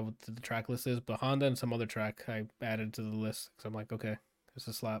 and I forgot what the track list is, but Honda and some other track I added to the list because I'm like, okay, this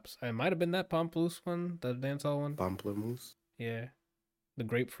is slaps. It might have been that Pamplemousse one, the dancehall one. Pamplemousse. Yeah, the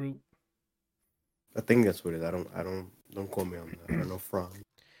grapefruit. I think that's what it is. Don't quote me on that. I don't know from.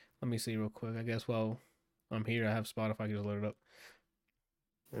 Let me see real quick. I guess while I'm here, I have Spotify. I can just load it up.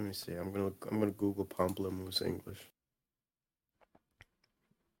 Let me see. I'm gonna Google Pamplemousse English.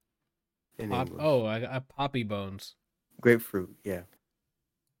 English. Oh, I got Poppy Bones. Grapefruit, yeah.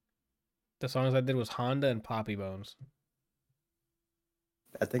 The songs I did was Honda and Poppy Bones.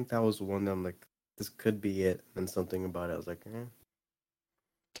 I think that was the one that I'm like, this could be it. And something about it, I was like, eh.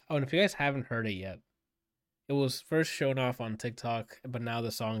 Oh, and if you guys haven't heard it yet, it was first shown off on TikTok, but now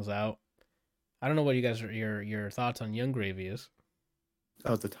the song's out. I don't know what you guys are your thoughts on Young Gravy is.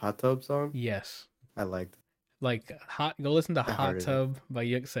 Oh, the Hot Tub song? Yes. I liked it. Like go listen to Hot Tub by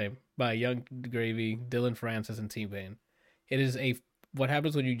Young Gravy, Dylan Francis, and T-Pain. It is what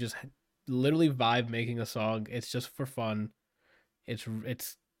happens when you just literally vibe making a song. It's just for fun. It's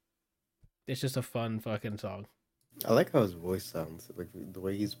just a fun fucking song. I like how his voice sounds. Like the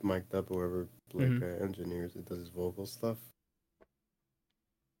way he's mic'd up, or whoever engineers it does his vocal stuff.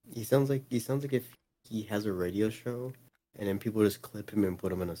 He sounds like if he has a radio show and then people just clip him and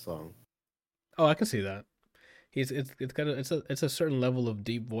put him in a song. Oh, I can see that. It's a certain level of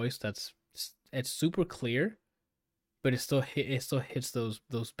deep voice it's super clear, but it still hits those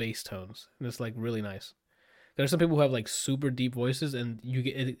bass tones, and it's like really nice. There's some people who have like super deep voices, and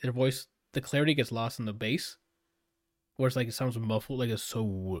their voice, the clarity gets lost in the bass, where it's like it sounds muffled, like it's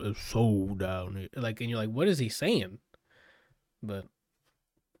so down, like, and you're like, what is he saying? But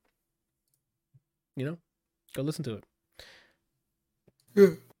go listen to it.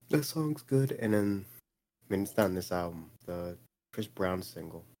 Yeah, that song's good. And then, I mean, it's not on this album. The Chris Brown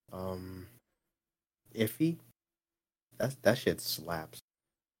single, "Iffy." That shit slaps.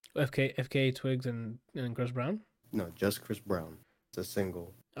 FK Twigs and Chris Brown. No, just Chris Brown. It's a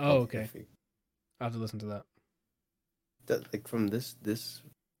single Oh, called okay. "Iffy." I'll have to listen to that. That, like, from this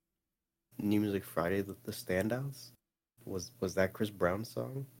New Music Friday, the standouts was that Chris Brown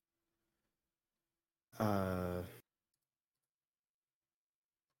song.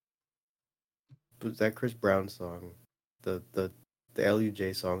 Was that Chris Brown song? The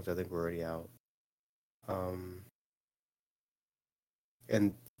LUJ songs I think were already out.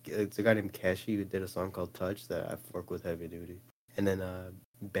 And it's a guy named Keshi who did a song called "Touch" that I've worked with heavy duty. And then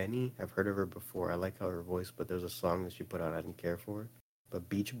Benny, I've heard of her before. I like how her voice, but there's a song that she put out I didn't care for. But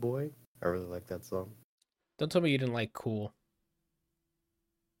Beach Boy, I really like that song. Don't tell me you didn't like Cool.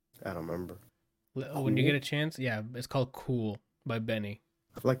 I don't remember. When you get a chance, yeah, it's called Cool by Benny.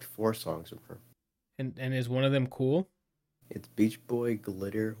 I've liked 4 songs from her. And is one of them Cool? It's Beach Boy,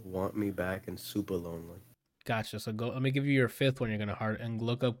 Glitter, Want Me Back, and Super Lonely. Gotcha. So go. Let me give you your 5th one. You're gonna heart and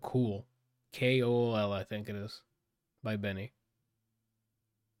look up Cool, KOOL, I think it is, by Benny.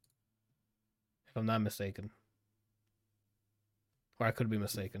 If I'm not mistaken, or I could be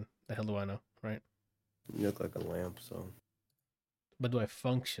mistaken. The hell do I know, right? You look like a lamp, so. But do I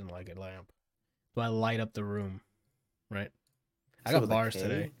function like a lamp? Do I light up the room? Right. I So got with a bars K?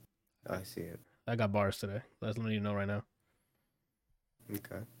 today. I see it. I got bars today. That's letting you know right now.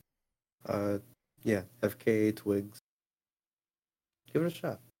 Okay. Yeah, FKA Twigs. Give it a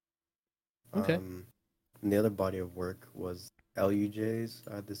shot. Okay. And the other body of work was LUJ's.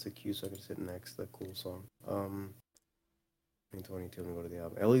 I had this accused so I could sit next. The cool song. In 22, let me go to the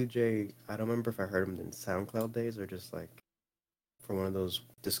album. LUJ, I don't remember if I heard him in SoundCloud days or just like for one of those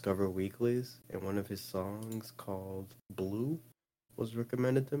Discover Weeklies. And one of his songs called Blue was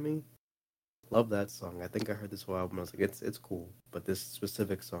recommended to me. Love that song. I think I heard this whole album. I was like, it's cool, but this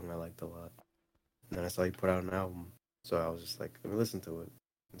specific song I liked a lot. And then I saw he put out an album, so I was just like, let me listen to it.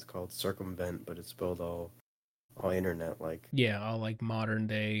 It's called Circumvent, but it's spelled all internet like. Yeah, all like modern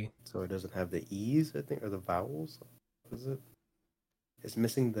day. So it doesn't have the E's, I think, or the vowels. What is it? It's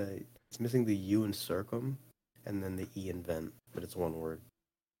missing the U in circum, and then the E in vent, but it's one word.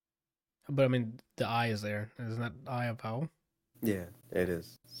 But I mean, the I is there. Isn't that I a vowel? Yeah, it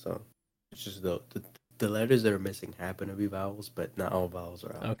is. So it's just the letters that are missing happen to be vowels, but not all vowels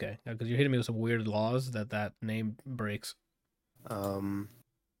are out. Okay, because you're hitting me with some weird laws that name breaks. 11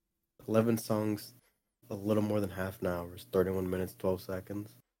 songs, a little more than half an hour, 31 minutes, 12 seconds.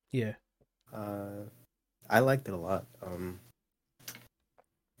 Yeah. I liked it a lot.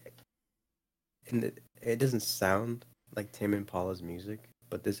 And it doesn't sound like Tame Impala's music,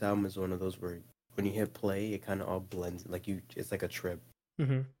 but this album is one of those where when you hit play, it kind of all blends. Like it's like a trip.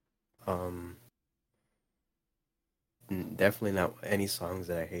 Mm-hmm. Definitely not any songs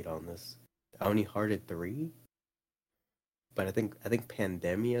that I hate on this. I only hearted 3, but I think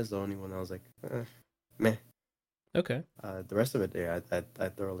Pandemia is the only one I was like, meh. Okay. The rest of it, yeah, I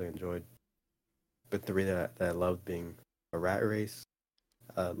thoroughly enjoyed. The 3 that I loved being A Rat Race,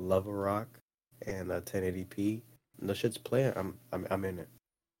 Love a Rock, and 1080p. And the shit's playing. I'm in it.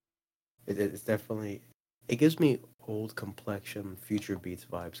 It's definitely. It gives me old complexion, Future Beats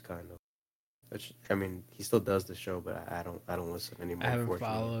vibes, kind of. Which, I mean, he still does the show, but I don't listen anymore. I haven't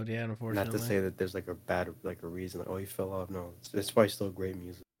followed, yeah, unfortunately. Not to say that there's like a reason, like, oh, he fell off. No, it's probably still great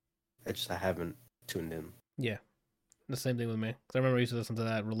music. I haven't tuned in. Yeah, the same thing with me. Because I remember I used to listen to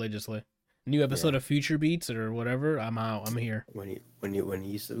that religiously. New episode of Future Beats or whatever, I'm out. I'm here. When he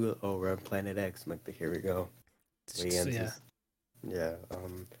used to go, oh, we're on Planet X, I'm like, here we go. Yeah.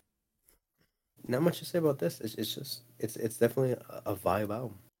 Not much to say about this. It's definitely a vibe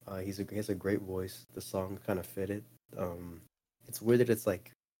album. He has a great voice. The song kind of fit it. It's weird that it's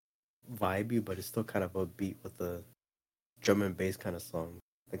like vibey, but it's still kind of upbeat with the drum and bass kind of song,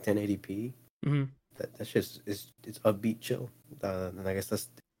 like 1080p. Mm-hmm. That's just it's upbeat, chill. And I guess that's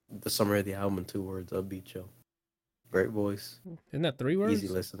the summary of the album in 2 words: upbeat, chill. Great voice. Isn't that 3 words? Easy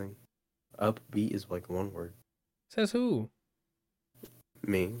listening. Upbeat is like 1 word. Says who?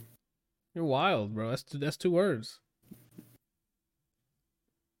 Me. You're wild, bro. That's 2 words.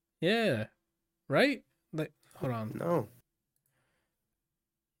 Yeah. Right? Like, Hold on. No.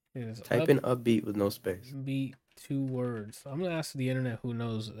 It is Type in upbeat with no space. upbeat 2 words. I'm gonna ask the internet who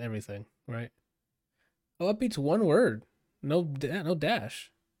knows everything, right? Oh, upbeat's 1 word. No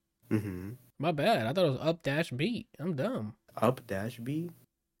dash. Mm-hmm. My bad. I thought it was up dash beat. I'm dumb. Up dash B?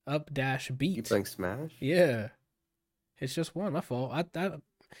 Up dash You beat. playing Smash? Yeah. It's just 1. My fault. I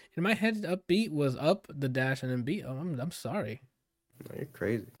in my head, upbeat was up the dash and then beat. Oh, I'm sorry. No, you're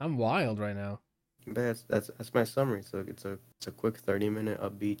crazy. I'm wild right now. But that's my summary. So it's a quick 30-minute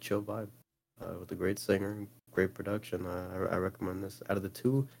upbeat chill vibe with a great singer, great production. I recommend this. Out of the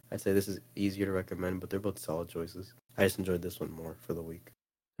 2, I'd say this is easier to recommend, but they're both solid choices. I just enjoyed this one more for the week.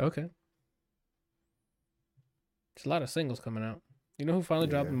 Okay. There's a lot of singles coming out. You know who finally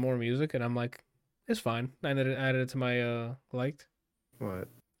dropped Yeah. more music? And I'm like, it's fine. I added it to my liked. What?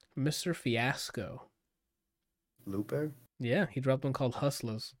 Mr. Fiasco. Lupe? Yeah, he dropped one called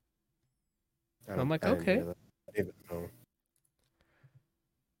Hustlers. I'm like, I didn't okay. hear that. I didn't even know.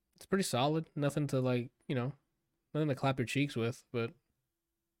 It's pretty solid. Nothing to nothing to clap your cheeks with, but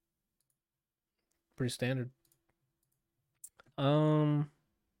pretty standard. Where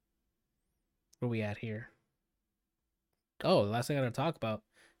we at here? Oh, the last thing I gotta talk about.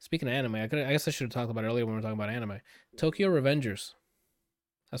 Speaking of anime, I guess I should have talked about it earlier when we were talking about anime. Tokyo Revengers.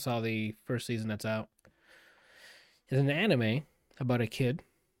 I saw the first season that's out. It's an anime about a kid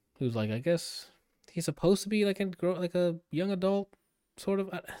who's like, I guess he's supposed to be like a young adult, sort of.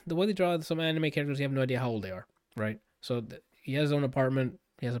 The way they draw some anime characters, you have no idea how old they are, right? So he has his own apartment.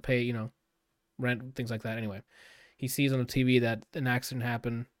 He has to pay, rent, things like that. Anyway, he sees on the TV that an accident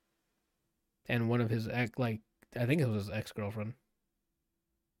happened, and one of his I think it was his ex-girlfriend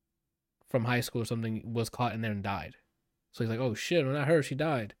from high school or something was caught in there and died. So he's like, oh shit, when I heard she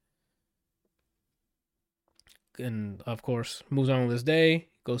died. And of course, moves on with his day,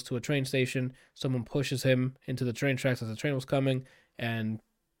 goes to a train station. Someone pushes him into the train tracks as the train was coming, and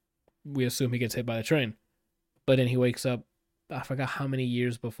we assume he gets hit by the train. But then he wakes up, I forgot how many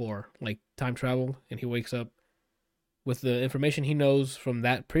years before, like time travel, and he wakes up with the information he knows from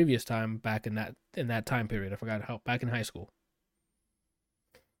that previous time back in that time period. I forgot how, back in high school.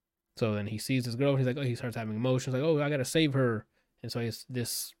 So then he sees this girl, and he's like, oh, he starts having emotions, like, oh, I gotta save her. And so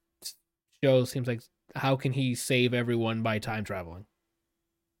this show seems like, how can he save everyone by time traveling?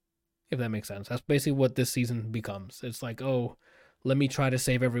 If that makes sense. That's basically what this season becomes. It's like, oh, let me try to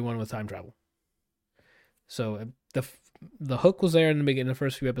save everyone with time travel. So the hook was there in the beginning, the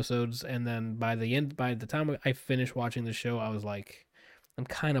first few episodes, and then by the time I finished watching the show, I was like, I'm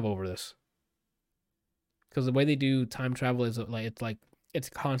kind of over this. Because the way they do time travel is it's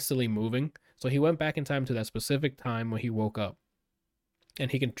constantly moving. So he went back in time to that specific time when he woke up. And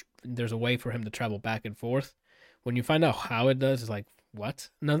there's a way for him to travel back and forth. When you find out how it does, it's like, what?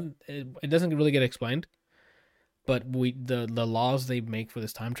 No, it doesn't really get explained. But the laws they make for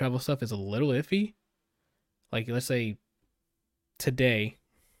this time travel stuff is a little iffy. Like, let's say today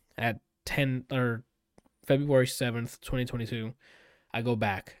at February 7th, 2022, I go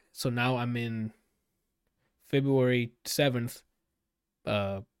back. So now I'm in February 7th,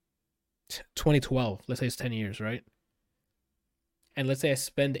 2012. Let's say it's 10 years, right? And let's say I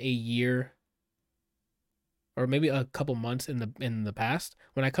spend a year or maybe a couple months in the past.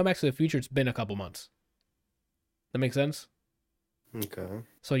 When I come back to the future, it's been a couple months. That makes sense? Okay.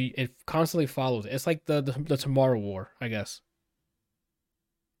 So it constantly follows. It's like the Tomorrow War, I guess.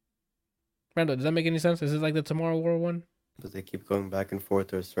 Randall, does that make any sense? Is it like the Tomorrow War one? But they keep going back and forth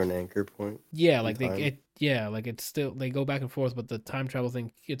to a certain anchor point. Yeah, like it's still, they go back and forth, but the time travel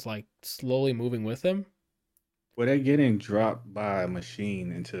thing, it's like slowly moving with them. Well, they're getting dropped by a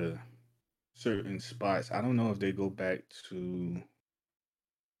machine into certain spots. I don't know if they go back to.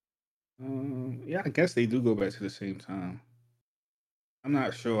 Yeah, I guess they do go back to the same time. I'm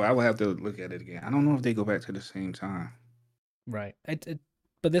not sure. I will have to look at it again. I don't know if they go back to the same time. Right.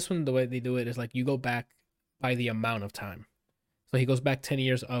 But this one, the way they do it is like you go back by the amount of time. So he goes back 10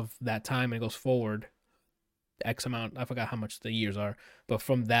 years of that time and goes forward X amount. I forgot how much the years are, but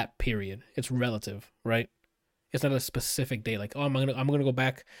from that period, it's relative, right? It's not a specific date. Like, oh, I'm gonna go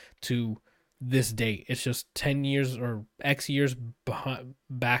back to this date. It's just 10 years or X years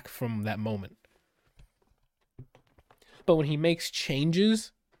back from that moment. But when he makes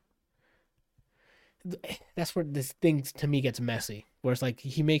changes, that's where this thing to me gets messy. Where it's like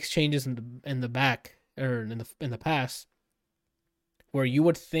he makes changes in the back or in the past, where you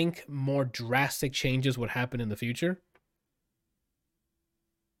would think more drastic changes would happen in the future.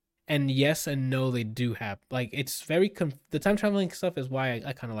 And yes and no, they do have. Like, it's very the time traveling stuff is why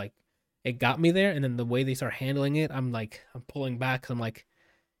I kind of like it got me there. And then the way they start handling it, I'm pulling back. 'Cause I'm like,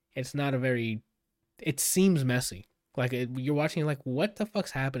 it's not a very it seems messy. Like you're watching, like, what the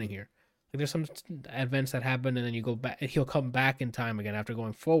fuck's happening here? Like there's some events that happen, and then you go back, and he'll come back in time again after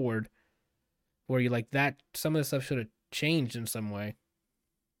going forward, where you're like that. Some of the stuff should have changed in some way.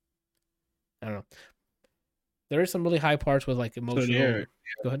 I don't know. There is some really high parts with like emotional.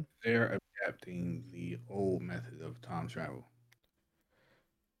 Go ahead. They're adapting the old method of time travel,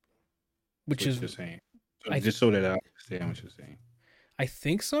 Which what is you're saying. So just so that I understand what you're saying. I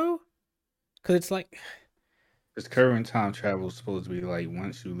think so, because it's like Because current time travel is supposed to be like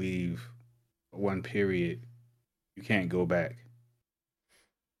once you leave one period, you can't go back.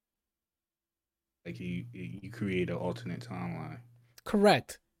 Like you create an alternate timeline.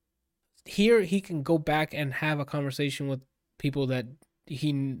 correct. Here he can go back and have a conversation with people that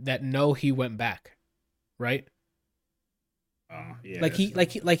know he went back, right? Yeah. Like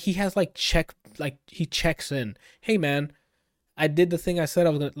he has like he checks in. Hey man, I did the thing I said I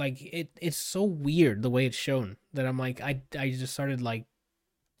was gonna. Like it's so weird the way it's shown that I'm like I just started like,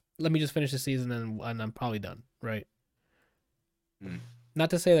 let me just finish the season and I'm probably done, right? Not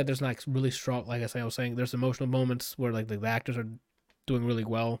to say that there's not really strong, like I was saying, there's emotional moments where like the actors are doing really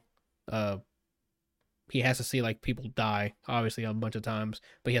well. He has to see like people die, obviously, a bunch of times,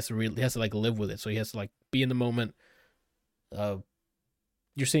 but he has to like live with it. So he has to like be in the moment.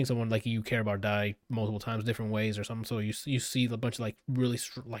 You're seeing someone like you care about die multiple times, different ways or something. So you see a bunch of like really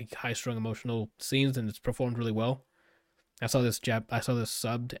like high strung emotional scenes, and it's performed really well. I saw this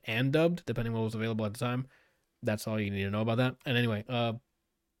subbed and dubbed, depending on what was available at the time. That's all you need to know about that. And anyway,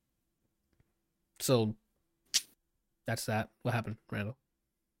 so that's that. What happened, Randall?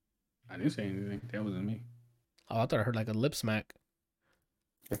 I didn't say anything. That wasn't me. Oh, I thought I heard like a lip smack.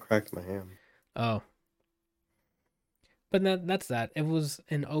 I cracked my hand. Oh. But that's that. It was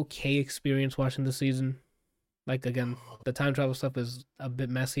an okay experience watching the season. Like, again, the time travel stuff is a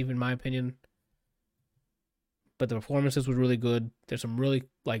bit messy in my opinion. But the performances were really good. There's some really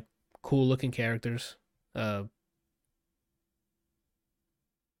like cool looking characters. Some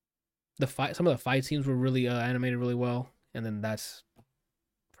of the fight scenes were really animated really well, and then that's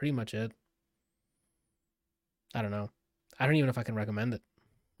pretty much it. I don't know. I don't even know if I can recommend it.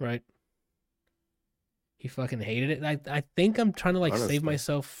 Right? He fucking hated it. I think I'm trying to like save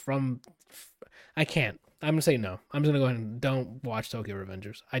myself from. I can't. I'm gonna say no. I'm just gonna go ahead and don't watch Tokyo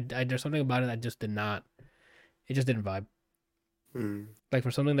Revengers. There's something about it I just did not. It just didn't vibe. Like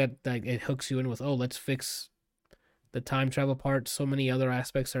for something that like it hooks you in with, oh, let's fix the time travel part. So many other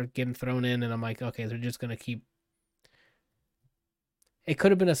aspects are getting thrown in, and I'm like, okay, they're just gonna keep. It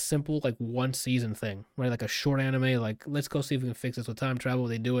could have been a simple like one season thing, right? Like a short anime. Like let's go see if we can fix this with time travel.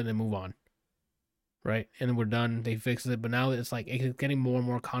 They do it and then move on. Right, and then we're done. They fix it, but now it's like it's getting more and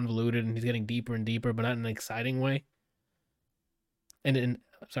more convoluted, and he's getting deeper and deeper, but not in an exciting way. And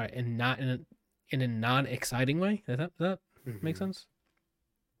not in a non-exciting way. Does that make sense?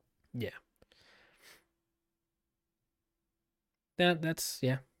 Yeah. That's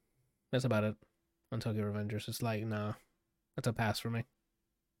about it on Tokyo Revengers. It's like, nah, that's a pass for me.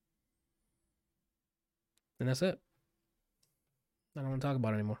 And that's it. I don't want to talk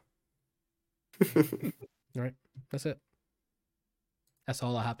about it anymore. All right, that's it. That's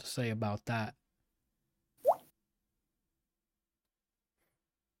all I have to say about that.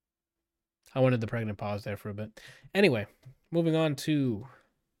 I wanted the pregnant pause there for a bit. Anyway, moving on to,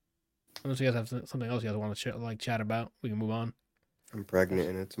 unless you guys have something else you guys want to chat about, we can move on. I'm pregnant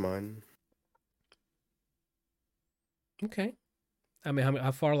and it's mine. Okay. I mean,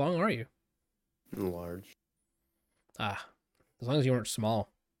 how far along are you? Large. As long as you weren't small.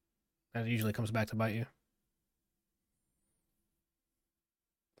 That usually comes back to bite you.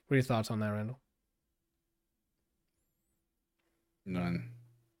 What are your thoughts on that, Randall? None.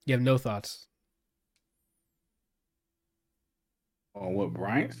 You have no thoughts? On what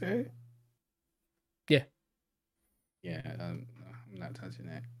Bryant said? Yeah. Yeah, I'm not touching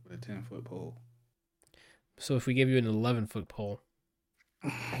that with a 10-foot pole. So if we give you an 11-foot pole.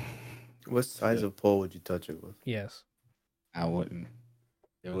 What size of pole would you touch it with? Yes. I wouldn't.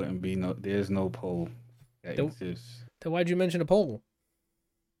 There wouldn't be there's no pole that exists. Then why'd you mention a pole?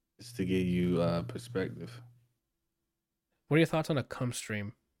 It's to give you perspective. What are your thoughts on a cum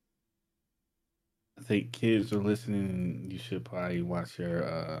stream? I think kids are listening. You should probably watch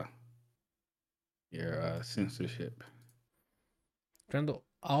your censorship. Randall,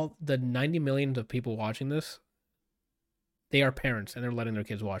 all the 90 million of people watching this, they are parents and they're letting their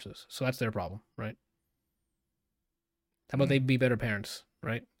kids watch this. So that's their problem, right? How about they be better parents,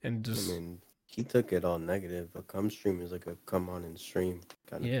 right? And just, I mean, he took it all negative. A cum stream is like a come on and stream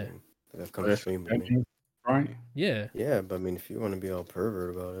kind of thing. Like a cum stream with me. right? Yeah. Yeah, but I mean, if you want to be all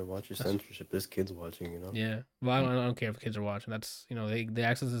pervert about it, watch your censorship. There's kids watching, you know. Yeah. Well, I don't care if kids are watching. That's, they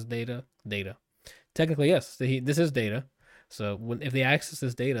access this data. Data. Technically, yes. This is data. So if they access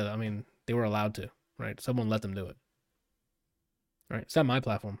this data, I mean, they were allowed to, right? Someone let them do it. Right? It's not my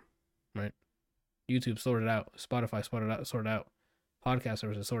platform, right? YouTube sorted out. Spotify sorted out. Podcast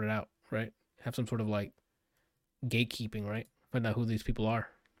services sorted out, right? Have some sort of like gatekeeping, right? Find out who these people are,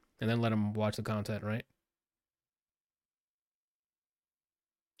 and then let them watch the content, right?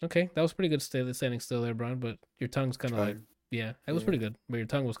 Okay, that was pretty good standing still there, Brian. But your tongue's kind of like, Tried. yeah, it was Yeah. pretty good. But your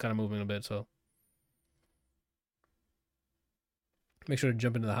tongue was kind of moving a bit, so make sure to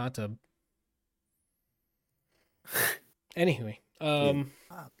jump into the hot tub. Anyway,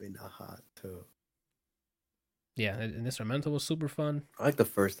 Hop in a hot tub. yeah, and instrumental was super fun. I like the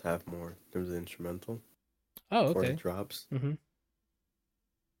first half more in terms of instrumental. Oh, Before okay, it drops.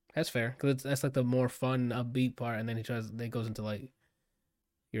 that's fair because that's like the more fun, upbeat part, and then they goes into like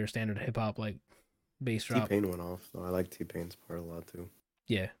your standard hip hop like bass drop. T-Pain went off, so I like T-Pain's part a lot too.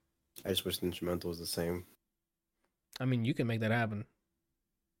 Yeah, I just wish the instrumental was the same. I mean you can make that happen.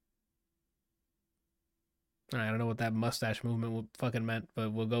 All right, I don't know what that mustache movement fucking meant,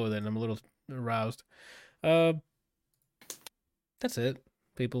 but we'll go with it. I'm a little aroused. That's it,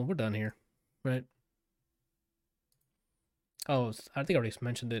 people. We're done here, right? Oh, I think I already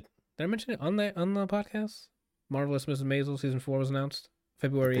mentioned it. Did I mention it on the podcast? Marvelous Mrs. Maisel season 4 was announced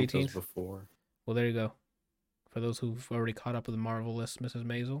February I think 18th. that was before. Well, there you go. For those who've already caught up with Marvelous Mrs.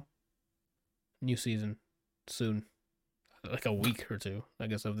 Maisel, new season soon, like a week or two, I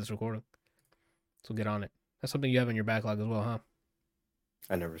guess, of this recording. So get on it. That's something you have in your backlog as well, huh?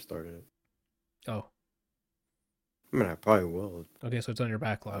 I never started it. Oh, I mean, I probably will. okay, so it's on your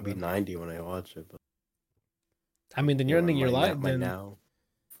backlog. I'll be then. 90 when I watch it. But I mean, then you're ending your life. My Then now,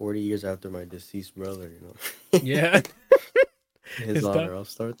 40 years after my deceased brother, you know. yeah, His It's honor, done. I'll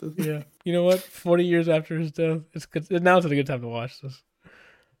start this. yeah. You know what? 40 years after his death, it's good. Now's a good time to watch this.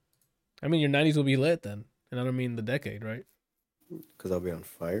 I mean, your 90s will be lit then, and I don't mean the decade, right? Because I'll be on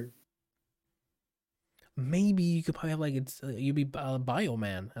fire. Maybe you could probably have like you'd be a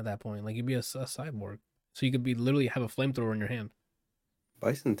bioman at that point. Like you'd be a cyborg, so you could be literally have a flamethrower in your hand.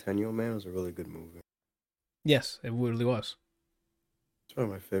 Bicentennial Man was a really good movie. Yes, it really was. It's one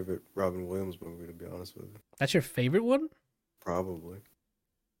of my favorite Robin Williams movie, to be honest with you. That's your favorite one, Probably.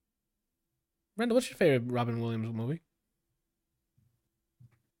 Brenda? What's your favorite Robin Williams movie?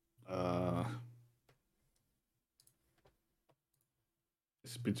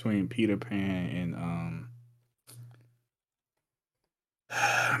 It's between Peter Pan and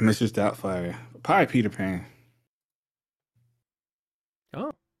Mrs. Doubtfire. Probably Peter Pan.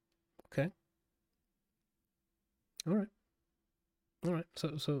 Oh, okay. All right.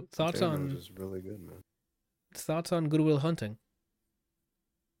 So thoughts Jane on was really good, man. Good Will Hunting?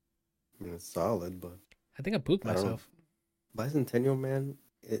 I mean, it's solid, but I think I pooped I don't know. myself. Bicentennial Man,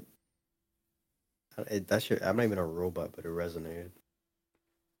 that shit. I'm not even a robot, but it resonated.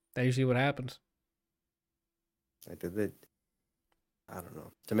 That's usually what happens. I did it. I don't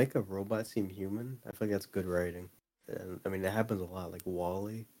know. To make a robot seem human, I feel like that's good writing. And I mean, it happens a lot. Like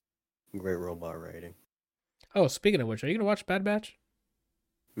Wall-E, great robot writing. Oh, speaking of which, are you gonna watch Bad Batch?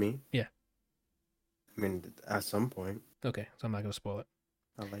 Me? Yeah. I mean, at some point, Okay, so I'm not gonna spoil it.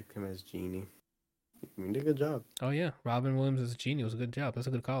 I like him as Genie. I mean, did a good job. Oh yeah, Robin Williams as a genie was a good job. That's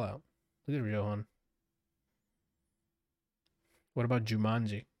a good call out. Look at Johan. What about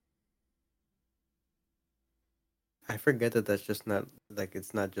Jumanji? I forget that that's just not like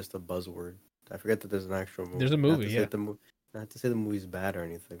it's not just a buzzword. I forget that there's an actual movie. There's a movie, yeah. Not to say the movie's bad or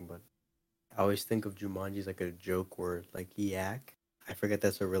anything, but I always think of Jumanji as like a joke word, like yak. I forget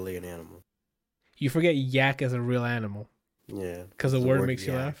that's really an animal. You forget yak as a real animal. Yeah. Because the it's word makes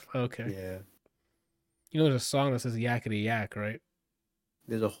you yak. laugh? Okay. Yeah. You know there's a song that says yakety yak, right?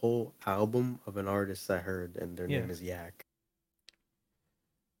 There's a whole album of an artist I heard, and their Yeah. name is Yak.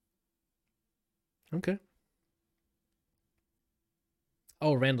 Okay.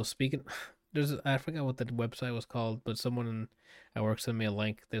 Oh, Randall, speaking... I forgot what the website was called, but someone at work sent me a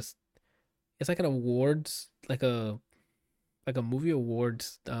link. It's like an awards, like a movie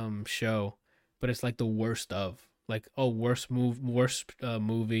awards show, but it's like the worst of. Like, worst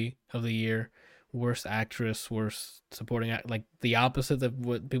movie of the year, worst actress, worst supporting act, like the opposite of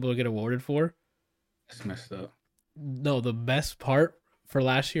what people get awarded for. That's messed up. No, the best part for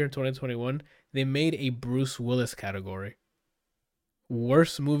last year in 2021, they made a Bruce Willis category.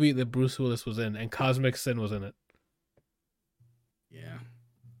 Worst movie that Bruce Willis was in, and Cosmic Sin was in it. Yeah.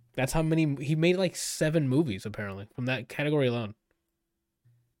 That's how many he made, like 7 movies apparently from that category alone.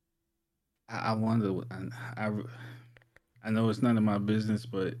 I wonder. I know it's none of my business,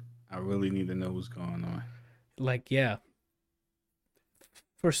 but I really need to know what's going on. Like, yeah,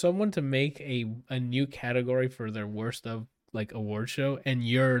 for someone to make a new category for their worst of like award show, and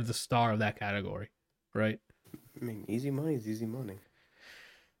you're the star of that category, right? I mean, easy money is easy money.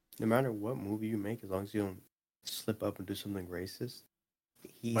 No matter what movie you make, as long as you don't slip up and do something racist,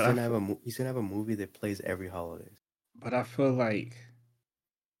 But I feel, he's gonna have a movie that plays every holiday. but I feel like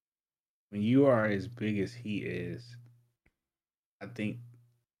when you are as big as he is, I think.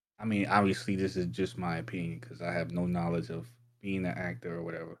 I mean, obviously, this is just my opinion because I have no knowledge of being an actor or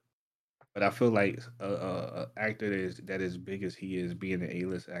whatever. But I feel like a actor that is big as he is, being an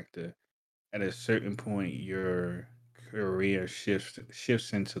A-list actor, at a certain point, your career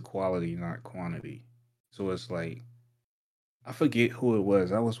shifts into quality, not quantity. So it's like I forget who it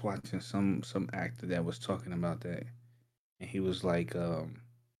was. I was watching some actor that was talking about that, and he was like,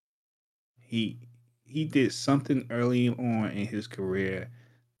 he he did something early on in his career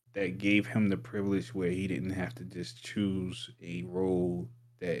that gave him the privilege where he didn't have to just choose a role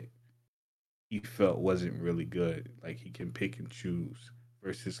that he felt wasn't really good. Like he can pick and choose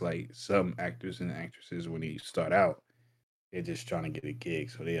versus like some actors and actresses when they start out, they're just trying to get a gig,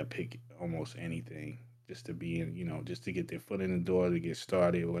 so they'll pick almost anything just to be in, just to get their foot in the door to get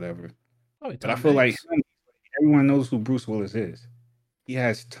started or whatever. Probably But I Tom feel like Hanks. everyone knows who Bruce Willis is. He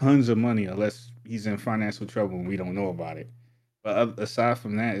has tons of money unless he's in financial trouble and we don't know about it. But aside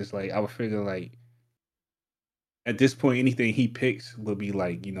from that, it's like I would figure like at this point, anything he picks will be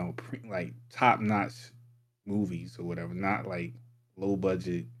like like top notch movies or whatever, not like low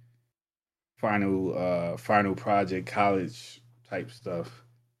budget final project college type stuff.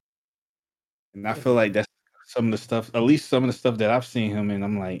 And I Yeah, feel like that's some of the stuff, at least some of the stuff that I've seen him in.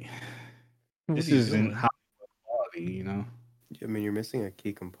 I'm like, What are this you isn't doing? high quality. I mean, you're missing a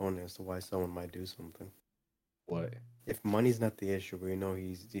key component as to why someone might do something. What? If money's not the issue, we know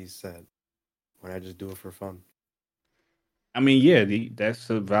he's sad. Why not just do it for fun? I mean, yeah, that's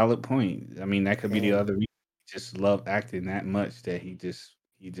a valid point. I mean, that could be the And other reason. He just love acting that much that he just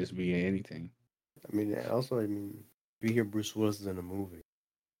be in anything. I mean, also, I mean, if you hear Bruce Willis is in a movie,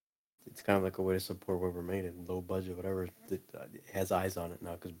 it's kind of like a way to support whoever made it, low budget, whatever. It has eyes on it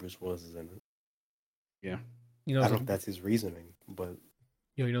now because Bruce Willis is in it. Yeah. You know, I don't know if that's his reasoning, but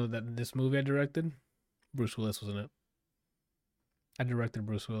you know that this movie I directed, Bruce Willis was in it. I directed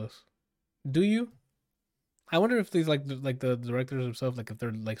Bruce Willis. Do you? I wonder if these like the directors themselves, like if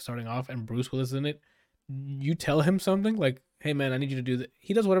they're like starting off and Bruce Willis is in it, you tell him something like, "Hey man, I need you to do that."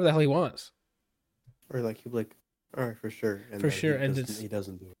 He does whatever the hell he wants or like he'd be like, all right, for sure, and for then sure, and it's he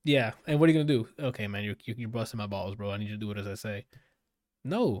doesn't do it. yeah. And what are you gonna do? Okay, man, you're busting my balls, bro. I need you to do it as I say.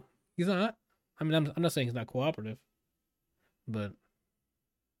 No, he's not. I mean, I'm not saying he's not cooperative, but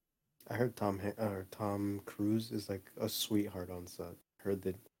I heard Tom Cruise is like a sweetheart on set. Heard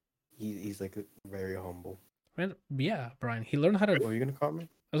that he's like very humble. man, yeah, Brian. He learned how to. What are you gonna call me?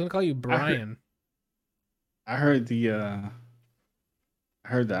 I was gonna call you I heard Brian. I heard the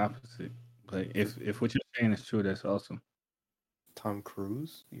opposite. But if what you're saying is true, that's awesome. Tom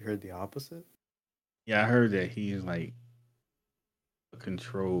Cruise? You heard the opposite? Yeah, I heard that he's like a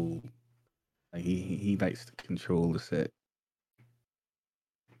control. Like he likes to control the set.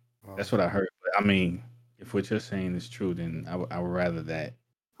 That's Well, what I heard. But I mean, if what you're saying is true, then I would rather that.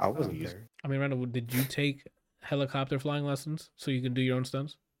 I wasn't You there. I mean, Randall, did you take helicopter flying lessons so you can do your own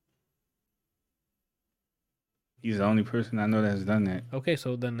stunts? He's the only person I know that's done that. Okay,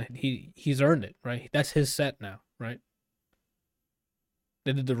 so then he's earned it, right? That's his set now, right?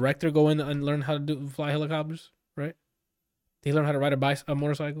 Did the director go in and learn how to fly helicopters, right? Did he learn how to ride a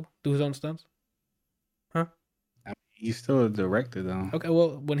motorcycle, do his own stunts? Huh? I mean, he's still a director though. Okay,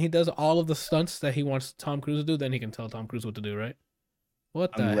 well, when he does all of the stunts that he wants Tom Cruise to do, then he can tell Tom Cruise what to do, right?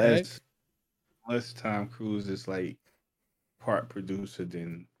 What the heck? Unless Tom Cruise is like part producer,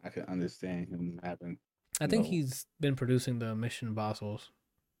 then I can understand him having, I you think know, he's been producing the Mission Impossibles.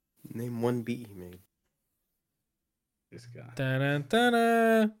 Name one beat he made. this guy.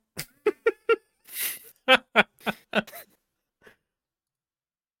 Da-da-da-da.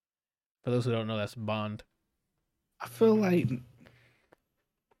 For those who don't know, that's Bond. I feel like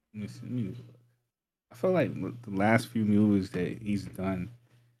I feel like the last few movies that he's done,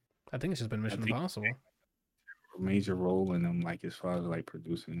 I think it's just been I Mission think Impossible. a major role in them, like as far as like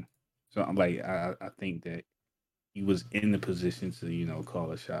producing. So I'm like, I think that he was in the position to call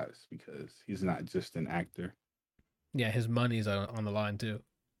the shots because he's not just an actor. Yeah, his money's on the line too,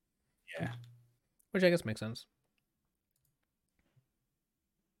 Yeah. which I guess makes sense.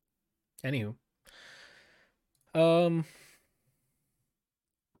 Anywho, um,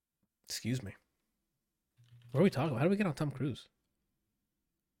 Excuse me. What are we talking about? How do we get on Tom Cruise?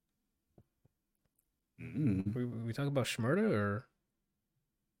 We talk about Schmurda or?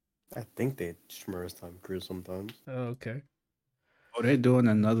 I think they schmurz Tom Cruise sometimes. Oh, okay. Oh, they're doing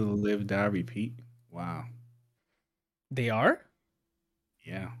another Live, Die, Repeat. Wow. They are?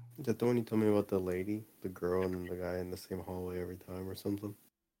 Yeah. Is that the one you told me about the lady, the girl, and the guy in the same hallway every time or something?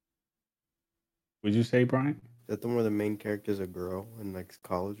 Would you say, Brian? Is that the one where the main character is a girl in like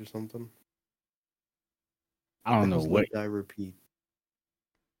college or something? I don't That know was what. Live, Die, Repeat.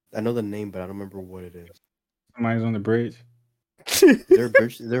 I know the name, but I don't remember what it is. Somebody's on the bridge. Is there a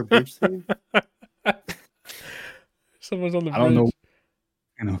bridge? Is there a bridge scene? Someone's on the I don't know.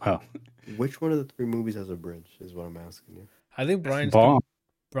 bridge. About. Which one of the three movies has a bridge? Is what I'm asking you. I think Bomb.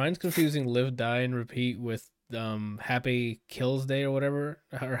 Brian's confusing Live, Die, and Repeat with Happy Kills Day or whatever,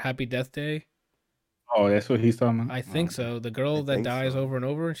 or Happy Death Day. Oh, that's what he's talking about? I think so. The girl I that think dies so. over and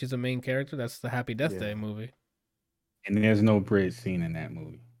over, and she's the main character. That's the Happy Death Day Yeah. movie. And there's no bridge scene in that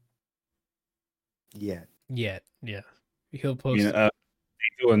movie. Yeah. Yeah. He'll post. You know,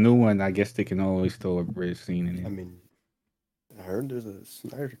 they do a new one. I guess they can always throw a bridge scene in it. I mean, I heard there's a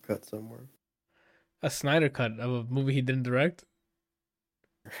Snyder cut somewhere. A Snyder cut of a movie he didn't direct.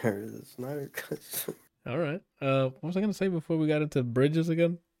 I heard there's a Snyder cut somewhere. All right. What was I gonna say before we got into bridges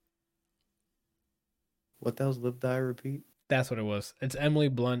again? What the hell's Live, Die, Repeat? That's what it was. It's Emily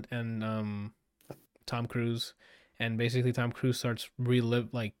Blunt and Tom Cruise, and basically Tom Cruise starts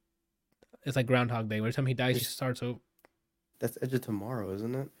like it's like Groundhog Day. Every time he dies, he starts over. That's Edge of Tomorrow,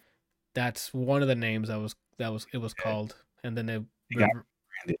 isn't it? That's one of the names it was called, and then it got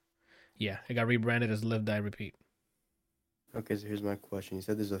rebranded. Yeah, it got rebranded as Live, Die, Repeat. Okay, so here's my question. You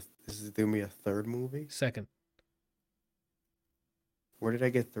said this is gonna be a third movie? Second, Where did I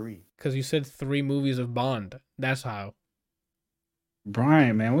get 3? because you said 3 movies of Bond. That's how.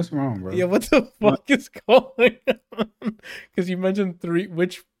 Brian, man, what's wrong, bro? Yeah, what the fuck is going on? Because you mentioned 3.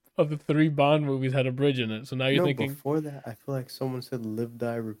 Which of the 3 Bond movies had a bridge in it? So now you're No, thinking. before that, I feel like someone said Live,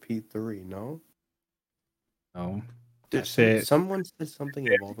 Die, Repeat 3, no? No. Dude, someone said something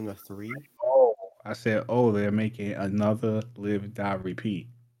involving a 3? Oh, I said, they're making another Live, Die, Repeat.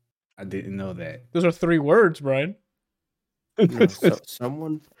 I didn't know that. Those are 3 words, Brian. No, so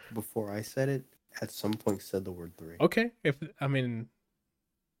someone before I said it at some point said the word 3. Okay,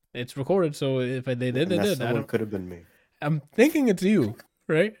 it's recorded, so if they did, they did. Someone could have been me. I'm thinking it's you,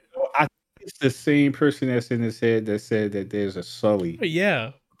 right? I think it's the same person that's in his head that said that there's a Sully.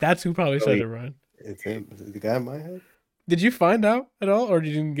 Yeah, that's who probably said it, Ryan. It's him. Is it the guy in my head? Did you find out at all, or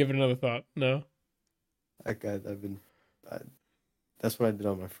did you give it another thought? No. That's what I did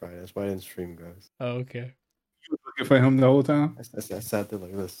on my Friday. That's why I didn't stream, guys. Oh, okay. You were looking for him the whole time? I sat there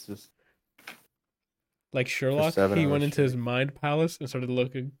like this, just Like Sherlock, 7 he hours went into his straight. mind palace and started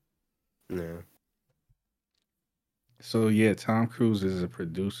looking. yeah. So yeah, Tom Cruise is a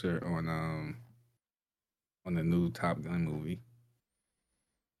producer on the new Top Gun movie.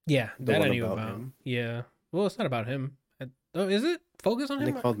 Yeah, The that I one knew about about. him? Yeah. Well, it's not about him. Oh, is it? Focus on Isn't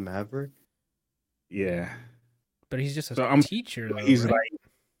him? it called Maverick? Yeah. But he's just a So I'm- teacher, though, He's right? like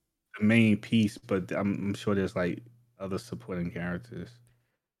the main piece, but I'm sure there's like other supporting characters.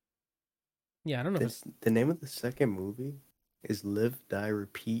 Yeah, I don't know if it's... The name of the second movie is Live, Die,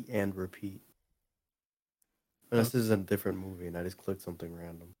 Repeat, and Repeat. Unless this is a different movie and I just clicked something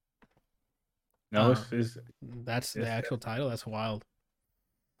random. No, Uh-huh. it's That's the Yes, actual title. That's wild.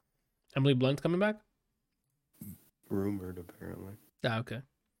 Emily Blunt's coming back? Rumored, apparently. Ah, okay.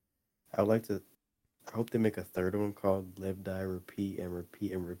 I hope they make a third one called Live, Die, Repeat, and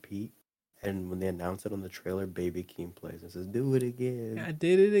Repeat, and Repeat. And when they announce it on the trailer, Baby Keem plays and says, "Do it again." I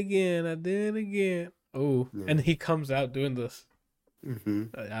did it again. Oh, Yeah. and he comes out doing this. Mm-hmm.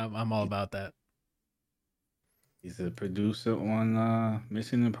 I'm all about that. he's a producer on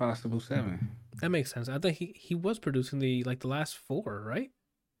Mission Impossible 7. That makes sense. I think he was producing the last 4, right?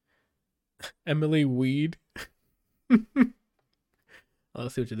 Emily Weed.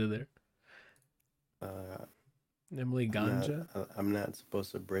 Let's see what you did there. Emily Ganja. I'm not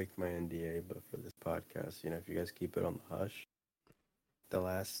supposed to break my NDA, but for this podcast, if you guys keep it on the hush, the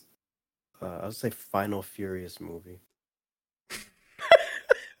last, I would say Final Furious movie.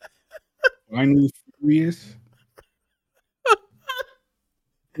 Final Furious?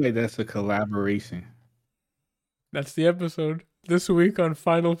 Wait, that's a collaboration. That's the episode this week on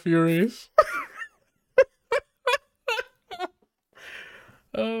Final Furious.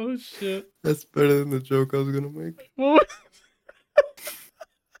 Oh shit! That's better than the joke I was gonna make. What?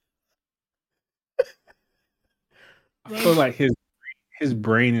 I feel like his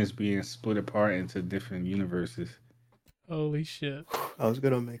brain is being split apart into different universes. Holy shit. I was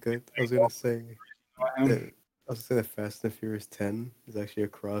gonna say that Fast and Furious 10 is actually a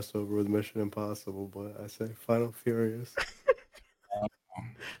crossover with Mission Impossible, but I said Final Furious.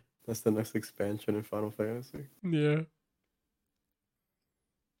 That's the next expansion in Final Fantasy. Yeah.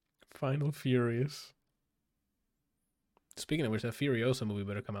 Final Furious. Speaking of which, that Furiosa movie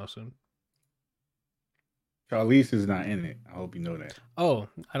better come out soon. Charlize is not in it. I hope you know that. Oh,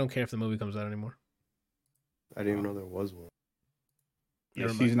 I don't care if the movie comes out anymore. I didn't even know there was one. Yeah,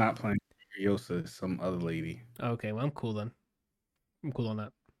 Never she's mind. not playing Furiosa. It's some other lady. Okay, well, I'm cool then. I'm cool on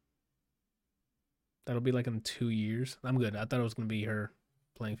that. That'll be like in 2 years. I'm good. I thought it was going to be her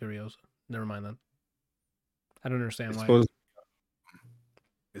playing Furiosa. Never mind then. I don't understand why.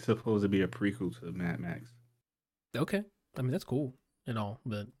 It's supposed to be a prequel to Mad Max. Okay. I mean, that's cool and all,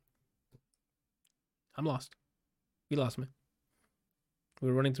 but I'm lost. You lost me. We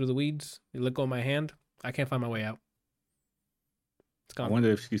were running through the weeds. You let go of my hand. I can't find my way out. It's I gone. wonder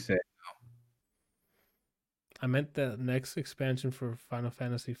if she said I meant the next expansion for Final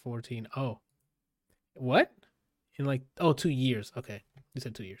Fantasy 14. Oh. What? In 2 years. Okay. You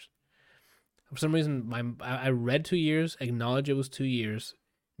said 2 years. For some reason, I read 2 years, acknowledged it was 2 years.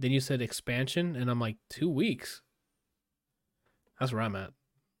 Then you said expansion, and I'm like, 2 weeks? That's where I'm at.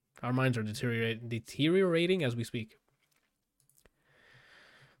 Our minds are deteriorating as we speak.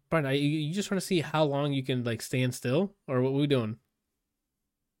 Brian, you just want to see how long you can stand still, or what are we doing?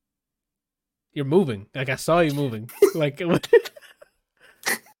 You're moving. I saw you moving. If I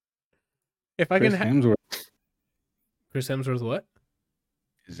Chris can Hemsworth Chris Hemsworth, what?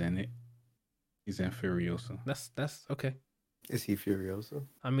 is in it. He's in Furiosa. That's okay. Is he Furiosa?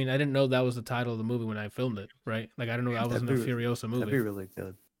 I mean, I didn't know that was the title of the movie when I filmed it, right? I didn't know that wasn't a Furiosa movie. That'd be really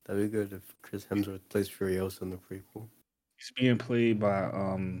good. That'd be good if Chris Hemsworth plays Furiosa in the prequel. He's being played by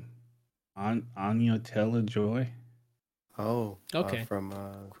Anya Taylor-Joy. Oh, okay. From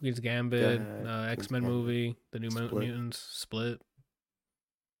Queen's Gambit, X-Men movie, the New Mutants, Split.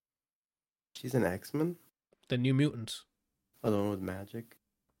 She's an X-Men? The New Mutants. Oh, the one with magic?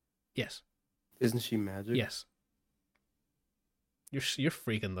 Yes. Isn't she magic? Yes. You're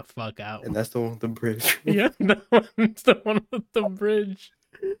freaking the fuck out. And that's the one with the bridge. Yeah, that's the one with the bridge.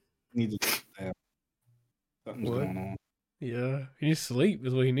 Need to something's going on. Yeah, he needs sleep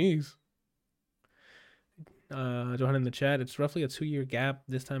is what he needs. Johan in the chat, it's roughly a 2-year gap.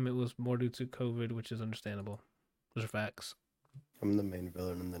 This time it was more due to COVID, which is understandable. Those are facts. I'm the main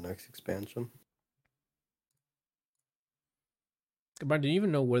villain in the next expansion. Brian, do you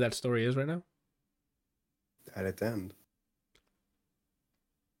even know where that story is right now? At its end.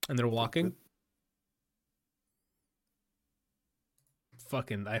 And they're walking?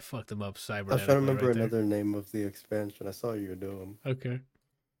 I fucked him up. I was trying to remember another name of the expansion. I saw you doing. Okay.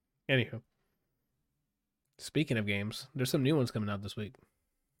 Anywho. Speaking of games, there's some new ones coming out this week.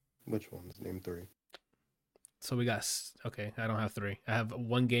 Which ones? Name 3. So we got, okay, I don't have 3. I have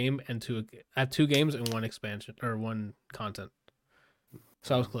 1 game and 2. I have 2 games and 1 expansion, or 1 content.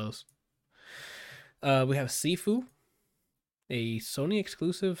 So I was close. We have Sifu, a Sony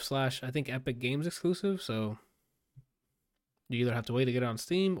exclusive / I think Epic Games exclusive. So you either have to wait to get it on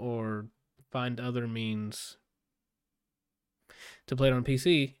Steam or find other means to play it on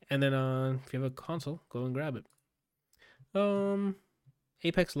PC. And then if you have a console, go and grab it.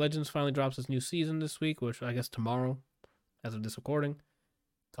 Apex Legends finally drops its new season this week, which I guess tomorrow, as of this recording.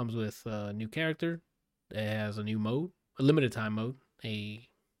 Comes with a new character. It has a new mode, a limited time mode, a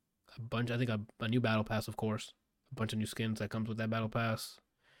bunch. I think a new battle pass, of course. A bunch of new skins that comes with that battle pass.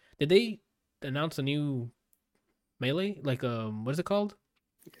 Did they announce a new melee? What is it called?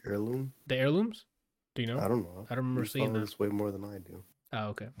 Heirloom. The heirlooms? Do you know? I don't know. I don't remember seeing that. This way more than I do. Oh,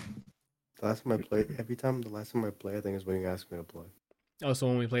 okay. The last time I play, I think is when you ask me to play. Oh, so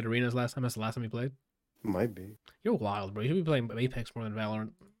when we played Arenas last time, that's the last time we played? Might be. You're wild, bro. You should be playing Apex more than Valorant.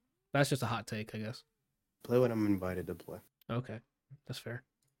 That's just a hot take, I guess. Play when I'm invited to play. Okay. That's fair.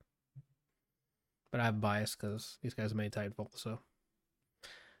 But I have bias because these guys made Titanfall, so.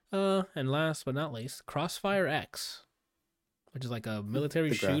 And last but not least, Crossfire X, which is like a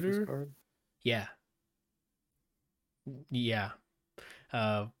military shooter. Card? Yeah. Yeah.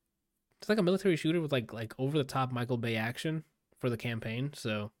 It's like a military shooter with like over the top Michael Bay action for the campaign,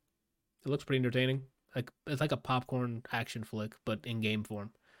 so it looks pretty entertaining. It's like a popcorn action flick, but in game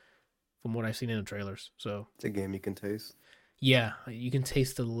form, from what I've seen in the trailers. So it's a game you can taste. Yeah, you can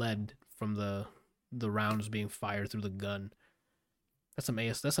taste the lead from the rounds being fired through the gun. That's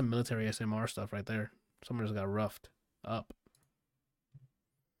some military SMR stuff right there. Someone just got roughed up.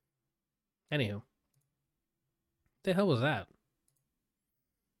 Anywho, the hell was that?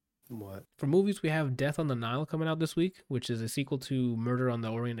 What? For movies, we have Death on the Nile coming out this week, which is a sequel to Murder on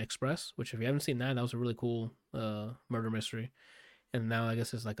the Orient Express. Which, if you haven't seen that, that was a really cool murder mystery. And now I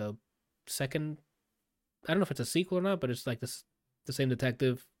guess it's like a second. I don't know if it's a sequel or not, but it's like the same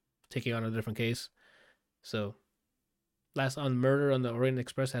detective taking on a different case. So, last on Murder on the Orient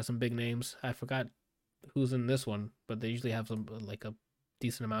Express has some big names. I forgot who's in this one, but they usually have some like a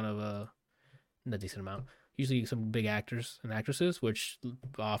decent amount of not decent amount. Usually some big actors and actresses, which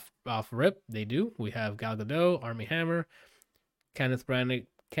off rip they do. We have Gal Gadot, Armie Hammer, Kenneth Branagh,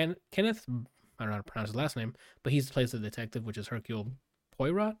 Kenneth. I don't know how to pronounce his last name, but he plays the detective, which is Hercule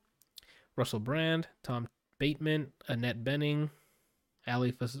Poirot. Russell Brand, Tom Bateman, Annette Bening,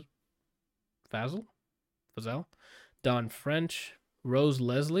 Ali Fazell, Don French, Rose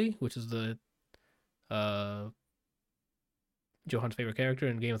Leslie, which is the Johan's favorite character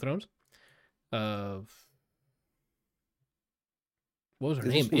in Game of Thrones. What was her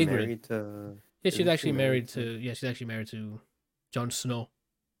name? Isn't she Ygritte. married to? Yeah, she's isn't she actually married married to. Yeah, she's actually married to Jon Snow.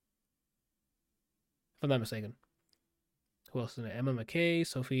 If I'm not mistaken. Who else is in it? Emma McKay,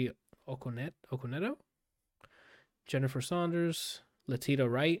 Sophie Okonedo, Jennifer Saunders, Letitia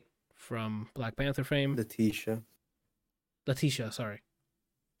Wright from Black Panther fame. Letitia, sorry.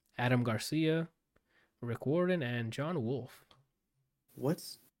 Adam Garcia, Rick Warden, and John Wolfe.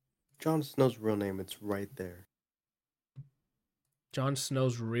 What's Jon Snow's real name? It's right there. Jon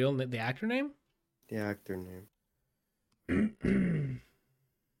Snow's real name, the actor name? The actor name.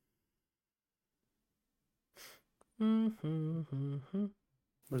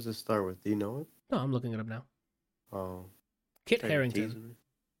 What does it start with? Do you know it? No, I'm looking it up now. Oh. Kit Try to Harington tease me.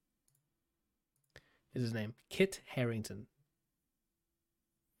 is his name. Kit Harington.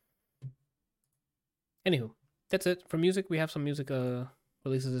 Anywho, that's it. For music, we have some music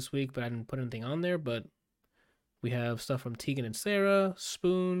releases this week, but I didn't put anything on there. But we have stuff from Tegan and Sara,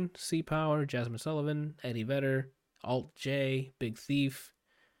 Spoon, Sea Power, Jasmine Sullivan, Eddie Vedder, Alt J, Big Thief,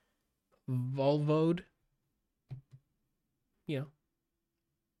 Volvode. You know.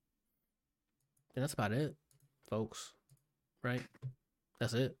 And that's about it, folks. Right?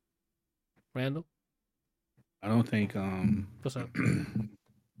 That's it. Randall? I don't think What's up?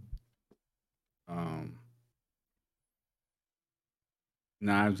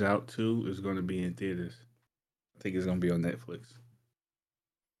 Knives Out 2 is going to be in theaters. I think it's going to be on Netflix.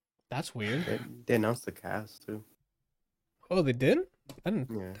 That's weird. They announced the cast too. Oh, they did? I didn't.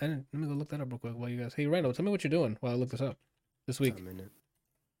 Yeah. Let me go look that up real quick while you guys. Hey, Randall, tell me what you're doing while I look this up this week. I'm in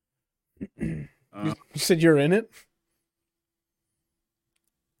it. You said you're in it?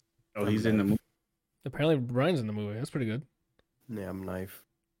 Oh, he's in the movie. Apparently, Brian's in the movie. That's pretty good. Yeah, I'm Knife.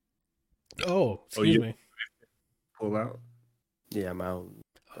 Oh, excuse me. Pull out. Yeah, I'm out.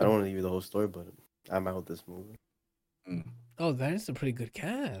 I don't want to give you the whole story, but I'm out this movie. Oh, that is a pretty good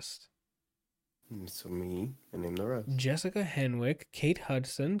cast. So me, and name the rest. Jessica Henwick, Kate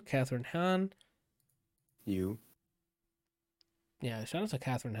Hudson, Catherine Hahn. You. Yeah, shout out to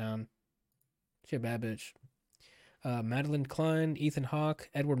Catherine Hahn. She a bad bitch. Madeline Klein, Ethan Hawke,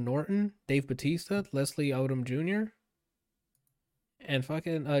 Edward Norton, Dave Bautista, Leslie Odom Jr., and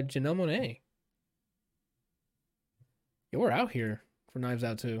fucking Janelle Monáe. Yeah, we're out here for Knives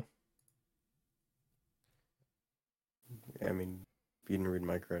Out too. I mean, you didn't read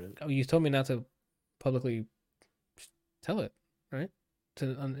my credit. Oh, you told me not to publicly tell it, right?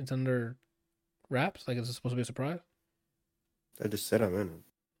 It's under wraps. Like, is it supposed to be a surprise? I just said I'm in it.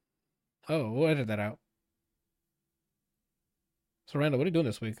 Oh, we'll edit that out. So, Randall, what are you doing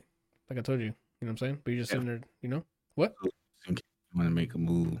this week? Like I told you, you know what I'm saying? But you're just sitting there, you know? What? You want to make a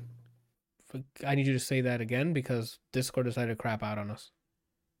move. I need you to say that again because Discord decided to crap out on us.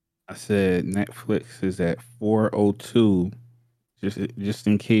 I said Netflix is at 402. Just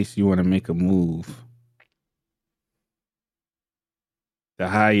in case you want to make a move. The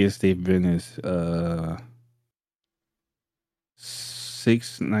highest they've been is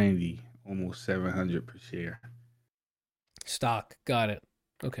 $6.90, almost $700 per share. Stock, got it.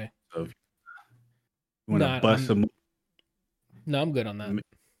 Okay. So if you want to bust some No, I'm good on that.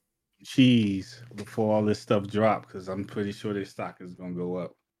 cheese before all this stuff drop, because I'm pretty sure their stock is gonna go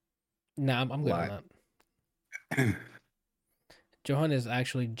up. Nah, I'm good on that. Johan is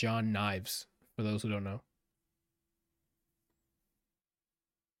actually John Knives, for those who don't know.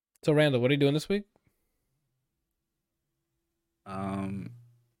 So, Randall, what are you doing this week?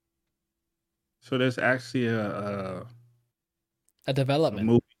 So there's actually a development.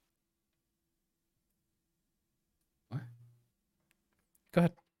 movie. What? Go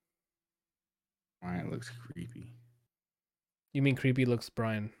ahead. Brian looks creepy. You mean creepy looks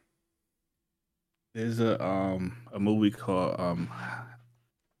Brian? There's a movie called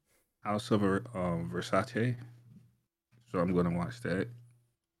House of Versace. So I'm gonna watch that.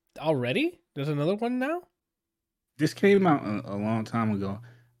 Already? There's another one now? This came out a long time ago.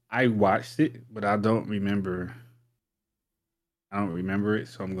 I watched it, but I don't remember. I don't remember it,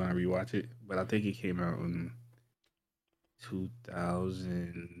 so I'm gonna rewatch it. But I think it came out in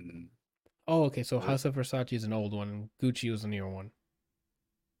 2000. Oh, okay. So What? House of Versace is an old one, and Gucci was a newer one.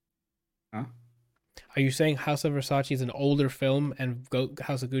 Huh? Are you saying House of Versace is an older film and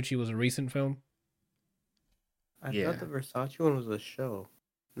House of Gucci was a recent film? I Yeah. thought the Versace one was a show.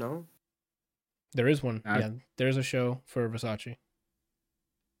 No? There is one. I- Yeah, there's a show for Versace.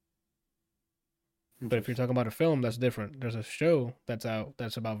 But if you're talking about a film, that's different. There's a show that's out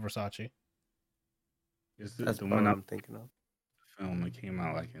that's about Versace. It's That's the about one what I I'm thinking of. film that came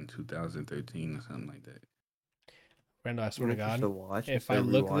out like in 2013 or something like that. Randall, I You swear know to what you God, should watch if instead I of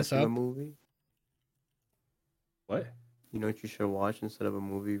look this rewatching a up, movie? What? You know what you should watch instead of a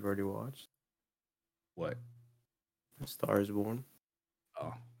movie you've already watched? What? A Star is Born.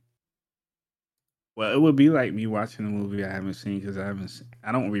 Oh. Well, it would be like me watching a movie I haven't seen because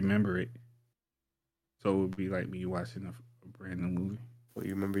I don't remember it. So it would be like me watching a brand new movie. Well,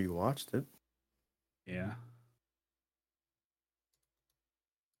 you remember you watched it. Yeah.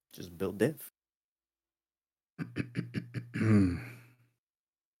 Just build diff.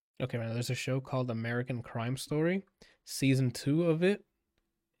 okay, man, there's a show called American Crime Story. Season 2 of it.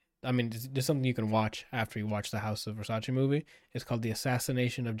 I mean, there's something you can watch after you watch the House of Versace movie. It's called The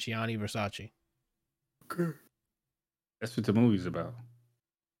Assassination of Gianni Versace. Okay. That's what the movie's about.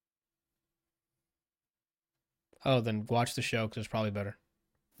 Oh, then watch the show because it's probably better.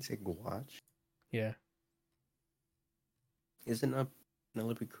 You said go watch. Yeah. Isn't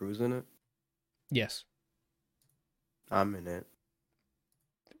Penelope Cruz in it? Yes. I'm in it.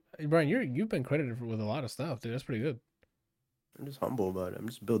 Brian, you've been credited with a lot of stuff, dude. That's pretty good. I'm just humble about it. I'm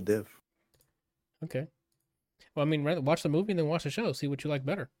just build diff. Okay. Well, I mean, watch the movie and then watch the show. See what you like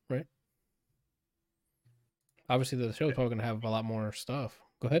better, right? Obviously, the show's probably gonna have a lot more stuff.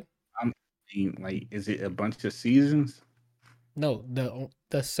 Go ahead. Like, is it a bunch of seasons? No,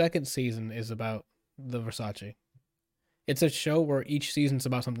 the second season is about the Versace. It's a show where each season's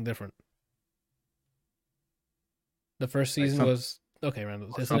about something different. The first Like season was okay,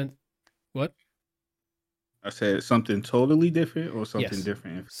 Randall. What? I said something totally different or something Yes.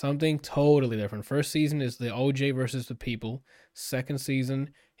 different. Something totally different. First season is the OJ versus the people. Second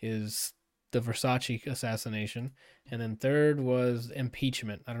season is the Versace assassination, and then third was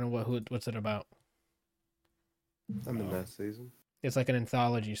impeachment. I don't know what's it about. I'm in that season. It's like an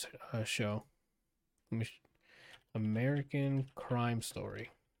anthology show. American Crime Story.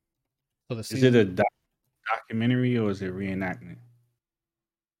 So the Is season, it a documentary or is it reenactment?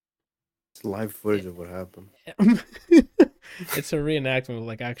 It's live footage of what happened. it's a reenactment with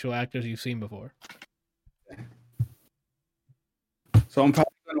like actual actors you've seen before. So I'm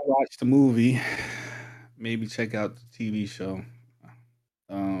probably gonna watch the movie, maybe check out the TV show.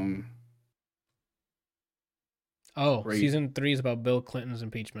 Oh, Great. season 3 is about Bill Clinton's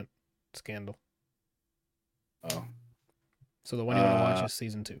impeachment scandal. Oh, So the one you want to watch is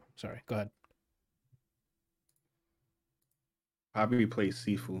season 2. Sorry, go ahead. probably play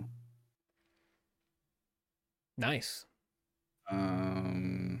Sifu. Nice.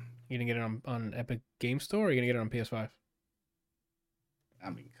 Um, You gonna get it on Epic Game Store or you gonna get it on PS5? I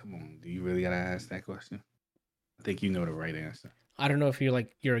mean, come on, do you really gotta ask that question? I think you know the right answer. I don't know if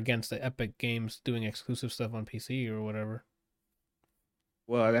you're against the Epic Games doing exclusive stuff on PC or whatever.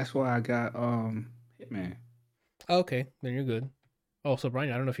 Well, that's why I got Hitman. Oh, okay, then you're good. Oh, so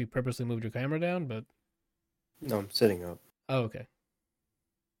Brian, I don't know if you purposely moved your camera down, but No, I'm sitting up. oh, okay.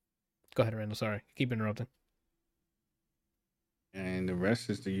 Go ahead, Randall. Sorry, keep interrupting. And the rest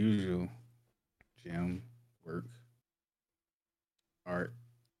is the usual: gym, work, art,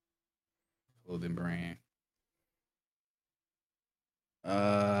 clothing brand.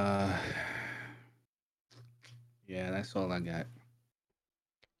 Yeah, that's all I got.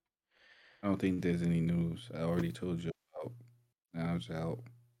 I don't think there's any news. I already told you about Knives Out.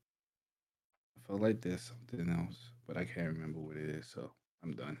 I felt like there's something else, but I can't remember what it is, so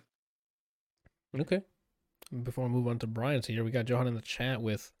I'm done. Okay. Before we move on to Brian's here, we got Johan in the chat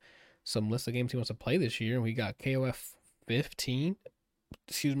with some list of games he wants to play this year. We got KOF 15,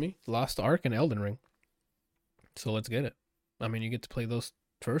 Lost Ark, and Elden Ring. So let's get it. I mean, you get to play those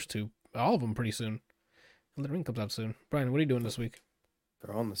first two, all of them pretty soon. Elden Ring comes out soon. Brian, what are you doing this week?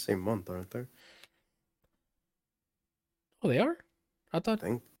 They're all in the same month, aren't they? Oh, they are? I I thought,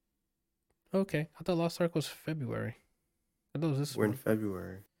 think okay. I thought Lost Ark was February. I thought it was this we're in one.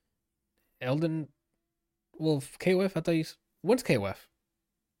 February. KOF, I thought when's KOF?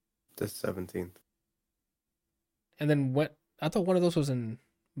 The 17th. And then what? I thought one of those was in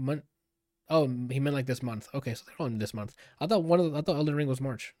month. Oh, he meant like this month. Okay, so they're all in this month. I thought I thought Elden Ring was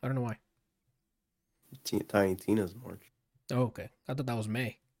March. I don't know why. Tiny Tina's March. Oh, okay. I thought that was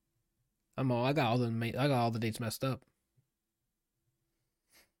May. I got all the dates messed up.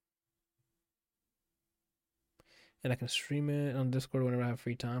 And I can stream it on Discord whenever I have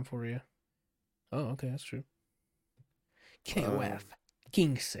free time for you. Oh, okay, that's true. KOF.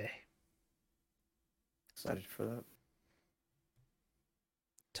 15. Excited for that.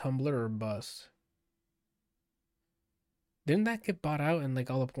 Tumblr or bust? Didn't that get bought out and like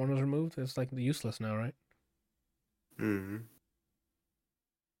all the porn was removed? It's like useless now, right? Mm-hmm.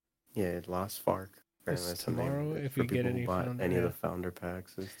 Yeah, it lost Spark. It's That's the name of tomorrow it. if For you get people who any bought founder, any of yeah. the founder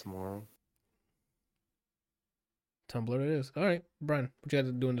packs is tomorrow. Tumblr it is. All right, Brian, what you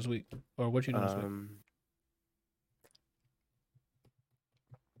guys doing this week? Or what you doing this week?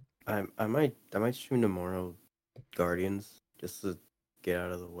 I might stream tomorrow Guardians just to get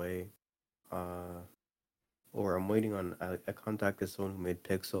out of the way. Or I'm waiting on I contacted someone who made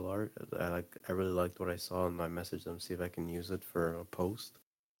pixel art. I really liked what I saw and I messaged them to see if I can use it for a post.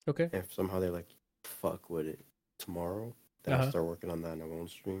 Okay. And if somehow they're like fuck with it tomorrow, then I'll start working on that and I won't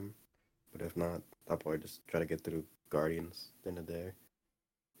stream. But if not, I'll probably just try to get through Guardians in a day.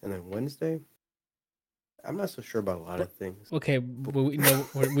 And then Wednesday, I'm not so sure about a lot of things. Okay, but we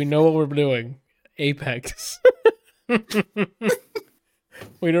know what we're doing. Apex.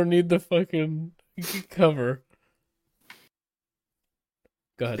 We don't need the fucking cover.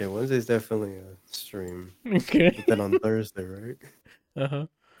 Go ahead. Yeah, Wednesday's definitely a stream. Okay. But then on Thursday, right? Uh-huh.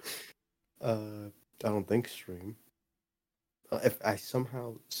 I don't think stream. If I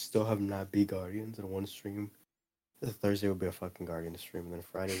somehow still have not beat Guardians in one stream, Thursday will be a fucking Guardian stream, and then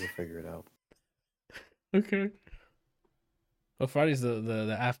Friday we'll figure it out. Okay. Well, Friday's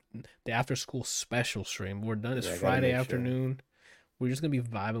the after school special stream. We're done. It's Friday afternoon. Sure. We're just gonna be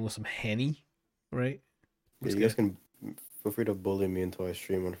vibing with some Henny, right? Yeah, you guys can feel free to bully me until I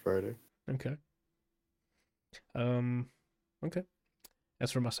stream on Friday. Okay. Okay.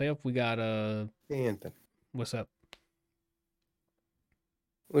 As for myself, we got Hey Anthony. What's up?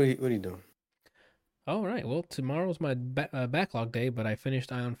 What are you doing? All right. Well, tomorrow's my backlog day, but I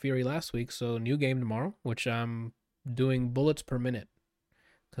finished Ion Fury last week, so new game tomorrow, which I'm doing bullets per minute.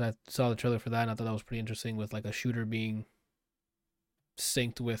 Because I saw the trailer for that, and I thought that was pretty interesting with like a shooter being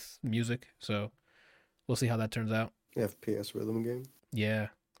synced with music. So we'll see how that turns out. FPS rhythm game. Yeah.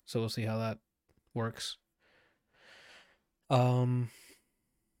 So we'll see how that works. Yeah,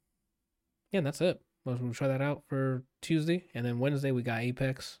 and that's it. We'll try that out for Tuesday, and then Wednesday we got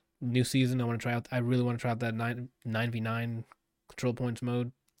Apex new season. I want to try out. I really want to try out that 9v9 control points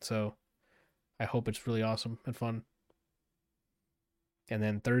mode. So I hope it's really awesome and fun. And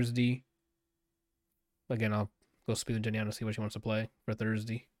then Thursday, again, I'll go speak with Jenny to see what she wants to play for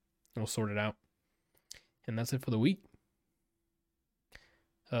Thursday. And we'll sort it out. And that's it for the week.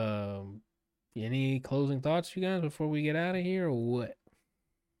 Any closing thoughts, you guys, before we get out of here, or what?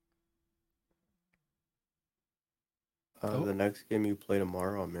 The next game you play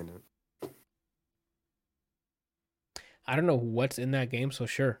tomorrow, I'm in it. I don't know what's in that game, so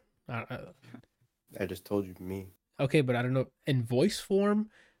sure. I just told you me. Okay, but I don't know. In voice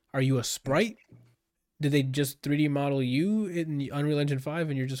form, are you a sprite? Did they just 3D model you in Unreal Engine 5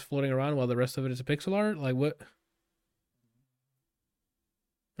 and you're just floating around while the rest of it is a pixel art? Like what?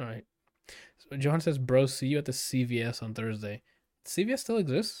 All right. So John says, bro, see you at the CVS on Thursday. CVS still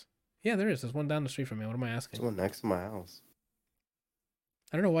exists? Yeah, there is. There's one down the street from me. What am I asking? There's one next to my house.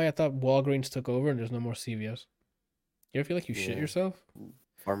 I don't know why I thought Walgreens took over and there's no more CVS. You ever feel like you shit yourself?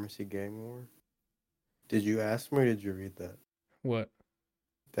 Pharmacy Gang War. Did you ask me or did you read that? What?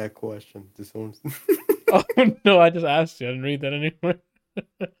 That question. Did someone... Oh, no, I just asked you. I didn't read that anymore.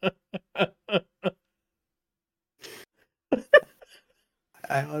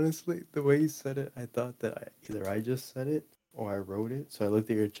 I honestly, the way you said it, I thought that either I just said it or I wrote it. So I looked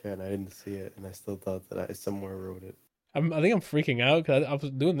at your chat and I didn't see it. And I still thought that I somewhere wrote it. I think I'm freaking out because I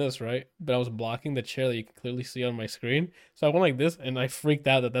was doing this, right? But I was blocking the chair that you can clearly see on my screen. So I went like this and I freaked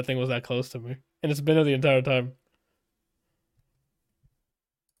out that thing was that close to me. And it's been there the entire time.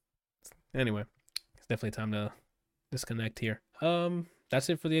 Anyway, it's definitely time to disconnect here. That's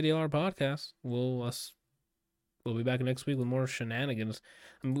it for the ADLR podcast. We'll be back next week with more shenanigans.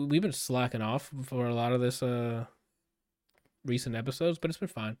 I mean, we've been slacking off for a lot of this recent episodes, but it's been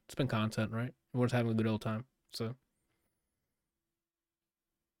fine. It's been content, right? Everyone's having a good old time. So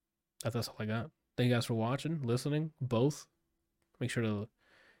that's all I got. Thank you guys for watching, listening, both. Make sure to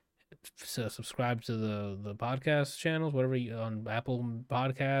subscribe to the podcast channels, whatever you on Apple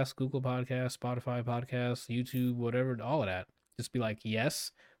Podcasts, Google Podcasts, Spotify Podcasts, YouTube, whatever, all of that. Just be like,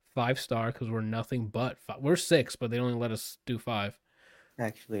 yes, 5-star, because we're nothing but we're 6, but they only let us do 5.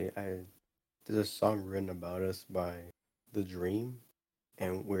 Actually, there's a song written about us by The Dream,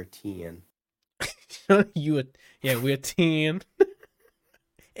 and we're TN. We're 10.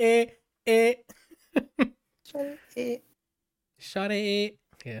 Shot it.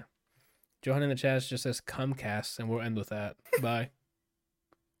 Yeah. Johan in the chat just says Comcast, and we'll end with that. Bye.